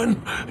of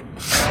Ruin.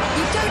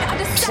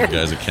 This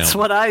guy's account. That's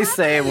what I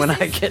say when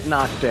I get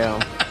knocked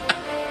down.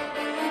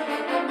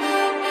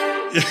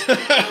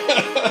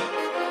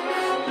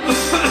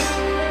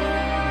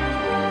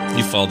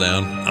 You fall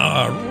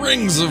down.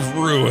 Rings of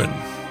Ruin.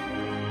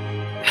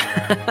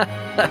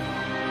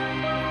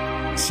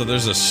 So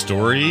there's a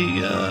story.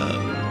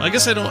 I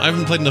guess I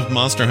haven't played enough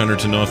Monster Hunter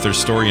to know if there's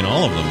story in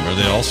all of them. Are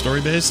they all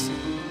story based?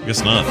 I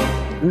guess not.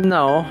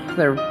 No,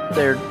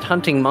 they're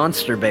hunting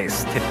monster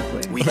based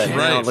typically. But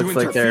now it looks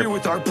like they're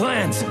with our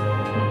plans.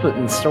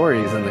 putting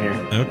stories in there.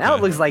 Okay. Now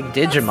it looks like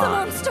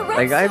Digimon.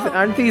 Like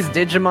aren't these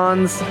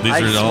Digimons? These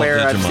I are all swear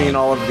I've Digimon. seen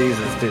all of these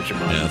as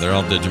Digimon. Yeah, they're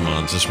all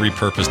Digimons. Just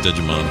repurposed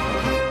Digimon.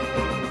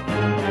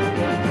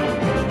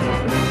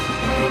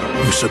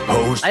 You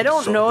suppose? I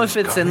don't know if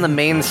it's in the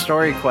main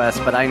story quest,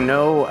 but I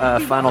know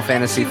Final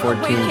Fantasy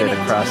XIV did a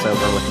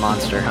crossover with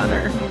Monster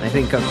Hunter. I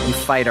think you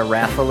fight a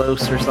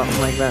Rathalos or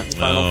something like that in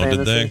Final Fantasy.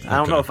 Did they? I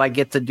don't know if I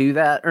get to do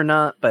that or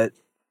not, but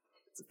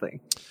it's a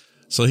thing.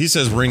 So he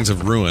says Rings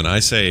of Ruin. I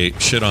say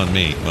shit on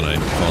me when I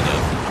fall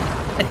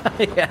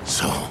down. Yeah.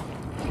 So,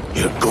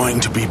 you're going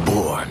to be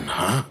born,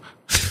 huh?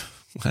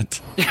 What?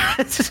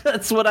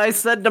 That's what I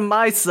said to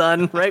my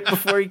son right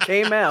before he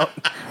came out.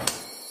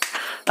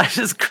 I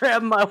just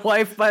grabbed my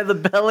wife by the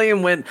belly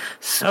and went,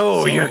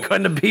 so you're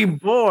going to be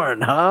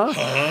born, huh?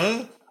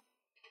 Huh?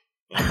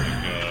 Oh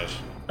my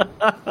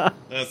gosh.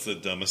 That's the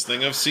dumbest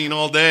thing I've seen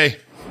all day.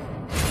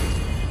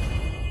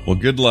 Well,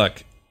 good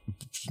luck,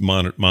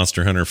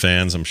 Monster Hunter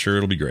fans. I'm sure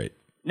it'll be great.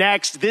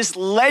 Next, this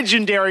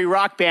legendary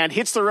rock band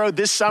hits the road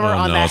this summer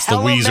on the it's the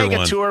Hella Weezer Mega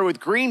one. Tour with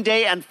Green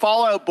Day and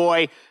Fall Out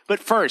Boy. But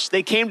first,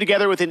 they came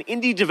together with an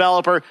indie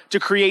developer to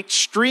create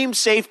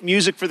stream-safe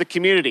music for the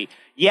community.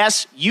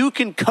 Yes, you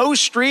can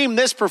co-stream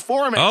this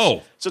performance.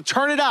 Oh. So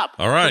turn it up.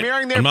 All right.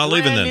 Premiering their I'm not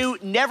leaving brand then. new,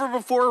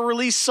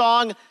 never-before-released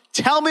song,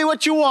 Tell Me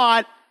What You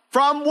Want,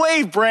 from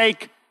Wave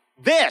Break.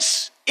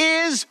 This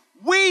is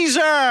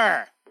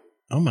Weezer.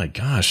 Oh my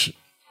gosh.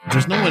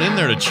 There's no one in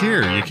there to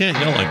cheer. You can't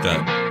yell like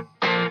that.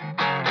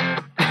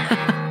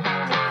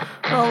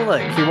 Oh,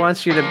 look, he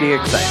wants you to be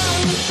excited.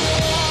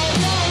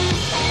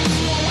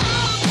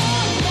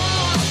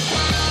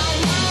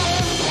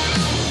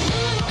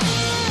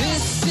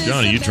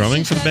 John, are you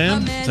drumming for the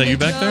band? Is that you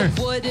back there?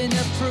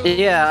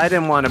 Yeah, I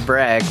didn't want to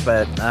brag,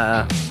 but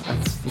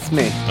it's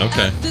me.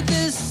 Okay.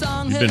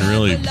 You've been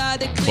really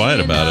quiet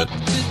about it.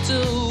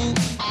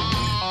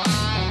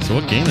 So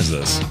what game is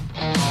this?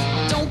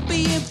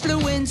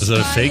 Is that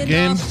a fake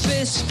game?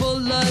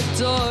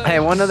 Hey,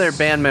 one of their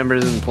band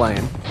members isn't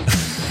playing.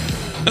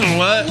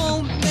 What?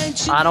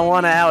 I don't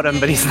want to out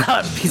him, but he's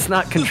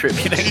not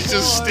contributing. He's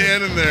just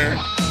standing there.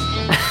 Tell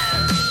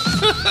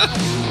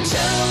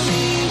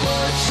me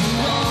what you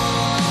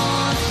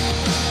want.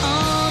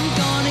 I'm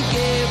gonna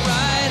get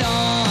right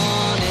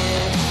on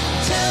it.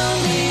 Tell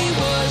me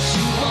what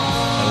you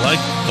want. I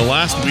like the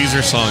last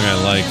Weezer song I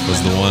liked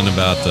was the one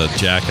about the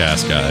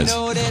Jackass guys.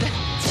 Tell me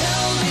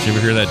Did you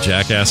ever hear that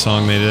Jackass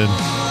song they did?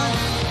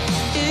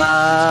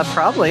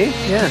 Probably,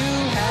 yeah.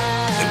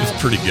 It was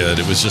pretty good.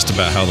 It was just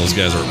about how those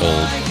guys are old.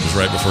 It was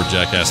right before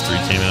Jackass 3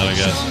 came out, I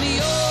guess.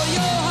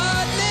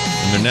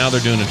 And now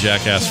they're doing a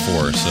Jackass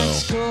 4,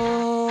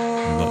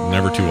 so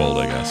never too old,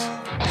 I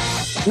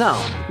guess.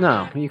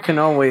 No. You can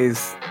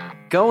always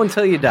go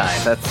until you die.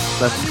 That's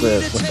what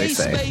they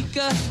say.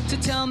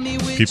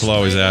 People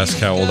always ask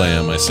how old I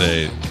am. I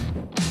say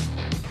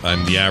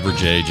I'm the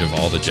average age of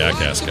all the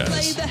Jackass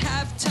guys.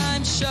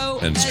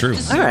 And it's true.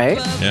 All right.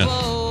 Yeah.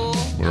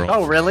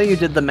 Oh, really? You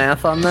did the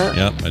math on that?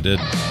 Yep, I did.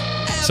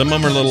 Some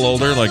of them are a little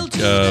older, like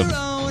I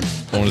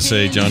want to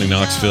say Johnny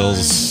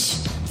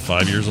Knoxville's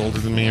 5 years older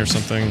than me or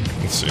something.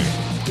 Let's see.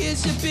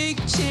 Here's a big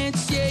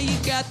chance, yeah, you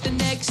got the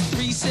next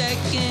 3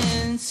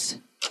 seconds.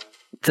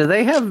 Do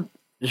they have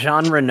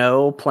Jean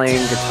Reno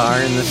playing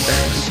guitar in this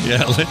band?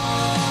 Yeah,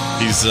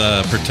 he's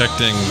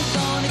protecting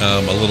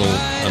a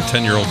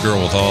 10-year-old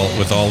girl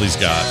with all he's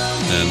got,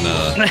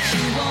 and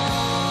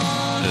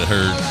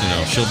her,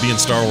 she'll be in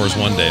Star Wars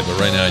one day, but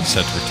right now I just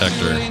have to protect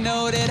her.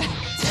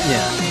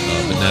 Yeah.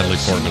 But Natalie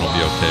Portman will be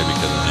okay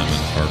because of him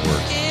and hard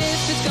work.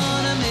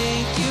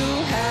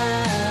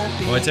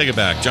 Well, I take it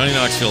back. Johnny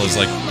Knoxville is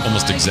like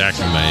almost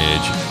exactly my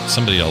age.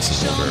 Somebody else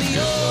is older. I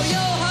forget who it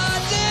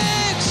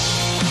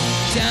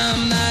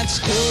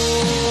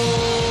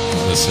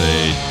was. Let's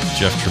say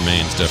Jeff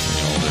Tremaine's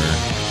definitely older.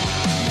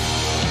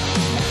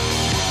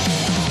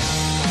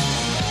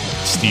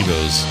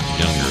 Steve-O's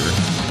younger.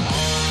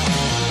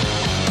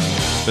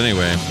 But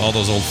anyway, all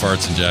those old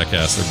farts in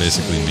Jackass, they're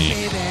basically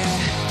me.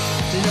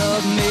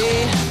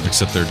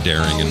 Except they're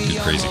daring and do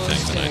crazy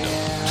things, and I don't.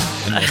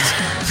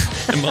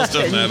 And most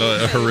of them have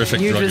a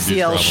horrific drug abuse problem. You just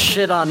yell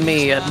shit on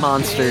me at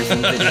monsters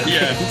and video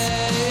games.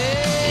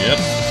 Yep.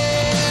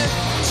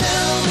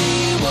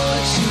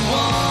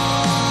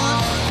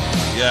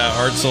 Yeah,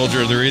 Art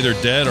Soldier, they're either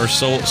dead or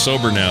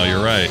sober now,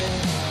 you're right.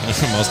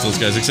 Most of those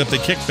guys, except they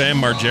kicked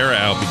Bam Margera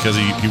out because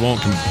he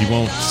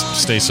won't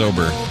stay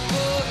sober.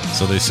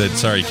 So they said,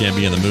 sorry, you can't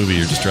be in the movie.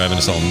 You're just driving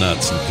us all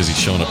nuts because he's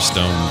showing up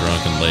stoned and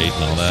drunk and late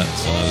and all that.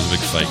 So there's a big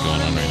fight going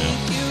on right now.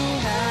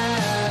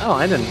 Oh,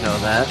 I didn't know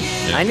that.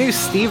 Yeah. I knew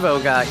Steve-O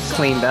got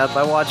cleaned up.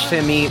 I watched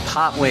him eat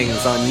hot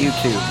wings on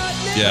YouTube.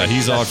 Yeah,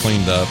 he's all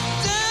cleaned up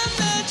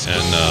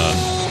and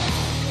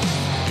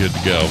good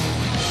to go.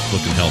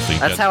 Looking healthy.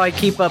 That's how I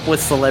keep up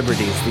with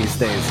celebrities these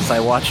days, is I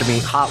watch them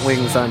eat hot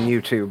wings on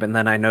YouTube, and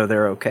then I know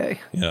they're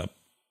okay. Yeah.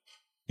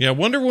 Yeah,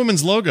 Wonder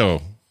Woman's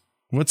logo.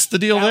 What's the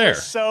deal there?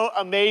 Was so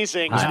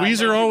amazing.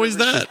 Weezer always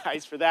that?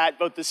 Guys, for that,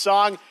 both the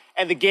song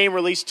and the game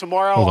released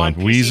tomorrow Hold on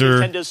on, PC, Weezer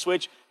Nintendo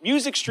Switch,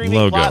 music streaming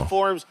logo.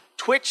 platforms,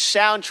 Twitch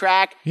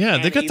soundtrack. Yeah,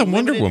 they got the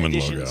Wonder Woman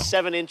edition logo.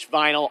 7-inch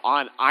vinyl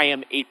on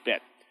IM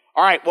 8-bit.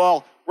 All right,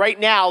 well, right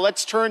now,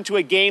 let's turn to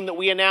a game that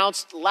we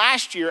announced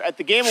last year at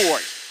the Game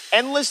Awards,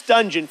 Endless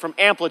Dungeon from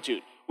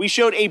Amplitude. We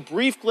showed a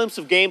brief glimpse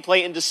of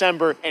gameplay in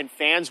December, and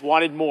fans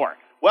wanted more.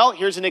 Well,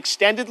 here's an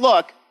extended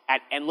look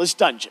at Endless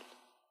Dungeon.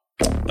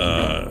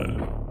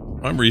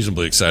 I'm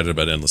reasonably excited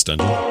about Endless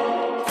Dungeon.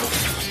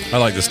 I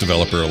like this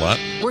developer a lot.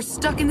 We're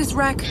stuck in this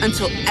wreck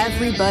until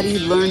everybody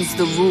learns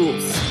the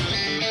rules.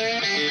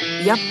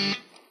 Yep,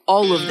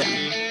 all of them.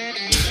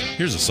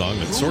 Here's a song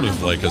that's sort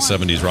of like a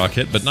 70s rock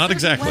hit, but not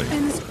exactly.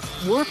 Weapons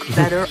work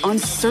better on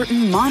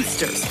certain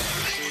monsters.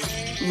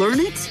 Learn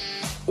it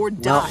or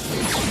die.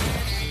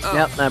 Nope.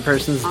 Yep, that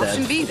person's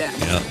Option dead. B then.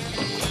 Yeah.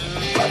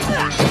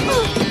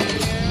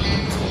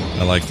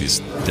 I like these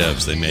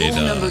devs. They made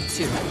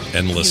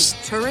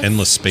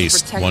Endless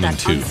Space 1 and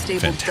 2.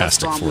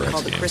 Fantastic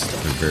 4X games.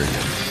 They're very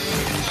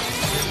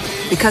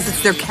good. Because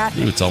it's their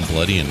catnip. Ooh, it's all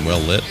bloody and well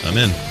lit. I'm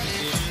in.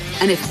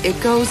 And if it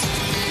goes...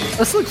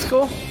 This looks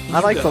cool. I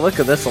like the look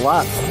of this a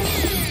lot.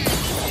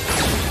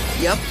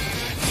 Yep.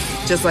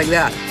 Just like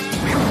that.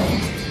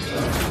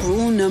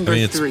 Rule number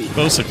 3.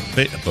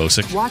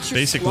 It's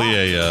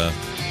basically a...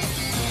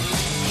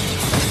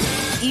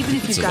 Even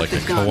if you've got like the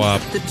a gun,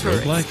 co-op the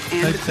turret, roguelike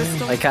and type the thing?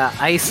 pistol, Like a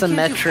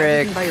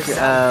isometric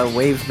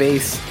wave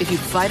base. if you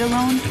fight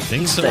alone, I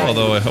think so,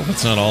 although I hope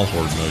it's not all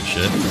horde mode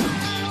shit.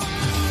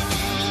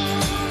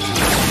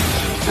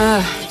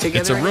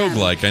 It's a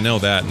roguelike, I know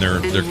that, and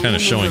they're kind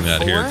of showing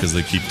that here because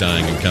they keep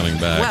dying and coming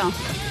back. well,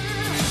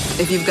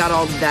 if you've got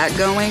all that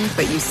going,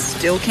 but you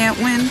still can't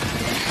win,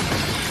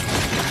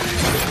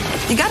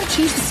 you gotta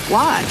change the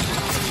squad.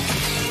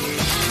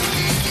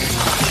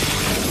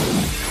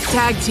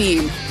 Tag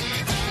team.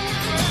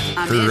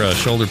 Her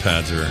shoulder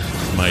pads are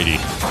mighty.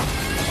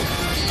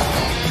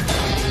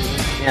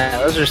 Yeah,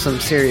 those are some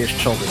serious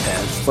shoulder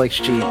pads. It's like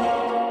she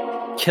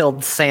killed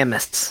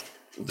Samus.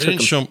 They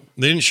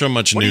didn't show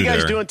much What new are you guys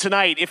there. doing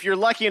tonight? If you're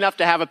lucky enough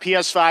to have a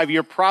PS5,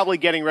 you're probably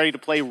getting ready to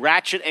play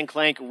Ratchet &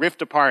 Clank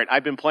Rift Apart.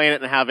 I've been playing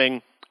it and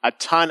having a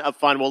ton of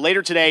fun. Well,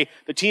 later today,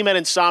 the team at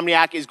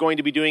Insomniac is going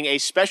to be doing a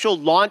special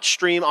launch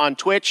stream on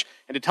Twitch.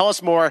 And to tell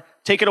us more,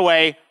 take it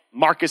away,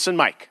 Marcus and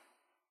Mike.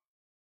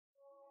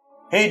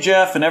 Hey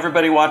Jeff and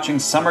everybody watching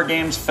Summer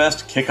Games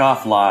Fest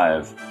Kickoff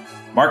Live.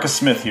 Marcus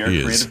Smith here, He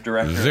is creative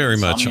director. very at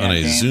much Insomniac on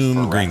a Games Zoom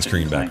for green Ratchet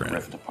screen & Clank background.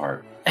 Rift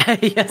Apart.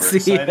 Yes, We're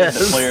excited he is.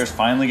 that players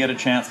finally get a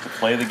chance to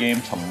play the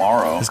game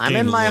tomorrow. I'm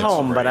in my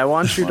home, but I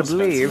want you to Wanna spend some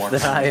believe more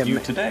that time I with am you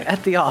today.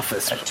 at the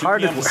office. At 2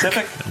 Hard p.m. at work.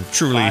 Pacific, I'm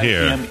truly 5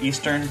 here. p.m.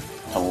 Eastern,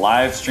 to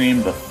live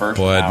stream the first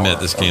Boy, I hour admit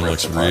this of game Rift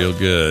looks Apart. real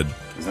good.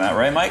 Isn't that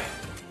right, Mike?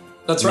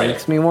 That's right.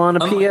 Makes me want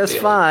a I'm Mike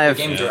PS5. Bailey, the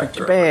game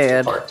director of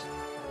Bad. Rift Apart.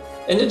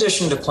 In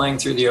addition to playing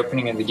through the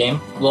opening of the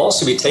game, we'll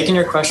also be taking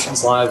your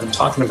questions live and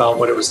talking about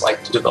what it was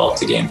like to develop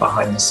the game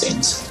behind the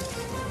scenes.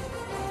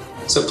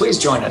 So please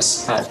join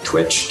us at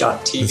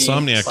twitch.tv.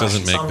 Insomniac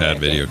doesn't make bad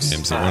video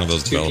games. They're one of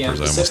those 2 p.m. developers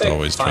I almost Pacific,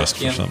 always 5 trust for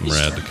p.m. something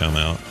Eastern. rad to come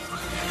out.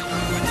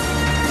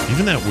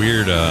 Even that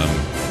weird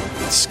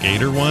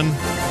skater one.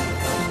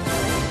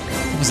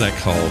 What was that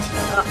called?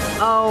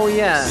 Oh,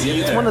 yeah.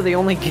 It's one of the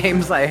only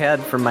games I had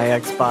for my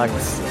Xbox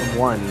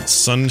One.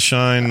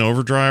 Sunshine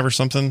Overdrive or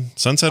something?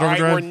 Sunset All right,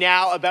 Overdrive? we're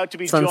now about to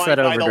be Sunset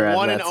joined by the Overdrive,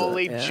 one and that's it,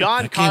 only yeah.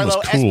 That game was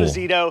Giancarlo cool.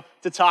 Esposito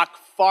to talk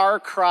Far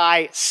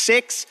Cry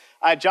 6.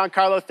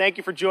 Giancarlo, thank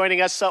you for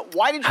joining us.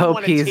 Why did you Hope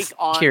want to he's take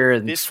on here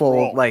in this full,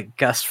 role? like,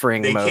 Gus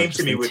Fring They mode. came to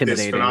just me with this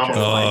intimidating phenomenal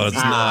each other. Oh, it's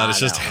not. It's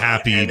just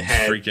happy and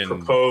had freaking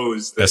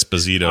proposed that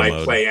Esposito I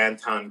mode. play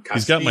Anton Castillo.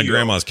 He's got my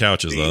grandma's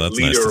couches, though. That's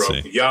nice to leader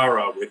of see.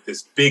 Yara with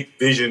this big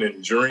vision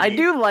and dream. I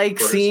do like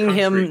for his seeing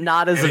country. him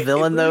not as And a it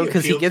villain, though, really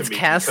because he appealed to gets me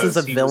cast because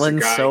as a he was villain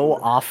guy so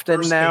who often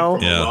first came now from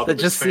the Yeah. love of that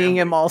his just seeing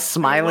him all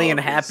smiley and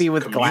love of happy his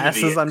with community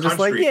glasses, I'm and just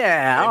like, country.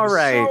 yeah, all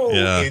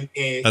right.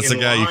 Yeah. That's a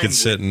guy you could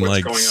sit and,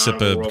 like, sip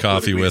a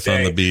coffee with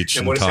on the beach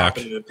and what has talk.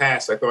 happened in the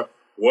past. I thought,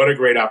 what a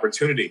great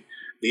opportunity.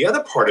 The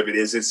other part of it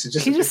is it's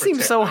just He just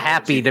seems so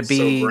happy to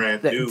be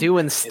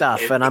doing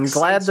stuff, and I'm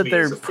glad that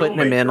they're putting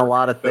him in a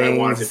lot of that I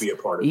wanted to things. be a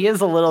part of. He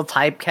is a little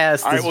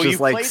typecast All right, as well, just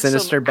you've like played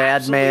sinister some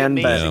bad man,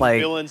 absolutely but amazing like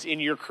villains in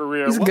your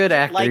career. he's a What's good it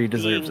actor. like He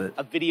deserves being it.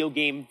 A video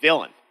game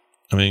villain.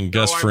 I mean,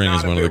 Gus Fring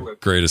is one of the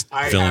greatest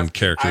villain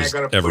characters I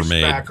gotta ever push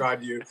made. back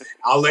on you.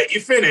 I'll let you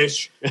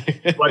finish.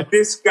 But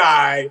this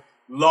guy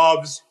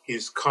loves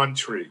his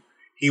country.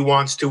 He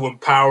wants to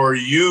empower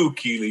you,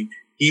 Keely.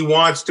 He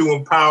wants to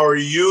empower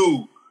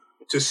you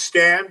to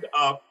stand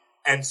up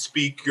and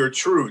speak your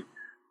truth.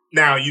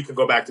 Now, you can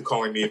go back to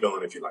calling me a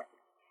villain if you like.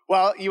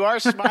 Well, you are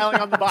smiling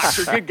on the box.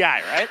 You're a good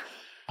guy, right?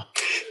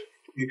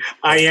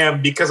 I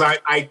am, because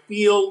I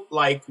feel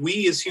like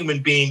we as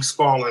human beings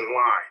fall in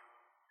line.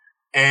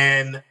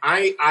 And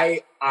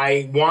I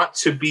want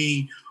to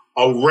be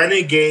a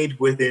renegade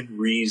within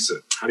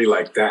reason. How do you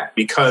like that?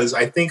 Because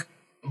I think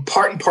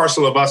part and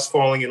parcel of us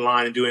falling in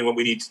line and doing what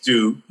we need to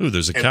do. Ooh,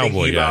 there's a and cowboy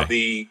thinking guy. about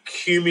the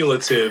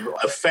cumulative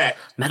effect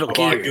Metal of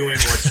Gear. our doing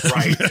what's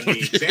right. And the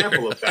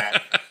example of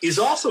that is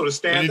also to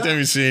stand Anytime up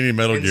you see any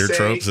Metal and Gear say,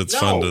 tropes, it's no,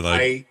 fun to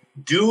like I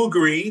do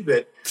agree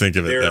that think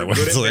of it they're that way.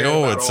 good It's and like, bad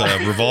oh, about it's all.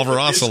 Revolver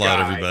But this Ocelot,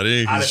 guy,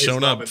 everybody. out of He's his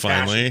shown love up and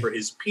passion finally. for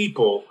his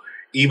people,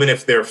 even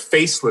if they're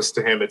faceless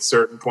to him at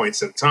certain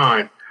points in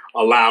time,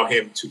 allow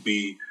him to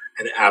be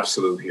an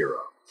absolute hero.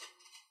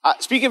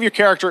 Speaking of your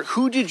character,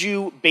 who did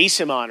you base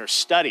him on or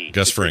study?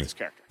 Gus to create Fring. this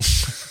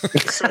character?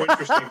 It's so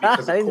interesting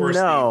because, of course,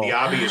 the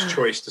obvious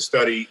choice to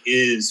study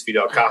is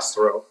Fidel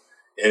Castro,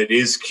 and it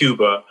is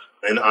Cuba,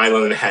 an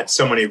island that had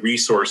so many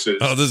resources.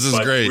 Oh, this is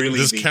but great. really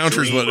This the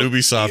counters what dream of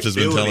Ubisoft has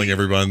been telling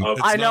everyone.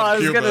 It's I know. not I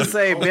was Cuba. gonna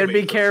say, man,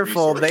 be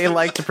careful. They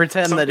like to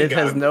pretend that it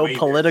has no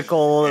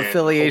political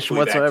affiliation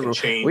hopefully that whatsoever. can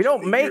change We don't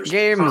in the make years to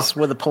games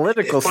come. with a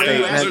political It's funny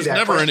you ask statement. me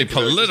There's never any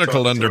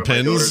political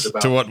underpins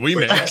to what we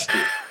make.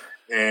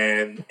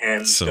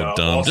 And So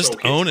dumb. Just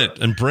own it.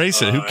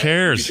 Embrace it. Who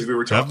cares? because we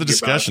were Have talking the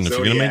discussion. about If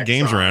you're going to make zodiac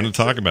games around it, signs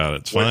talk about it.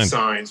 It's what fine.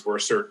 signs were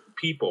certain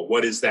people?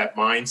 What is that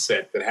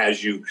mindset that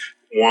has you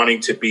wanting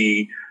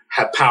to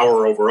have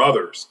power over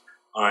others?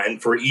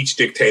 And for each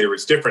dictator,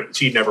 it's different.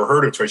 She'd never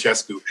heard of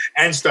Ceausescu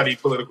and studied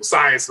political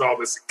science and all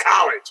this in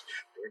college.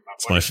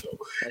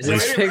 It's I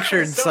just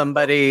pictured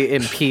somebody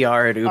in PR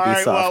at Ubisoft All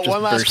right, well,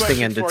 one last just bursting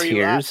question into for you.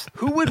 tears.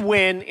 Who would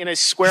win in a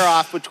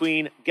square-off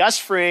between Gus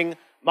Fring,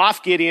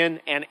 Moff Gideon,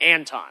 and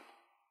Anton?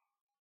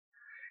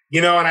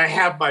 You know, and I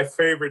have my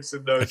favorites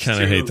in those. I kinda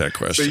too. hate that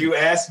question. So you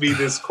asked me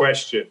this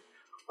question,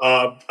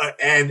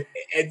 and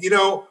you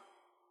know,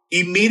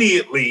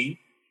 immediately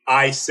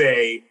I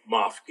say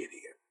Moff Gideon.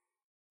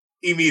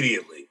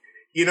 Immediately,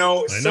 you know,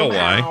 I know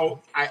somehow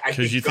why. I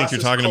Because you Gus think you're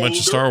is talking to a bunch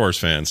of colder Star Wars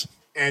fans.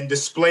 and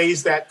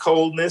displays that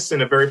coldness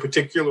in a very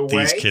particular way.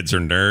 These kids are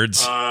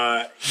nerds.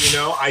 You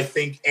know, I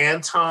think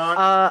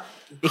Anton.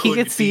 He could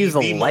gets to be use a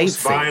the most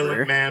violent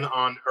lightsaber. man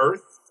on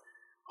Earth.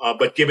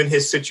 But given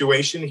his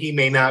situation, he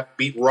may not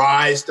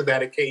rise to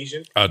that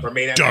occasion. A or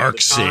may not have the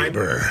time.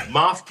 Darksaber.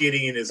 Moff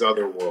Gideon is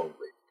otherworldly.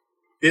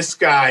 This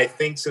guy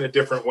thinks in a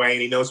different way,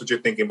 and he knows what you're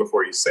thinking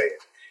before you say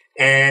it.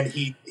 And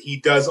he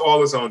does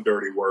all his own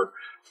dirty work,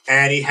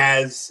 and he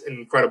has an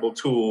incredible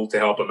tool to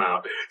help him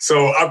out.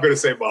 So I'm going to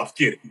say Moff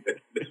Gideon.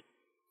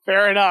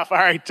 Fair enough. All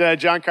right,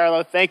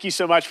 Giancarlo, thank you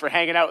so much for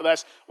hanging out with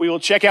us. We will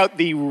check out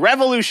the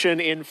revolution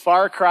in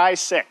Far Cry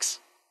 6.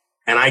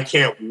 And I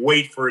can't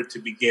wait for it to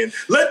begin.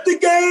 Let the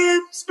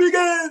games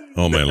begin!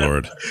 Oh, my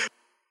Lord.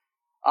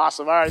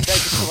 Awesome. All right.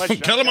 Thank you so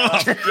much. Cut him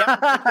off.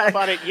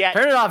 On it yet.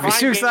 Turn it off. You're Prime too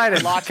Gaming excited.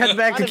 unlocks Cut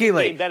back to a ton of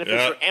Keeley. in-game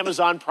benefits for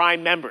Amazon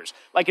Prime members,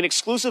 like an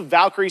exclusive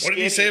Valkyrie skin. What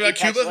did he say in about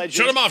Apex Cuba? Legends,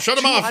 Shut him off. Shut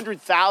him off.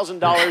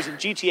 $200,000 in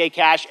GTA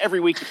cash every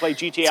week you play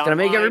GTA It's going to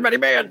make everybody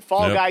mad. And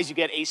Fall Guys, you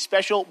get a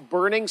special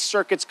Burning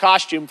Circuits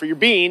costume for your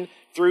bean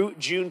through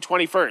June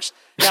 21st.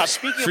 Now,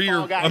 speaking of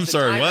Fall Guys, I'm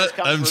sorry, what?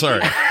 I'm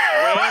sorry.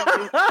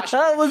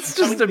 Let's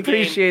just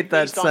appreciate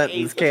that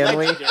sentence, can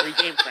we?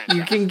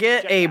 You can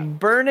get a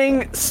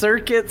Burning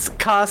Circuits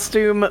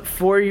costume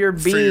for your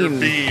bean. For your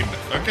bean.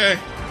 Okay.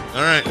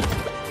 All right.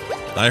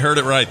 I heard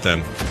it right then.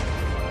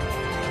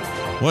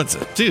 What's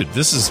it? Dude,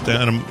 this is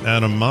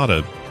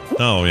Animata.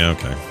 Oh, yeah,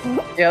 okay.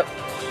 Yep.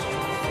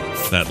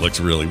 That looks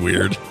really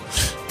weird.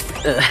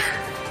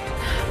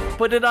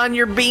 Put it on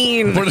your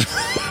bean. Put it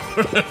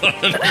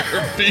on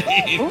your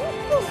bean.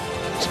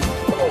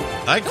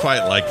 I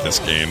quite like this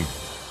game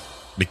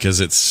because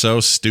it's so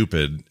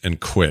stupid and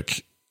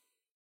quick.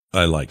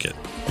 I like it.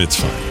 It's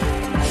fun.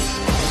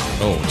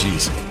 Oh,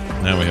 jeez.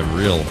 Now we have a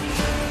real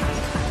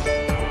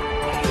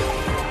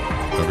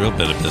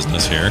bit of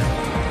business here.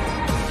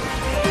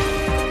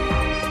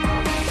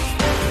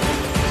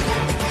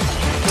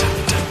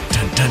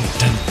 Dun, dun,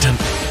 dun.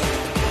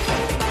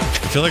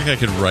 I feel like I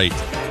could write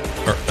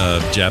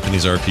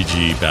Japanese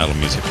RPG battle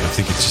music. I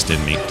think it's just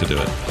in me to do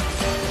it.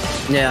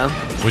 Yeah.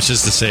 Which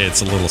is to say,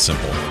 it's a little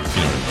simple. You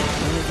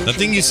know, the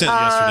thing you sent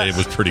yesterday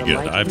was pretty good.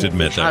 I have to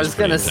admit that. I was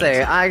gonna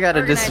say I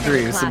gotta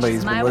disagree with somebody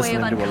who's been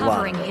listening to a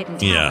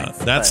lot. Yeah,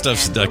 that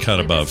stuff's a cut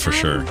above for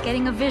sure.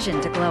 Getting a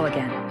vision to glow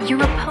again.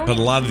 Your opponent But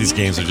a lot of these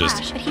games are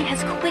just but he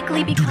has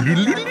quickly become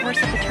the dark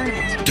horse of the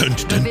tournament.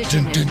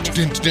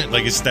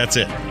 like that's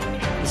it.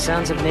 The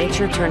sounds of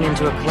nature turn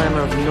into a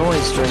clamor of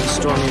noise during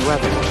stormy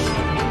weather.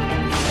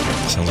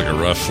 Sounds like a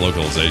rough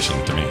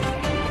localization to me.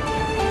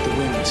 The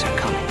winds are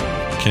coming.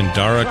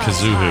 Kendara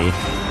Kazuhu.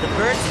 The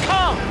birds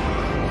come!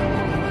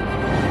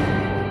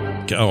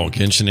 Oh,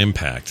 Genshin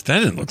Impact. That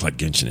didn't look like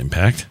Genshin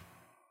Impact.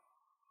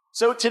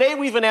 So today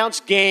we've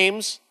announced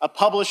games, a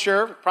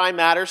publisher, Prime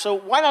Matter, so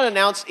why not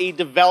announce a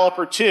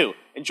developer too?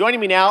 And joining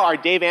me now are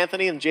Dave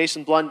Anthony and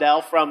Jason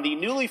Blundell from the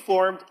newly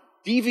formed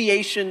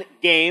Deviation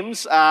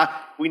Games.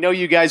 We know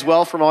you guys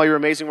well from all your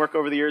amazing work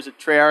over the years at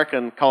Treyarch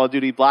and Call of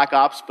Duty Black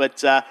Ops,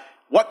 but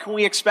what can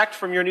we expect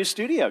from your new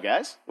studio,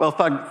 guys? Well,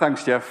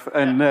 thanks, Jeff.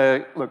 And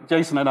look,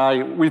 Jason and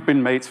I, we've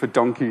been mates for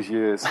donkey's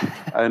years.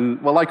 And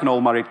we're like an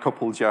old-married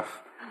couple,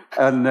 Jeff.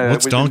 And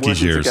what's we've donkey's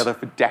been working years? together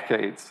for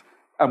decades.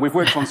 And we've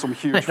worked on some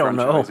huge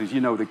franchises.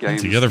 You know the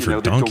games. Together for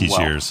donkey's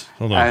years.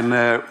 Hold on.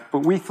 And but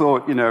we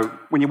thought,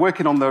 when you're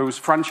working on those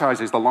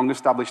franchises, the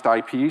long-established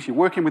IPs, you're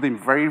working within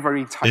very,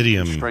 very tight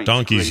Idiom, constraints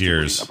donkey's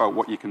years. about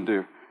what you can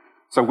do.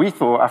 So we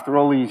thought, after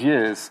all these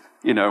years,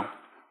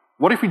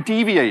 what if we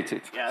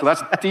deviated? Yes. So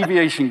that's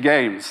Deviation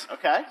Games.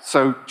 Okay.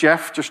 So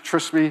Jeff, just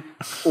trust me,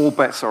 all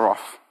bets are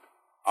off.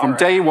 From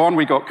day one,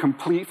 we got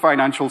complete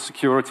financial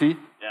security.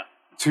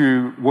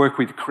 To work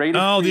with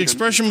creative. Oh, the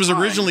expression was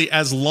originally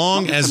as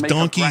long as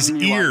donkey's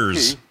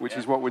ears. IP, which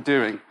is what we're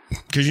doing.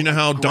 Because you know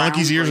how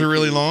donkey's ears are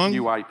really long?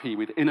 New IP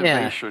with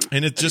innovation.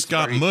 And it just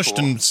got mushed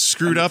and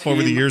screwed up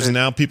over the years, and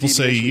now people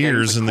say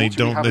ears, and they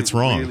don't. It's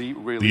wrong.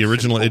 The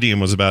original idiom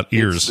was about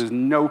ears. There's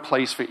no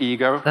place for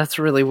ego. That's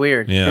really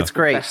weird. Yeah. It's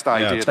great. Best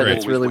idea it's but great.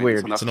 it's really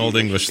weird. It's an old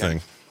English thing.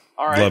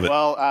 All right, Love it.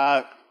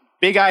 well,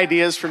 big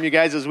ideas from you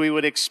guys as we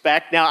would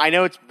expect. Now, I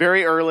know it's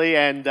very early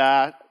and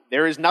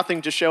there is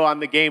nothing to show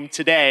on the game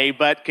today,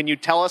 but can you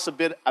tell us a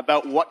bit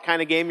about what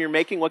kind of game you're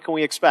making? What can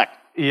we expect?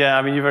 Yeah,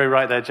 I mean, you're very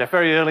right there, Jeff.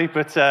 Very early,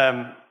 but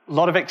a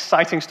lot of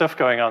exciting stuff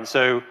going on.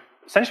 So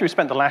essentially, we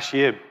spent the last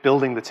year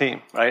building the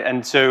team, right?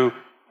 And so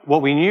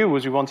what we knew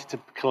was we wanted to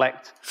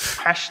collect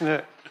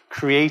passionate,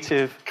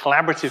 creative,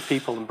 collaborative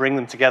people and bring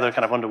them together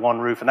kind of under one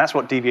roof. And that's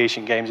what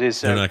Deviation Games is.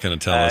 So, You're not going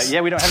to tell us.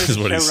 Yeah, we don't have it is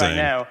to what show he's right saying.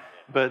 now.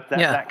 But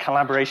that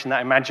collaboration,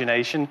 that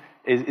imagination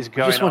is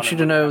going on. I just want you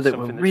to know that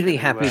we're really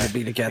happy to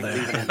be together.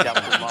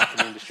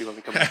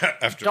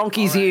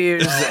 Donkey's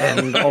ears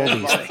and all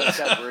these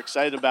things. We're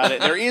excited about it.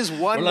 There is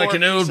one We're like more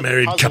an old piece of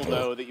married puzzle, couple,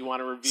 though, that you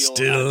want to reveal.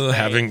 Still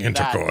having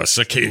intercourse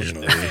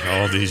occasionally,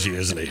 all these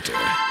years later.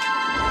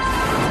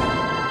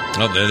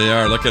 Oh, there they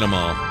are. Look at them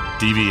all.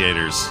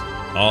 Deviators.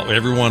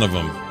 Every one of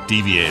them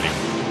deviating.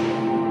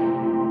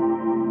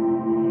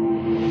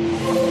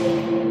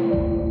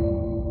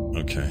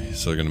 Okay,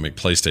 so they're going to make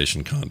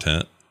PlayStation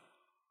content.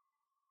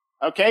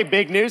 Okay,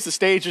 big news. The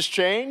stage has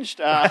changed.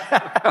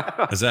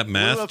 Is that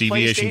math?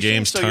 Deviation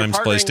Games so you're times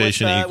partnering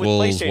PlayStation with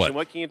equals PlayStation. what?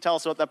 What can you tell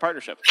us about that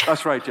partnership?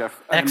 That's right,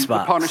 Jeff. Xbox.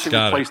 The partnership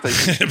Got with it.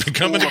 PlayStation.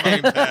 Becoming a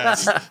Game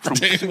Pass. From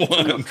Day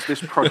one.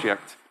 This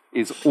project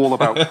is all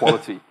about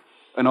quality.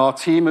 And our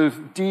team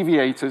of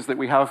deviators that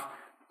we have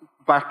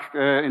back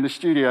in the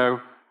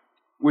studio,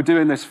 we're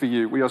doing this for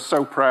you. We are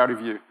so proud of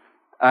you.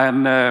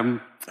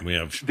 And we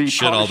have the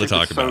shit all to partnership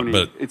talk with about, Sony,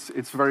 but it's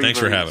very, thanks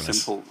very for having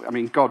simple. I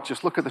mean, God,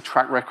 just look at the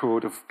track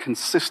record of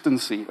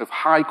consistency, of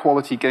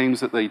high-quality games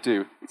that they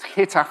do. It's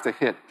hit after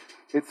hit.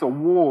 It's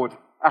award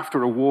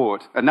after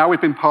award. And now we've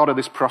been part of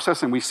this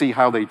process and we see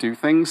how they do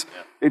things.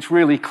 It's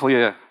really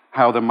clear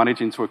how they're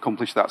managing to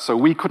accomplish that. So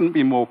we couldn't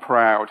be more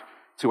proud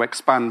to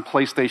expand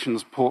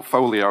PlayStation's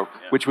portfolio,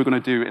 which we're going to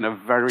do in a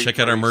very Check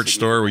out our merch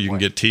store where you can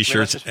get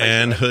T-shirts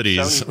and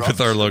hoodies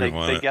with our logo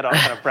on They it. get our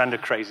kind of brand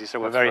of crazy, so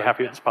we're very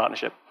happy with this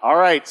partnership. All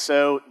right,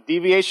 so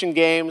Deviation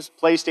Games,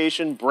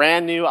 PlayStation,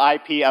 brand new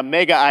IP, a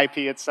mega IP,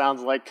 it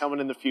sounds like, coming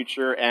in the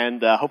future,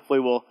 and hopefully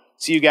we'll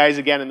see you guys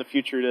again in the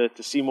future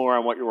to see more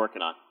on what you're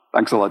working on.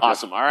 Thanks a lot, Jeff.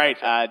 Awesome. All right,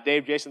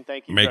 Dave, Jason,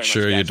 thank you. Make very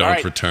sure much, you guys. don't All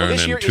right, return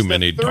this in year too is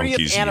many the 30th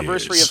donkeys'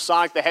 anniversary years. of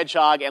Sonic the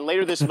Hedgehog, and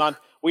later this month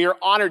we are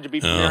honored to be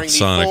premiering the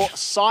Sonic. full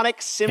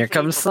Sonic Symphony. Here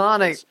comes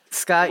Sonic.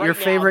 Scott, Right your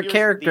now, favorite here's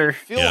character. The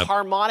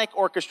Philharmonic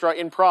Orchestra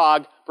in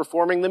Prague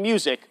performing the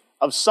music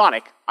of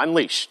Sonic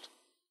Unleashed.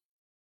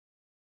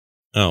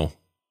 Oh.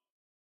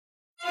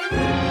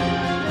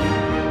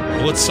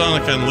 Well, it's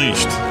Sonic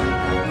Unleashed.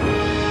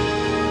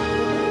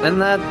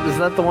 And is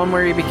that the one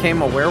where he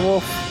became a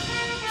werewolf?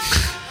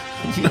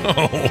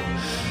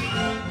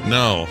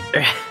 No.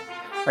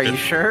 Are you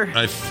sure?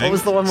 I think what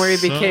was the one where he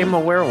so. became a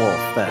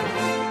werewolf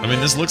then? I mean,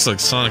 this looks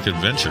like Sonic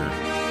Adventure.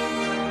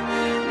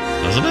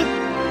 Doesn't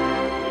it?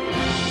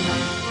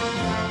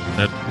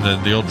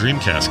 The old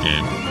Dreamcast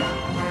game.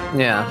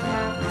 Yeah.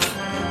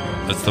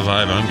 That's the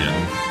vibe I'm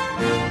getting.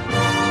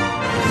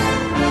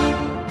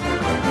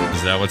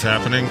 Is that what's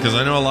happening? Because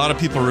I know a lot of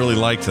people really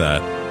liked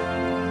that.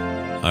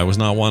 I was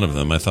not one of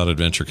them. I thought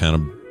Adventure kind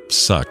of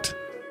sucked.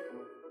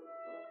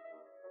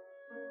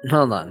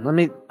 Hold on.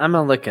 I'm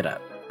gonna look it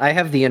up. I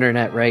have the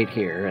internet right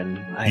here, and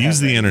I Use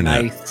have the a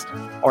internet. nice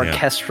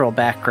orchestral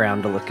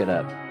background to look it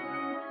up.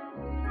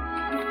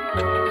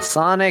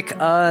 Sonic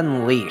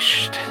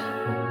Unleashed.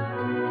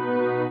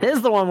 This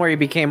is the one where he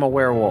became a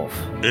werewolf.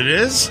 It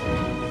is?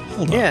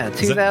 Hold on. Yeah,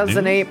 Is that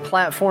 2008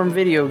 platform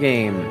video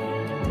game.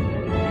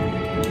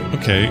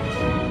 Okay.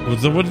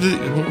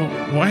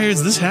 Why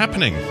is this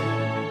happening?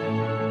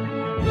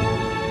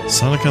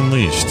 Sonic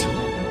Unleashed.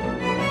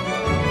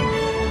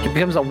 He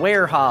becomes a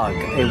werehog,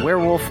 a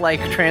werewolf-like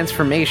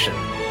transformation.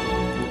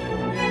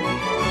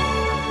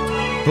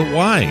 But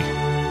why?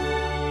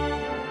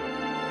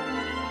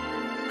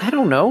 I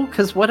don't know,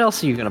 because what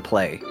else are you going to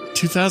play?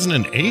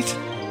 2008?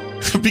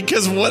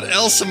 Because what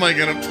else am I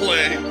going to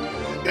play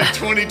in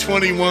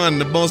 2021,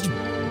 the most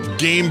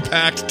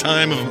game-packed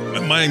time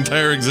of my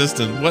entire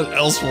existence? What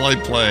else will I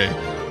play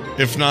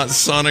if not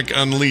Sonic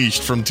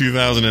Unleashed from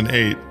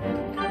 2008?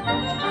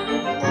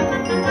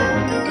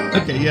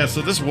 Okay, yeah,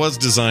 so this was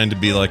designed to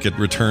be like it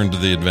returned to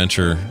the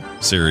Adventure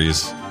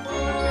series,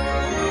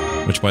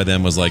 which by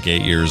then was like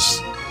 8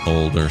 years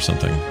old or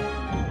something.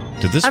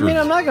 Did this? I mean,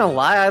 I'm not gonna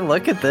lie. I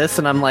look at this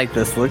and I'm like,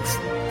 this looks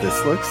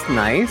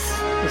nice.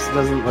 This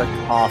doesn't look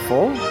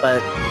awful,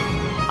 but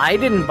I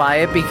didn't buy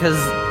it because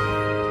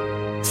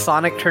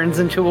Sonic turns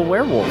into a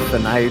werewolf,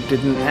 and I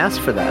didn't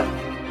ask for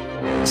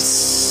that.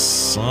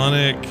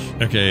 Sonic.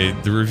 Okay,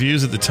 the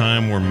reviews at the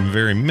time were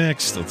very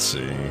mixed. Let's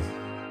see.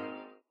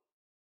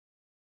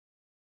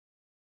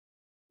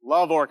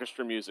 Love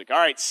orchestra music. All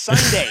right,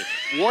 Sunday,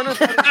 Warner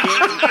Bros. Games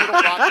and Turtle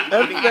Rock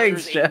will be giving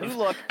users a new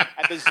look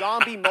at the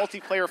zombie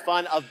multiplayer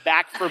fun of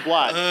Back 4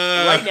 Blood.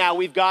 And right now,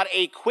 we've got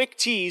a quick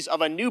tease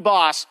of a new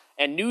boss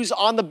and news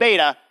on the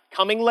beta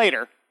coming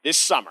later this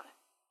summer.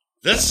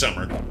 This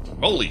summer?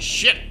 Holy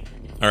shit!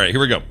 All right, here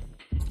we go.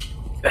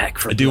 Back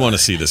 4 I do want to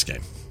see this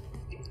game.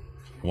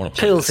 I want to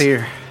play Phil's this.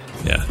 here.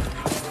 Yeah,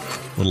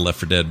 little Left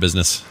 4 Dead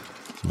business.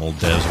 Some old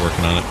devs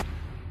working on it.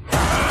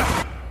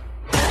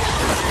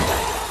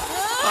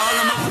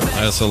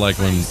 I also like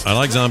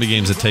zombie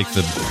games that take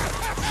the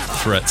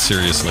threat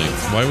seriously.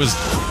 Why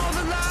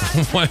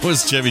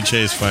was Chevy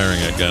Chase firing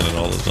a gun at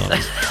all the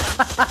zombies?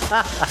 What's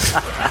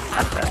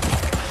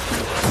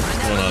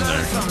going on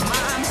there?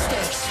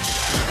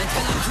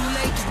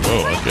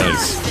 Whoa, that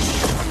guy's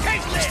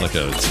just like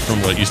it's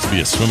from what used to be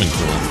a swimming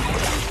pool.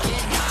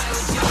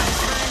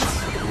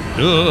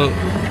 Ugh.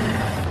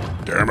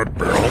 Damn it,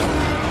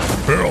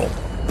 Barrel.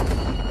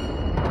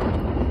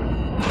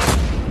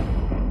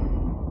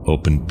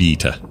 Open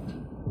beta.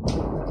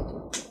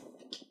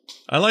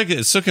 I like it.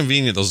 It's so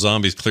convenient those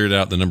zombies cleared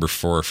out the number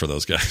 4 for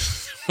those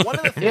guys. One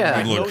of the things Yeah.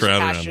 I'm Little most crowd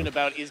around passionate them.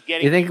 about is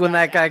getting. You think when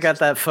that guy got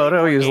that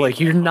photo, he was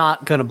like, "You're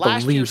not gonna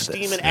Last year, believe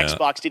Steam this." and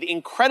Xbox did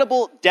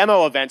incredible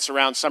demo events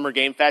around Summer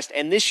Game Fest,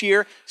 and this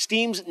year,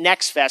 Steam's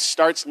Next Fest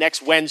starts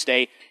next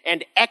Wednesday,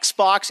 and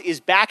Xbox is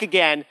back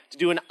again to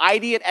do an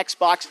ID at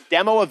Xbox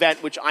demo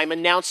event, which I'm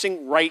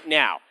announcing right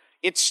now.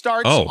 It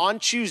starts on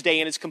Tuesday,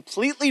 and it's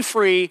completely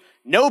free,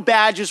 no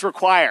badges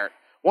required.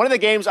 One of the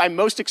games I'm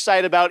most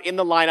excited about in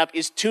the lineup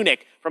is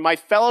Tunic from my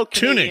fellow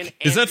Canadian. Tunic,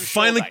 is that Andrew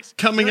finally Schuldice.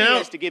 coming Here he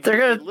out? is to give They're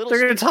you a gonna little they're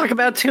gonna sneak talk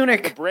about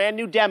Tunic. a brand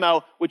new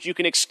demo, which you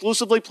can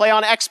exclusively play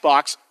on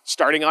Xbox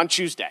starting on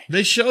Tuesday.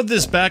 They showed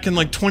this back in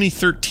like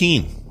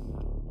 2013.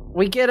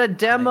 We get a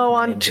demo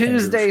on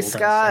Tuesday,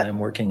 Scott. I'm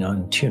working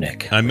on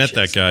Tunic. I met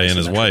that guy and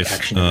his wife.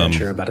 Action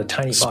adventure about a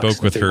tiny box Spoke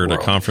in with the her big at a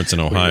world, conference in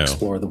where you Ohio.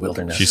 explore the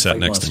wilderness, She sat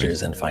fight next to me.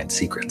 monsters, and find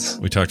secrets.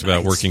 We talked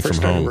about working from First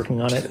started home. working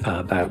on it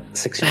about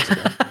 6 years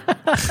ago.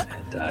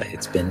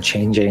 it's been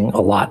changing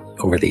a lot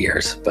over the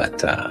years,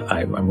 but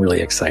I'm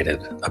really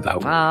excited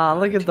about.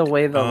 Look at the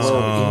way the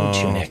little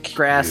tunic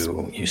grass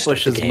you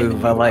bushes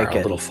move. I like a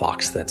it. little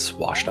fox that's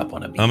washed up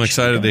on a beach. I'm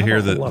excited to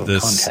hear that lot of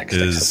this context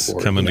is except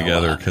for, coming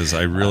together because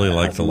I really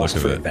like the look Lust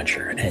of for it.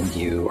 Adventure, and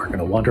you are going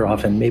to wander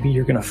off, and maybe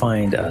you're going to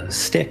find a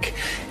stick,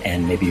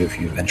 and maybe if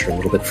you venture a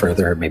little bit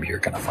further, maybe you're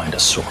going to find a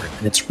sword.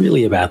 And it's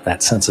really about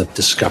that sense of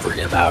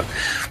discovery, about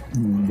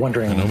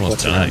wondering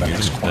what's around the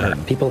next corner.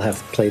 People have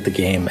played the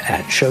game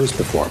at shows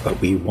before, but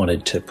we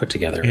wanted to put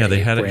together. Yeah, they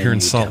had it brand here in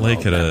new Salt demo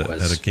Lake at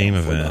that a game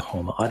was for the event.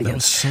 home audience. That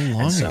was so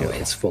long And so ago.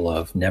 it's full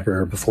of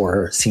never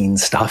before seen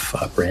stuff,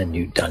 a brand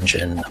new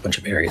dungeon, a bunch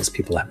of areas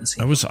people haven't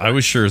seen. I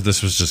was sure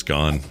this was just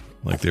gone,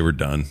 like they were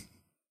done.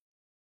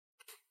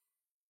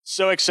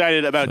 So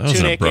excited about That was an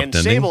Tunic, abrupt and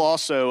ending. Sable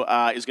also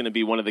is going to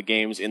be one of the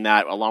games in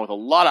that, along with a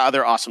lot of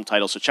other awesome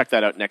titles. So check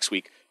that out next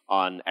week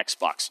on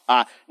Xbox.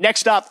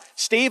 Next up,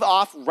 Stave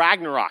Off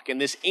Ragnarok, and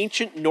this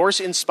ancient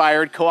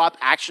Norse-inspired co-op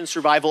action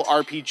survival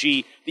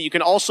RPG that you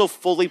can also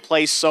fully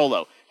play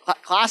solo.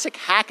 Classic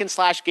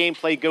hack-and-slash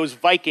gameplay goes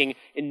Viking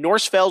in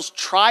Norsefeld's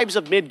Tribes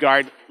of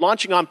Midgard,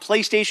 launching on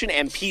PlayStation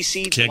and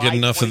PC. Can't get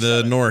enough of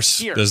the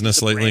Norse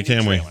business lately,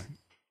 can we?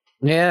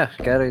 Yeah,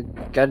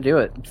 gotta do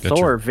it.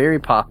 Thor, very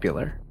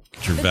popular.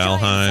 Get your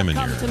Valheim and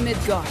Come to your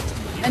Midgard,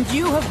 and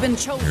you have been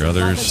chosen your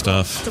other by the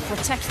stuff. gods to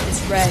protect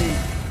this realm.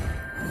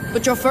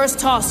 But your first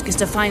task is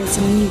to find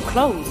some new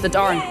clothes that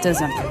aren't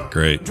as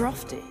Great.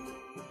 drafty.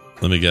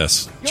 Let me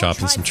guess.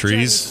 Chopping some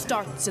trees.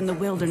 Starts in the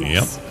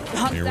wilderness.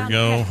 Yep. Here we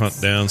go. Hunt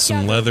down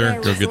some leather.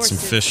 Go get some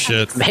fish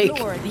shit.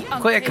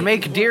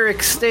 Make deer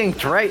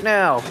extinct right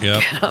now.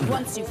 Yep.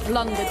 Once you've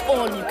plundered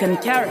all you can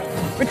carry,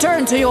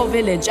 return to your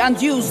village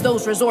and use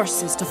those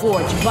resources to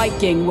forge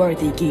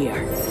Viking-worthy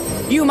gear.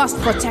 You must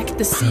protect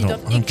the seed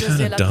of I'm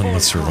kind of done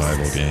with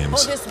survival For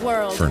games this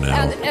world for now.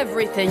 and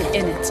everything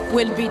in it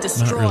will be Not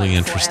destroyed. really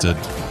interested.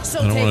 So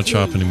I don't want take to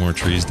chop heed. any more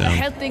trees down.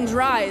 Help things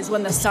rise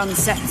when the sun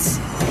sets.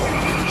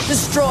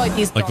 Destroy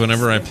these Like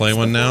whenever I play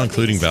one now,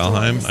 including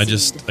Valheim,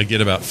 I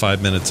get about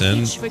 5 minutes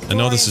in. I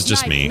know this is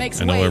just me.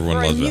 I know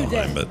everyone loves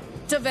Valheim, but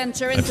to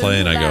venture I into play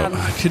and I go, new I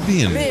lands. could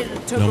be in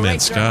Build to No break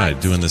Man's your Sky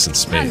heights doing this in and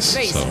space.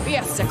 face So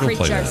fiercer I'll go play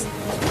creatures.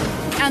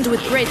 that. And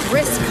with great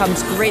risk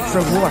comes great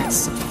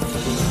rewards.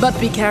 But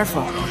be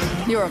careful.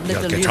 You're of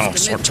little get use all to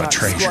sorts of Midgard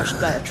treasure.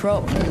 squashed by a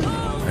troll.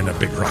 And a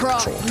big rock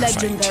Craft troll to fight.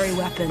 legendary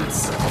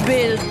weapons.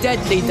 Build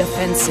deadly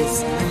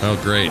defenses. Oh,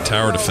 great.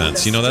 Tower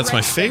defense. You know, that's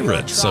my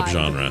favorite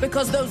subgenre.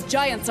 Because those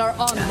giants are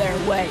on their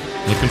way.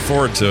 Looking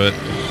forward to it.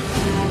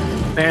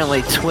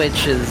 Apparently,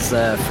 Twitch is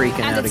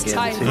freaking And out it's again.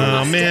 time Too. for Oh,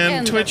 us to man.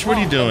 end Twitch, the what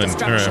are you path of doing?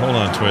 All right, destruction. hold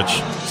on, Twitch.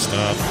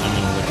 Stop. I'm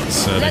going to look at the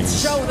Let's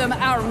settings. show them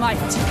our might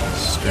is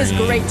Streams.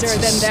 greater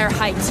than their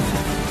height.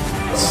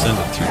 Send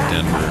it through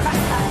Denver.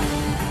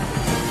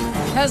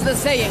 As the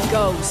saying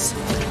goes,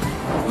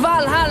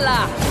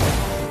 Valhalla!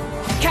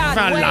 Can't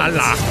wait.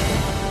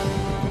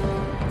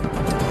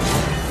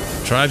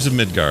 Tribes of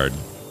Midgard.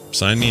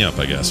 Sign me up,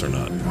 I guess, or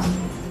not.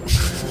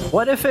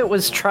 What if it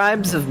was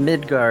Tribes of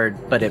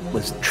Midgard, but it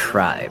was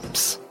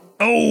tribes?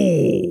 Oh!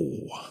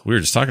 We were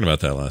just talking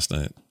about that last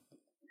night.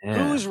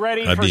 Who's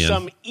ready I'd for be in.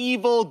 some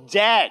Evil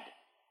Dead?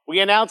 We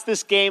announced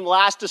this game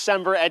last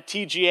December at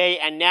TGA,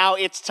 and now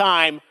it's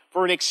time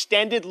for an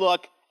extended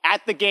look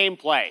at the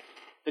gameplay.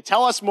 To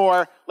tell us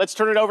more, let's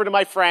turn it over to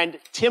my friend,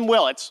 Tim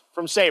Willits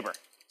from Saber.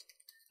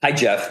 Hi,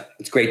 Jeff.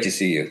 It's great to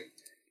see you.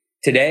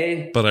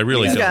 Today, But I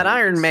really He's don't. got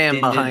Iron Man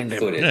extended behind him.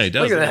 footage Yeah, he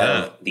does. Look at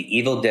of that. The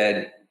Evil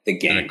Dead, the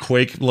game. And a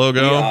Quake We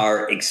logo.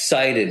 are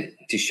excited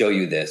to show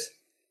you this.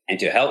 And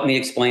to help me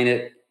explain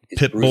it is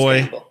Pit Bruce Boy.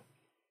 Campbell.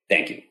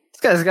 Thank you. This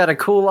guy's got a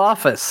cool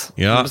office.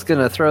 Yeah. I'm just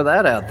gonna throw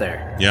that out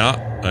there.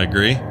 Yeah, I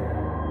agree.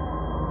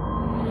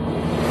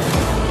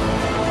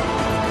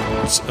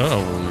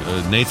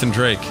 Nathan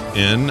Drake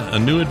in A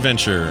New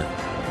Adventure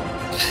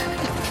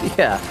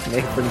Yeah,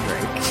 Nathan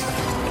Drake.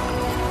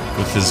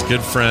 with his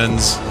good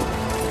friends.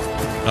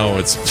 Oh,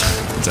 it's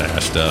it's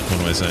Ash. Duh. What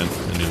am I saying?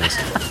 I knew this.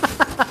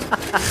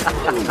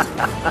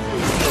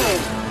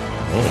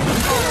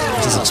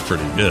 Oh, this looks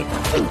pretty good.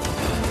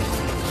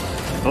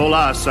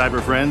 Hola,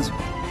 cyber friends.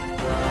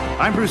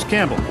 I'm Bruce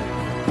Campbell.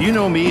 You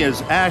know me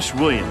as Ash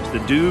Williams, the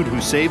dude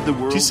who saved the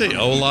world. Did you say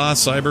hola,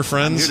 cyber I'm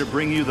friends? here to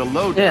bring you the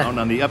lowdown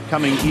on the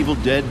upcoming Evil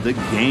Dead, the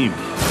game.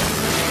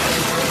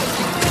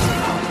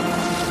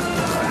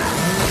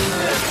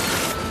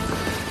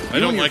 I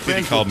don't like that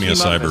he called me a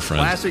cyber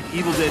friend. Classic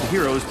Evil Dead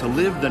heroes to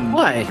live the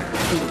Why?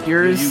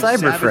 You're a use cyber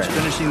savage friend.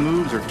 finishing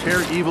moves or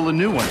tear evil a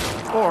new one.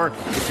 Or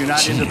if you're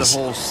not into the Jeez.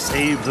 whole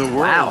save the world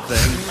Wow.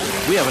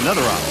 thing, we have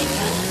another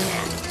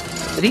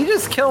option. Did he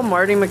just kill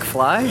Marty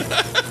McFly?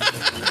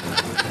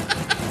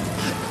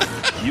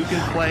 You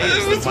can play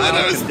as the That's what I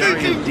violent was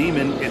Kandarian thinking.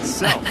 demon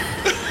itself.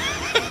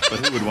 But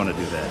who would want to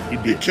do that?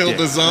 He'd be a Killed dick.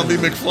 the zombie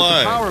With the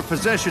McFly. power of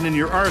possession in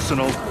your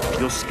arsenal,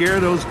 you'll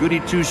scare those goody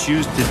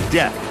two-shoes to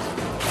death.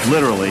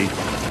 Literally,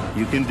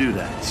 you can do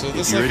that. So if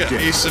this you're like a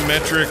an dick.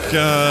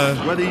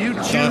 asymmetric, Whether you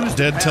choose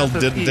dead till path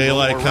of dead evil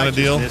daylight or kind of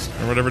deal,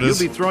 righteousness, or whatever it is.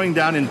 You'll be throwing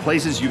down in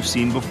places you've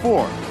seen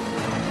before.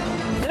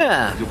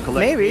 Yeah,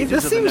 maybe.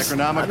 This seems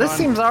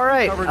all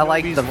right. I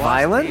like the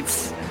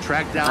violence.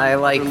 I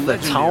like the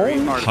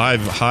tone. High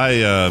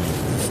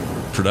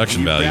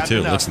production value, too.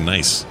 It looks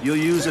nice. You'll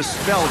use a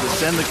spell to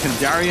send the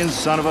Kandarian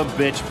son of a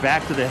bitch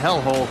back to the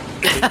hellhole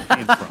it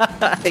came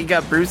from. You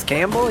got Bruce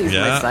Campbell. He's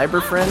my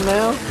cyber friend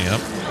now.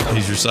 Yep.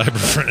 He's your cyber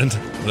friend.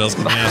 What else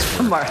can you ask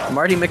for?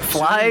 Marty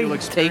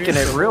McFly taking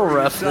it real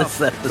rough this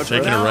episode.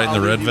 Taking it right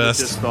in the red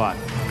vest.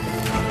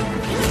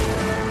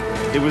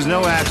 It was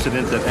no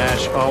accident that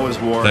Ash always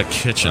wore that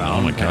kitchen. Oh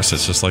my gosh,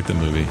 it's just like the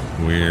movie.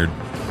 Weird.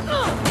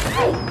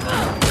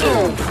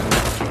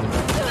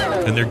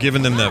 And they're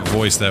giving them that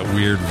voice, that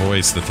weird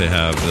voice that they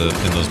have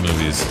in those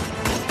movies.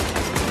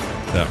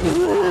 That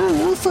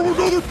we're from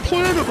another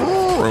planet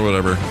or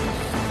whatever.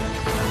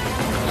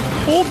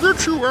 I'll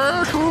get you,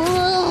 Ash.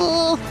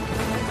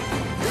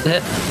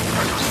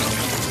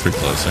 Pretty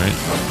close, right?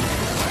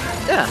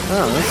 Yeah,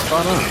 that's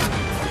spot on.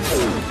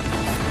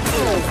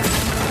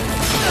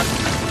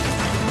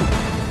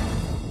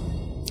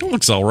 It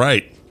looks all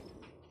right.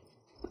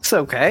 It's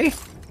okay.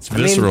 It's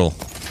visceral.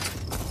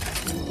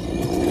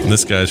 And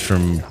this guy's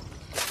from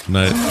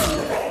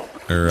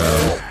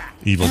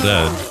Evil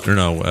Dead. Or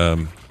no,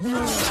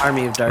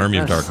 Army of Darkness. Army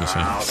of Darkness,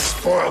 yeah. I'll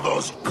spoil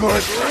those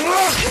good.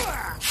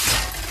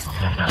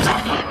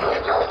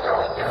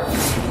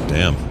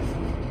 Damn.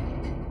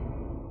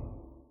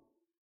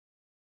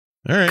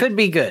 All right. Could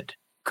be good.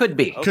 Could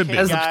be. Could be.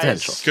 Has the guys.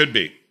 potential. Could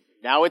be.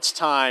 Now it's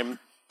time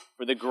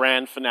for the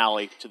grand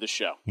finale to the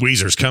show.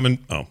 Weezer's coming.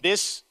 Oh.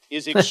 This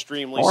is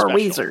extremely or special.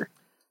 Weezer.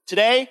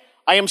 Today,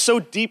 I am so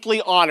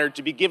deeply honored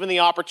to be given the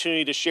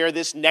opportunity to share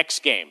this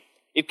next game.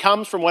 It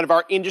comes from one of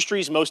our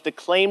industry's most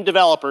acclaimed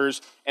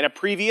developers and a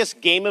previous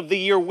Game of the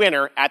Year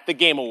winner at the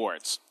Game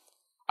Awards.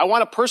 I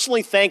want to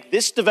personally thank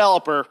this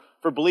developer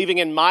for believing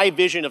in my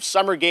vision of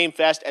Summer Game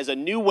Fest as a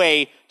new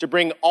way to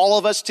bring all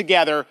of us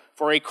together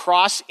for a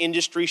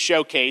cross-industry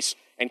showcase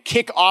and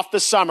kick off the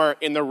summer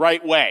in the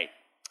right way.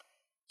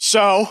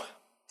 So,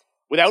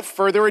 without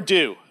further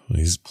ado,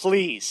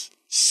 please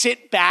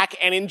sit back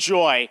and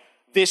enjoy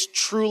this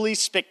truly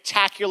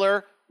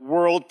spectacular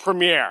world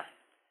premiere.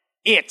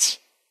 It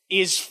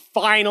is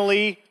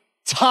finally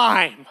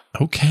time.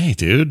 Okay,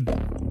 dude.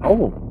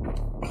 Oh,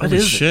 holy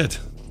shit!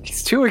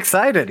 He's too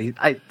excited.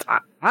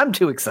 I'm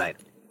too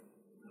excited.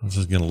 I'm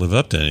just gonna live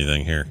up to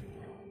anything here.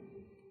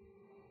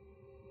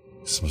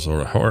 Some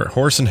sort of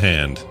horse in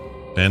hand.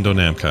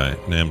 Bandai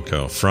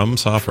Namco. From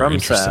Software. From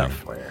Interesting.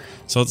 Software.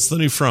 So it's the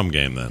new From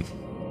game then.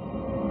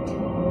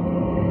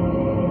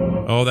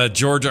 Oh, that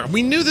George.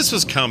 We knew this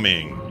was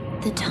coming.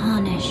 The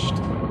Tarnished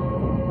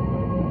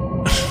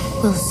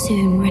will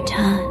soon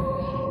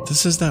return.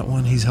 This is that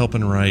one he's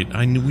helping write.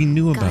 We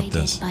knew about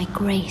this. By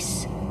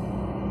grace,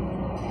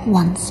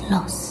 once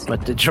lost.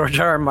 But did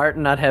George R. R.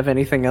 Martin not have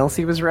anything else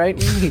he was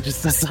writing? He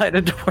just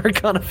decided to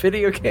work on a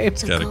video game.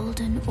 He's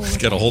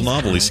got a whole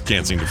novel he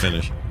can't seem to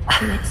finish.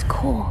 To its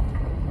core.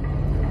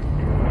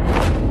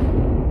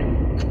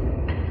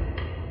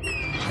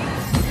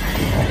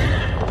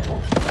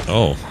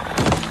 Oh,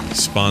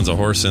 spawns a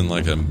horse in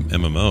like a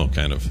MMO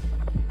kind of.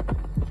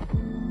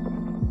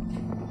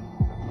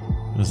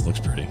 This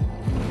looks pretty.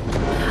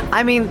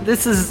 I mean,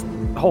 this is...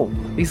 Oh,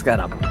 he's got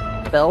a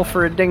bell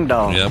for a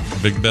ding-dong. Yep,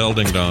 big bell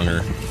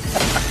ding-donger.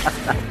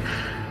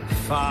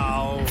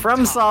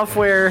 From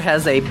Software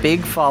has a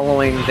big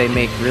following. They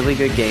make really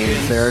good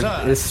games. There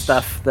is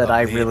stuff that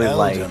I really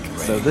like.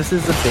 So this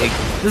is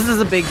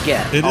a big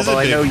get. It is although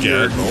a big I know get.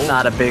 you're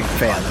not a big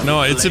fan of it.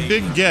 No, it's a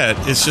big get.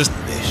 It's just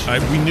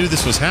we knew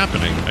this was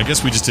happening. I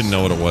guess we just didn't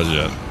know what it was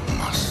yet.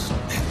 Must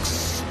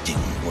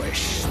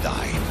extinguish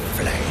thy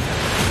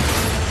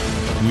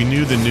flame. We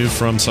knew the new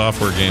From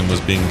Software game was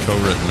being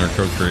co-written or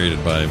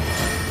co-created by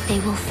They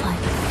will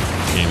fight.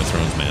 Game of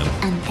Thrones man.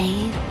 And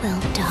they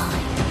will die.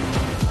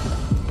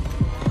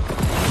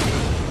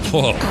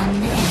 Whoa.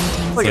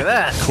 Look at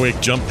that. Quick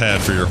jump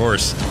pad for your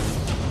horse.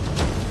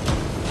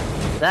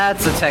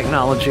 That's a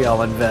technology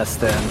I'll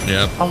invest in.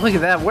 Yep. Oh, look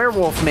at that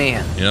werewolf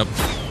man. Yep.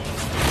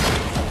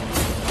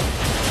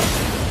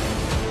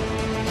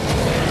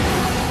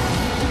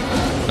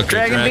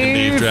 Okay,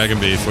 Dragon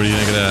Beef. What do you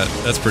think of that?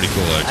 That's pretty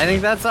cool, actually. I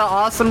think that's an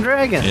awesome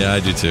dragon. Yeah, I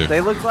do too.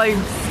 They look like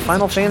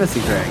Final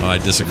Fantasy dragons. Oh, I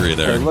disagree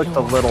there. They looked a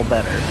little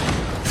better.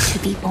 To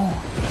be born.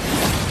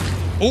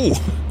 Oh,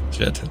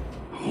 shit.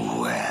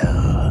 Well,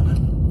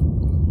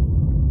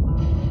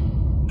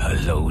 a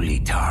lowly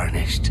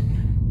Tarnished,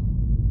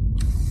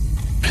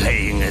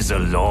 playing as a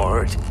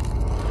lord.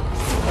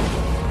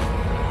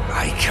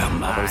 I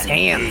command those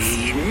hands.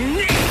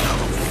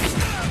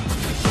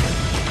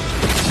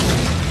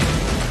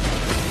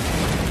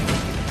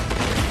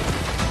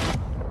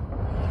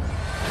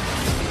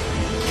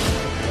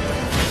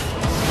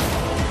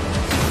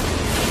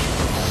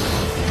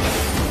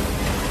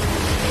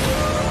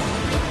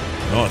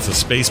 Oh, it's a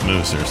space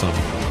moose or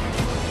something.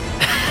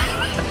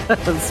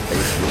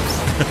 Space moose.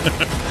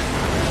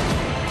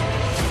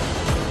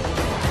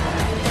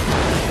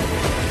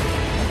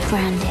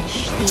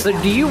 brandish the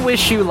So do you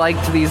wish you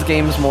liked these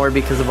games more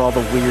because of all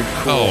the weird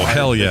cool Oh,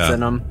 hell art that's yeah. in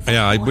them?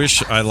 Yeah, I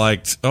wish I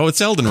liked... Oh,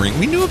 it's Elden Ring.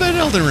 We knew about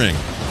Elden Ring.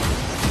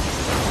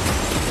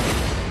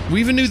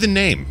 We even knew the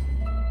name.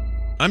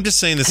 I'm just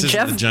saying this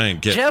isn't a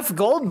giant get. Jeff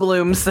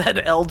Goldblum said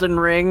Elden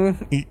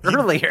Ring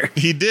earlier.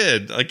 He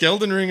did. Like,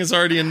 Elden Ring is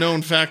already a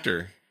known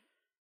factor.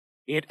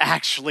 It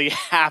actually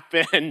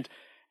happened.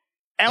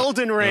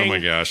 Elden Ring. Oh my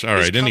gosh. All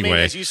right. Coming,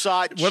 Anyway, as you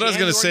saw, what I was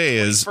going to say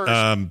is,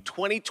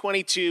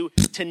 2022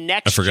 to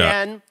next I forgot.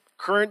 gen,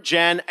 current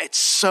gen. It's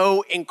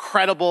so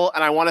incredible,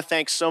 and I want to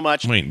thank so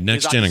much. Wait,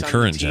 next gen and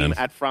current gen.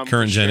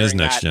 Current gen is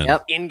next gen.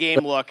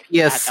 In-game look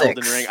Yes, at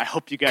Elden Ring. I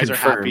hope you guys are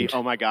happy. Confirmed.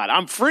 Oh my God,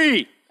 I'm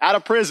free out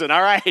of prison.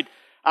 All right.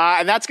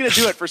 And that's going to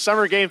do it for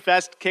Summer Game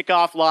Fest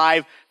Kickoff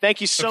Live. Thank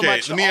you so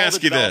much to let me all ask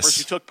the you developers this.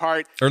 who took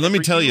part. Or let me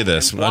For tell you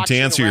this, and to watching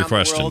answer your around the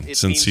question, world, it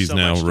since means he's so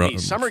now much to me.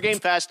 Summer Game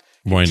Fest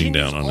winding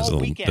down continues on his all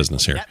little weekend.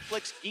 business here.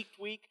 Netflix Geek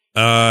Week,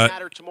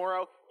 Matter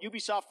tomorrow.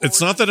 Ubisoft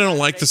It's not that I don't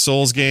like the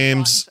Souls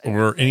games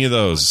or any of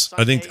those.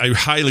 I think I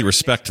highly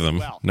respect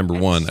them. Number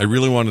one, I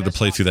really wanted to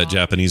play through that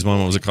Japanese one.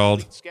 What was it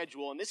called?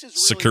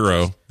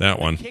 Sekiro, that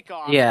one.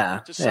 Yeah.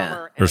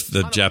 Or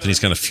the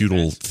Japanese kind of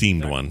feudal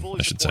themed one,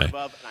 I should say.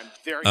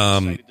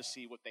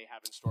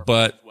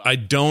 But I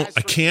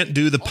can't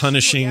do the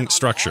punishing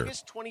structure.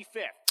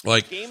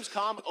 Like,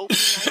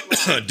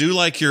 do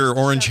like your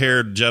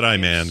orange-haired Jedi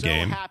Man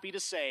game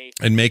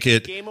and make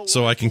it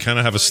so I can kind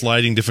of have a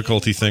sliding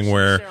difficulty thing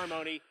where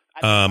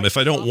if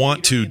I don't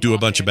want to do a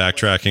bunch of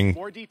backtracking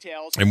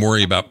and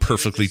worry about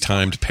perfectly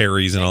timed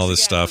parries and all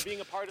this stuff,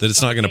 that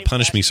it's not going to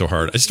punish me so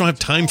hard. I just don't have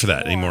time for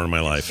that anymore in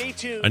my life.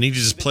 I need to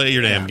just play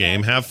your damn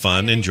game, have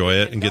fun, enjoy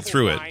it, and get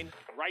through it.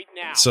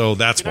 So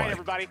that's why.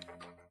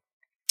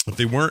 If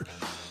they weren't...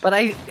 But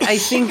I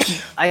think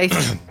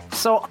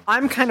so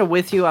I'm kind of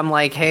with you. I'm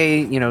like,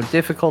 hey,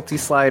 difficulty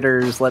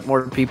sliders, let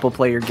more people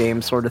play your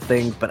game sort of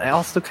thing. But I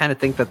also kind of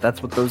think that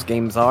that's what those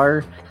games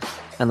are.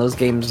 And those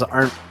games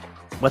aren't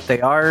what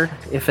they are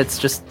if it's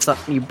just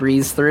something you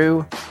breeze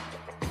through.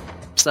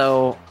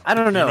 So I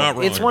don't know.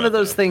 It's one of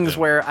those things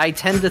where I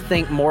tend to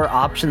think more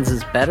options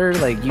is better.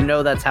 Like,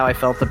 that's how I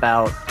felt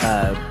about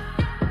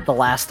The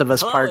Last of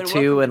Us Part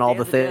 2 and all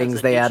the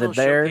things they added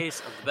there.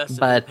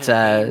 But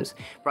I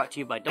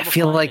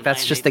feel like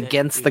that's just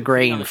against the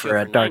grain for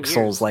a Dark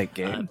Souls-like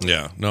game.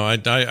 Yeah, no, I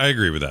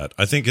agree with that.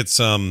 I think it's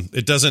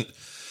it doesn't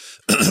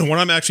what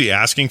I'm actually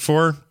asking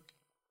for,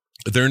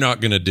 they're not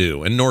going to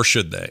do, and nor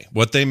should they.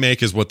 What they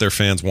make is what their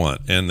fans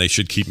want, and they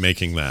should keep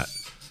making that.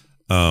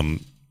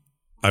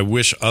 I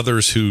wish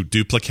others who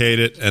duplicate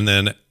it and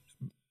then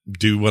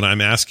do what I'm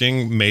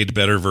asking made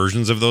better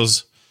versions of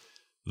those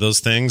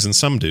things, and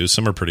some do.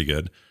 Some are pretty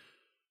good.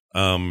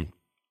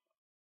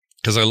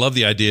 Because I love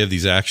the idea of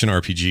these action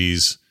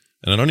RPGs,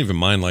 and I don't even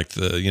mind like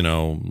the,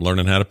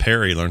 learning how to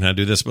parry, learn how to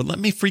do this, but let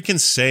me freaking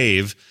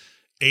save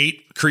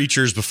 8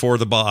 creatures before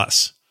the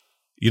boss.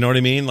 You know what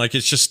I mean? Like,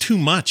 it's just too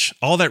much.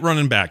 All that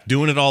running back,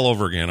 doing it all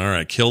over again. All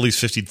right, kill these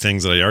 50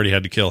 things that I already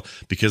had to kill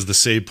because the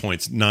save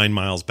point's 9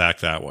 miles back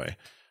that way.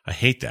 I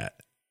hate that.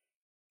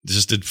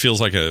 It feels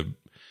like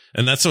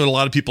and that's what a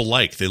lot of people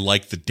like. They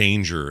like the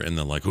danger, and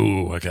they're like,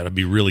 ooh, I got to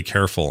be really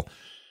careful.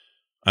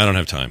 I don't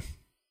have time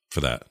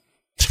for that.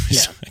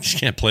 Yeah. I just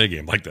can't play a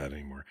game like that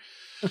anymore.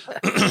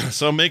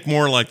 So make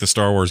more like the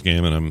Star Wars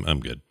game, and I'm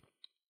good.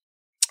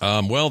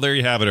 Well, there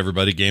you have it,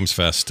 everybody. Games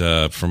Fest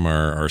from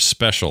our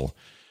special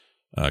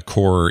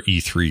Core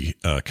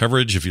E3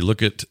 coverage. If you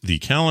look at the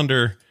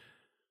calendar,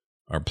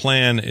 our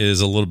plan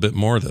is a little bit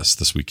more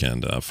this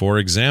weekend. For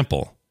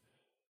example,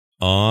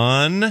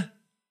 well,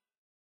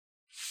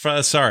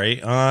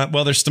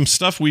 there's some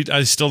stuff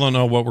I still don't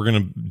know what we're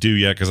going to do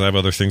yet because I have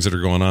other things that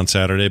are going on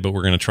Saturday, but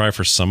we're going to try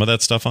for some of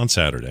that stuff on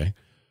Saturday.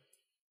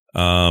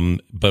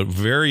 But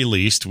very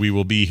least, we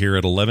will be here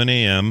at 11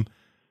 a.m.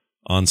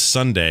 on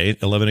Sunday,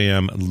 11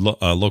 a.m.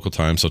 Local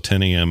time, so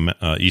 10 a.m.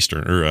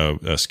 Eastern, or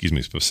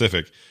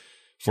Pacific,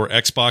 for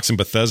Xbox and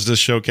Bethesda's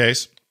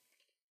showcase.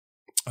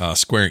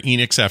 Square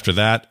Enix after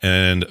that,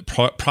 and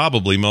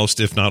probably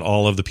most, if not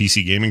all, of the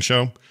PC gaming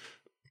show.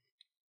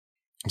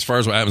 As far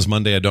as what happens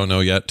Monday, I don't know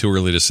yet. Too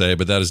early to say,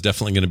 but that is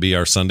definitely going to be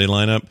our Sunday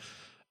lineup.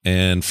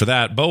 And for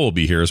that, Bo will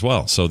be here as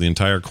well. So the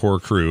entire core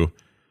crew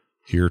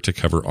here to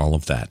cover all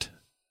of that.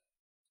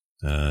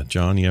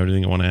 John, you have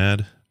anything you want to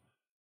add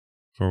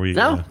before we?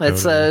 No,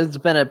 it's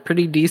been a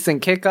pretty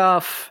decent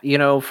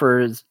kickoff. For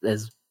as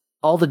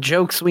all the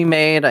jokes we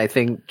made, I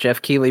think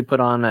Jeff Keighley put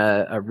on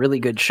a really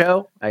good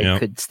show. I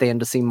could stand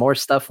to see more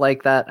stuff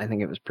like that. I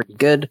think it was pretty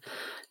good.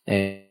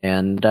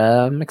 And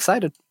I'm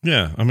excited.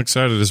 Yeah, I'm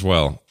excited as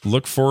well.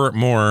 Look for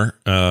more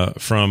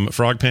from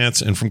Frog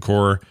Pants and from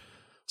Core.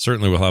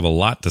 Certainly we'll have a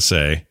lot to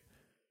say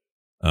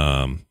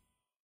about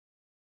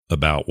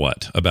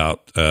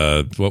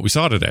what we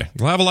saw today.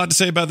 We'll have a lot to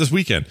say about this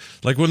weekend.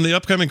 Like when the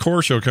upcoming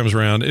Core show comes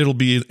around, it'll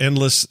be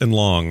endless and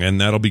long,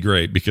 and that'll be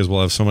great because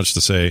we'll have so much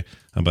to say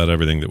about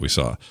everything that we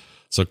saw.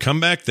 So come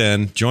back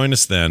then. Join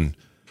us then.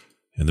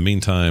 In the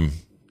meantime,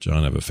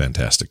 John, have a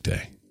fantastic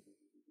day.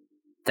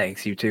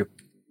 Thanks, you too.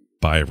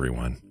 Bye,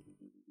 everyone.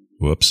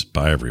 Whoops.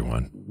 Bye,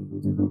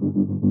 everyone.